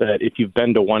veterans that if you've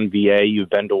been to one VA, you've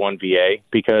been to one VA,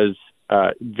 because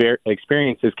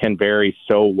experiences can vary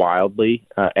so wildly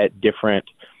at different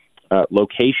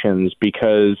locations,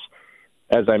 because,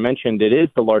 as I mentioned, it is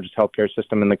the largest healthcare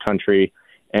system in the country,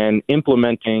 and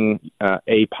implementing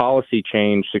a policy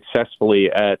change successfully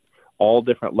at all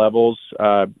different levels.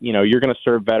 You're going to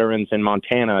serve veterans in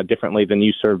Montana differently than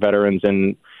you serve veterans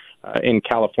in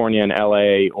California and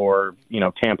LA or,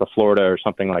 Tampa, Florida, or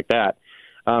something like that.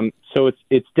 So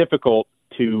it's difficult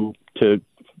to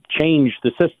change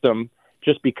the system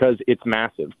just because it's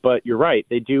massive. But you're right,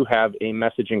 they do have a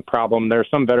messaging problem. There are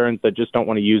some veterans that just don't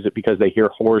want to use it because they hear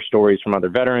horror stories from other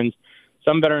veterans.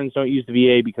 Some veterans don't use the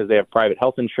VA because they have private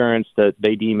health insurance that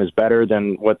they deem is better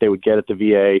than what they would get at the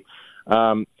VA.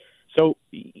 So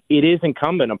it is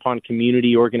incumbent upon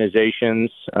community organizations,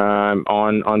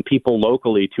 on people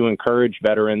locally, to encourage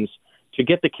veterans to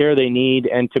get the care they need.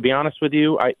 And to be honest with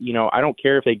you, I don't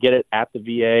care if they get it at the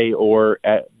VA or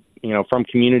from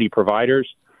community providers.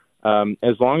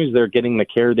 as long as they're getting the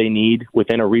care they need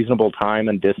within a reasonable time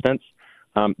and distance,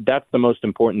 that's the most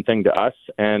important thing to us.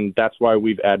 And that's why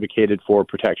we've advocated for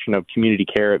protection of community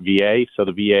care at VA. So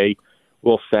the VA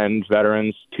will send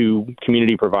veterans to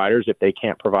community providers if they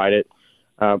can't provide it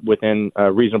within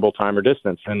a reasonable time or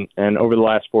distance. And over the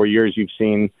last 4 years, you've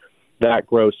seen that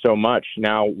grow so much.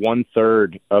 Now,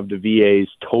 1/3 of the VA's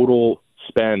total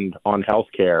spend on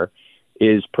healthcare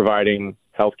is providing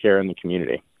healthcare in the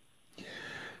community.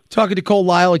 Talking to Cole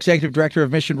Lyle, Executive Director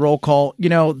of Mission Roll Call,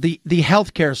 the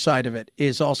healthcare side of it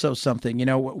is also something.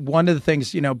 One of the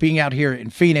things, being out here in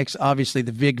Phoenix, obviously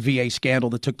the big VA scandal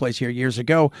that took place here years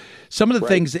ago, some of the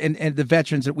things and the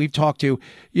veterans that we've talked to,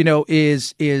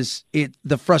 is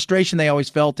the frustration they always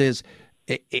felt is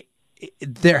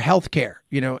their healthcare.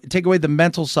 Take away the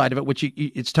mental side of it, which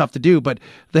it's tough to do, but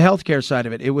the healthcare side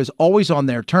of it, it was always on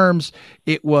their terms.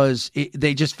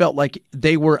 They just felt like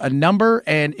they were a number,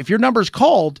 and if your number's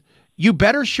called, you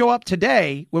better show up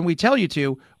today when we tell you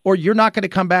to, or you're not going to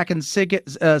come back and see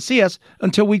us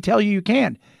until we tell you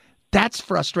can. That's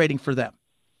frustrating for them.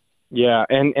 Yeah,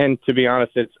 and to be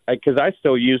honest, it's because I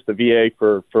still use the VA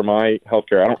for my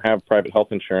healthcare. I don't have private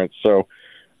health insurance, so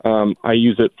I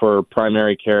use it for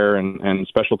primary care and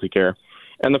specialty care.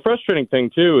 And the frustrating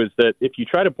thing, too, is that if you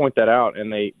try to point that out,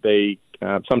 and they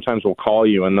sometimes will call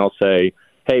you and they'll say,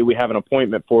 hey, we have an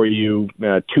appointment for you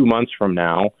 2 months from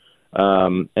now.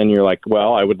 And you're like,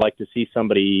 well, I would like to see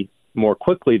somebody more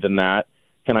quickly than that.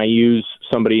 Can I use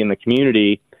somebody in the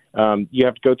community? You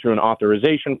have to go through an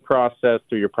authorization process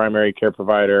through your primary care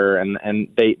provider, and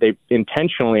they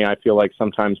intentionally, I feel like,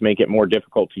 sometimes make it more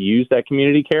difficult to use that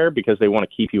community care because they want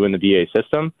to keep you in the VA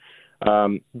system.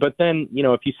 But then,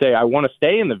 if you say, I want to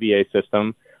stay in the VA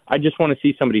system, I just want to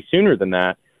see somebody sooner than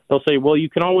that, they'll say, well, you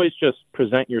can always just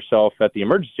present yourself at the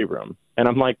emergency room. And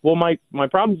I'm like, well, my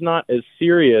problem's not as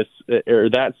serious or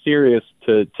that serious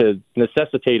to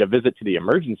necessitate a visit to the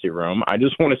emergency room. I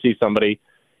just want to see somebody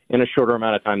in a shorter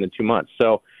amount of time than 2 months.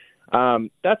 So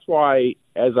that's why,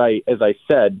 as I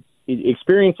said,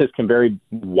 experiences can vary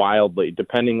wildly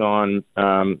depending on,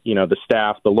 the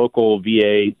staff, the local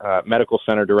VA medical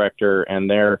center director, and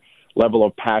their level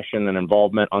of passion and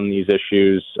involvement on these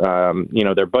issues,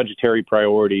 their budgetary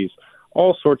priorities.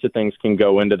 All sorts of things can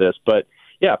go into this. But,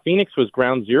 yeah, Phoenix was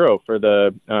ground zero for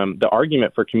the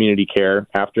argument for community care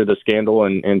after the scandal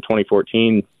in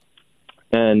 2014.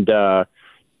 And,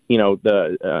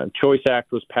 the Choice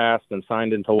Act was passed and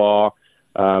signed into law.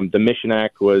 The Mission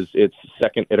Act was its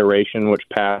second iteration, which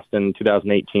passed in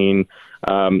 2018.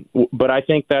 But I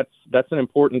think that's an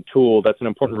important tool. That's an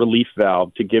important relief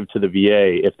valve to give to the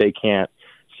VA if they can't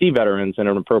see veterans in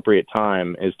an appropriate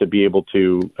time, is to be able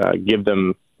to give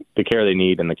them the care they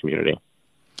need in the community.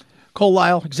 Cole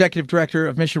Lyle, Executive Director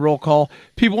of Mission Roll Call.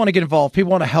 People want to get involved. People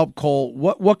want to help Cole.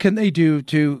 What can they do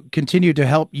to continue to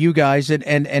help you guys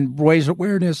and raise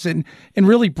awareness and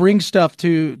really bring stuff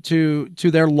to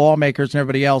their lawmakers and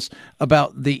everybody else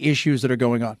about the issues that are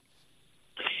going on?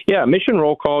 Yeah, Mission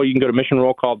Roll Call. You can go to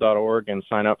missionrollcall.org and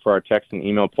sign up for our text and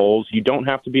email polls. You don't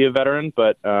have to be a veteran,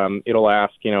 but it'll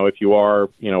ask, if you are,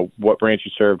 what branch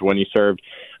you served, when you served.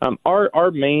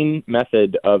 Our main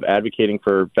method of advocating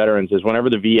for veterans is whenever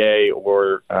the VA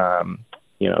or,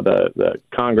 the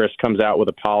Congress comes out with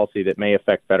a policy that may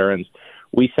affect veterans,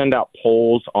 we send out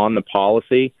polls on the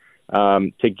policy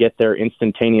to get their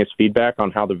instantaneous feedback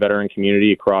on how the veteran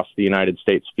community across the United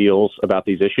States feels about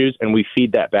these issues, and we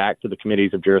feed that back to the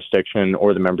committees of jurisdiction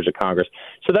or the members of Congress.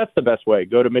 So that's the best way.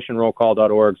 Go to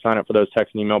missionrollcall.org, sign up for those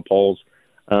text and email polls,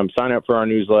 sign up for our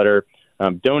newsletter,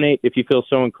 donate if you feel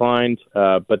so inclined,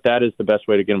 but that is the best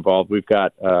way to get involved. We've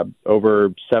got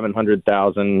over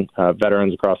 700,000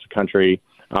 veterans across the country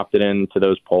opted in to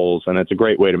those polls, and it's a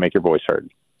great way to make your voice heard.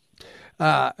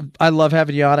 I love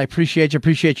having you on. I appreciate you.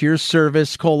 Appreciate your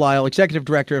service. Cole Lyle, Executive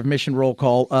Director of Mission Roll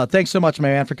Call. Thanks so much, my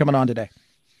man, for coming on today.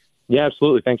 Yeah,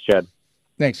 absolutely. Thanks, Chad.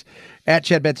 Thanks. At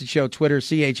Chad Benson Show, Twitter,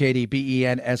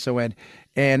 ChadBenson.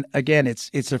 And again,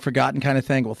 it's a forgotten kind of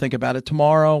thing. We'll think about it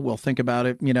tomorrow. We'll think about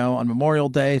it, on Memorial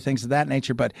Day, things of that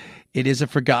nature. But it is a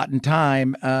forgotten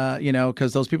time,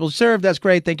 because those people served. That's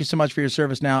great. Thank you so much for your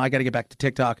service. Now I got to get back to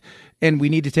TikTok, and we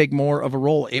need to take more of a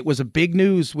role. It was a big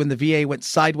news when the VA went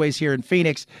sideways here in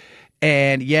Phoenix,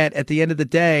 and yet at the end of the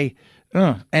day,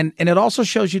 and it also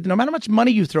shows you no matter how much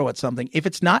money you throw at something, if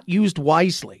it's not used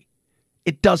wisely,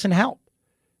 it doesn't help.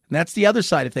 And that's the other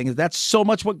side of things. That's so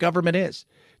much what government is.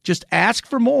 Just ask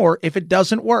for more. If it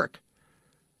doesn't work,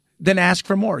 then ask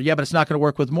for more. Yeah, but it's not going to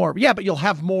work with more. Yeah, but you'll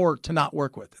have more to not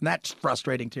work with. And that's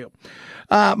frustrating too.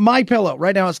 My Pillow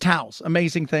right now is towels.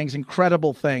 Amazing things,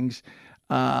 incredible things.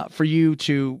 for you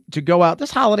to go out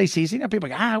this holiday season. You know,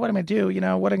 people are like, what am I going to do? You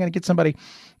know, what am I going to get somebody?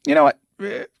 You know what?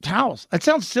 Towels. It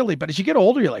sounds silly, but as you get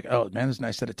older, you're like, oh, man, there's a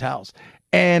nice set of towels.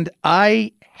 And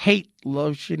I hate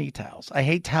lotiony towels. I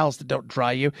hate towels that don't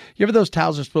dry you. You ever those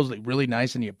towels are supposedly really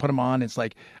nice and you put them on, it's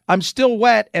like, I'm still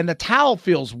wet, and the towel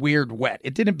feels weird wet.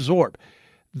 It didn't absorb.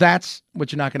 That's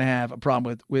what you're not going to have a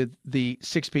problem with the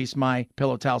 6-piece My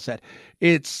Pillow towel set.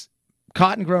 It's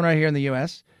cotton grown right here in the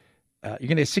U.S. You're going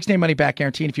to get a 6-day money-back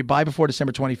guarantee, and if you buy before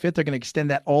December 25th, they're going to extend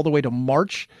that all the way to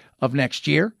March of next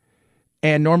year.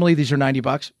 And normally these are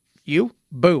 $90.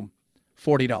 Boom,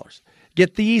 $40.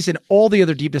 Get these and all the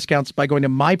other deep discounts by going to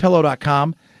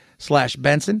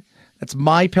mypillow.com/Benson. That's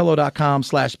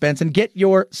mypillow.com/Benson. Get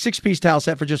your 6-piece towel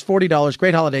set for just $40.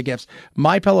 Great holiday gifts.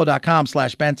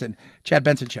 mypillow.com/Benson. Chad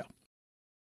Benson Show.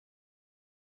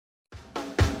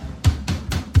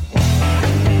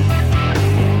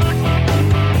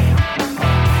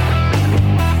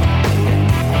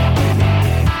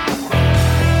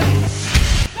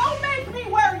 Don't make me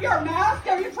wear your mask.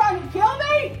 Are you trying to kill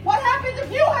me? What happens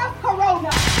if you have corona?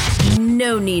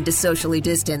 No need to socially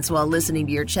distance while listening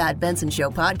to your Chad Benson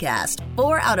Show podcast.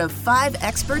 4 out of 5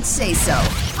 experts say so.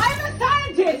 I'm a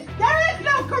scientist. There is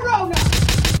no corona.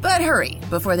 But hurry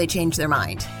before they change their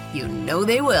mind. You know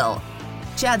they will.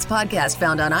 Chad's podcast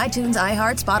found on iTunes,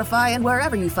 iHeart, Spotify, and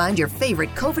wherever you find your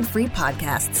favorite COVID-free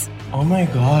podcasts. Oh my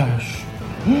gosh.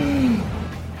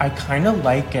 I kind of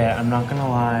like it, I'm not gonna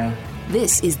lie.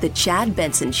 This is the Chad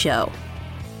Benson Show.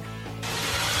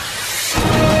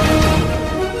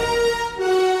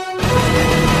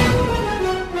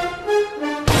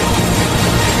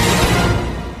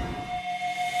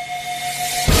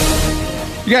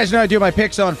 You guys know I do my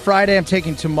picks on Friday. I'm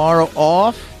taking tomorrow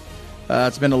off.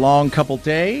 It's been a long couple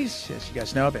days. As you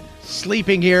guys know, I've been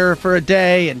sleeping here for a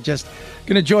day and just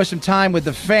going to enjoy some time with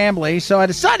the family. So I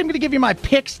decided I'm going to give you my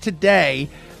picks today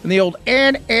in the old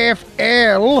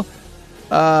NFL.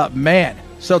 Man.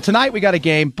 So tonight we got a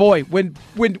game. Boy, when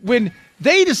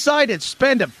they decided to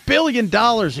spend $1 billion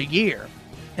a year,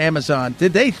 Amazon,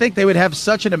 did they think they would have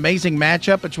such an amazing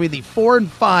matchup between the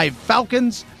 4-5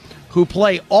 Falcons, who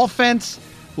play offense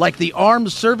like the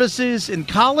armed services in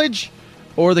college,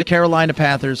 or the Carolina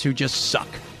Panthers, who just suck?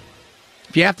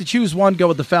 If you have to choose one, go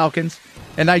with the Falcons.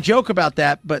 And I joke about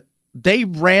that, but they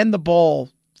ran the ball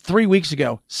 3 weeks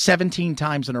ago 17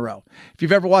 times in a row. If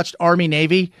you've ever watched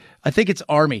Army-Navy, I think it's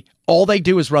Army. All they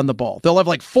do is run the ball. They'll have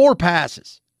like 4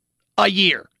 passes a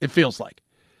year, it feels like.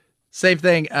 Same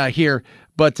thing here.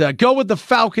 But go with the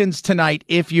Falcons tonight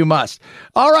if you must.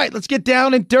 All right, let's get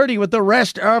down and dirty with the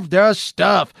rest of the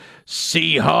stuff.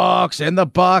 Seahawks and the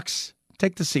Bucks.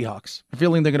 Take the Seahawks. I'm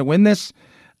feeling they're going to win this.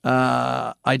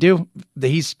 I do.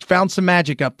 He's found some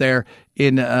magic up there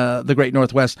in the Great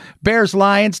Northwest.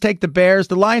 Bears-Lions. Take the Bears.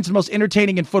 The Lions are the most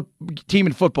entertaining team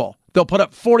in football. They'll put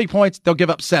up 40 points. They'll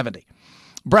give up 70.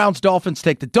 Browns-Dolphins.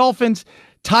 Take the Dolphins.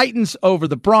 Titans over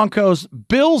the Broncos.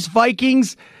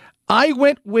 Bills-Vikings. I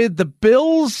went with the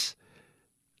Bills.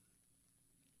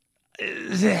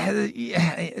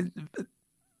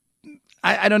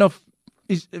 I don't know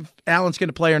if Allen's going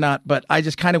to play or not, but I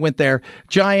just kind of went there.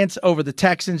 Giants over the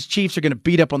Texans. Chiefs are going to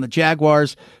beat up on the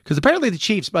Jaguars, because apparently the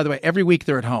Chiefs, by the way, every week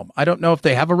they're at home. I don't know if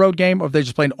they have a road game or if they're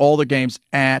just playing all their games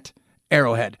at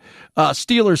Arrowhead.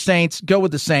 Steelers, Saints. Go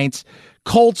with the Saints.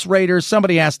 Colts, Raiders.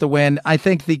 Somebody has to win. I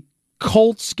think the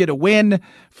Colts get a win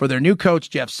for their new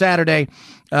coach, Jeff Saturday.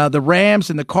 The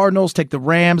Rams and the Cardinals. Take the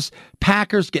Rams.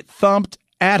 Packers get thumped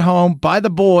at home by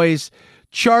the boys.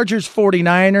 Chargers,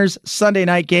 49ers. Sunday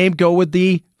night game. Go with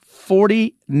the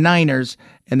 49ers.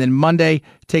 And then Monday,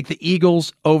 take the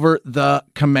Eagles over the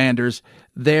Commanders.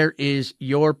 There is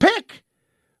your pick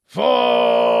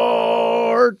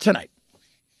for tonight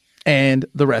and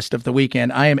the rest of the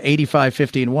weekend. I am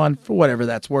 85-50-1 for whatever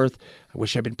that's worth. I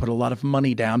wish I'd been put a lot of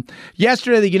money down.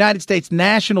 Yesterday, the United States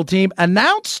national team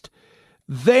announced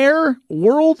their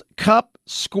World Cup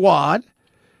squad.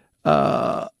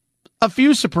 A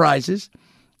few surprises,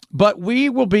 but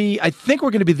I think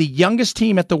we're going to be the youngest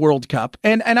team at the World Cup.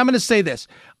 And I'm going to say this.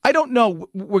 I don't know.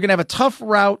 We're going to have a tough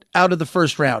route out of the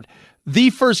first round.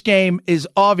 The first game is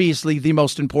obviously the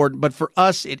most important, but for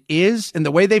us it is. And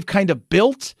the way they've kind of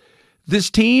built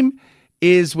this team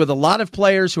is with a lot of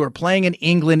players who are playing in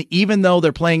England, even though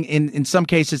they're playing in some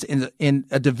cases in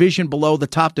a division below the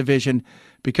top division,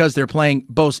 because they're playing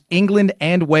both England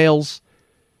and Wales.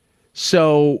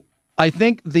 So I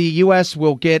think the U.S.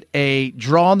 will get a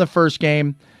draw in the first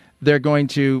game. They're going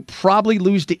to probably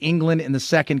lose to England in the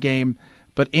second game,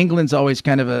 but England's always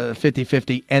kind of a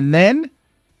 50-50. And then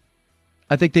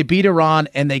I think they beat Iran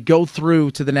and they go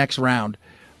through to the next round.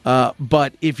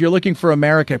 But if you're looking for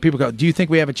America, people go, do you think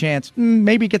we have a chance?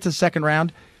 Maybe get to the second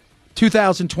round.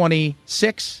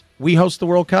 2026, we host the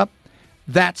World Cup.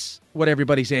 That's what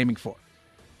everybody's aiming for.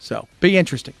 So, be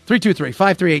interesting.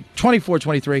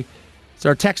 323-538-2423. It's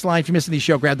our text line. If you're missing the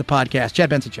show, grab the podcast. Chad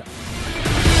Benson Show.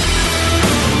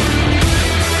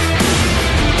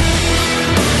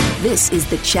 This is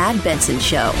the Chad Benson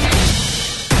Show.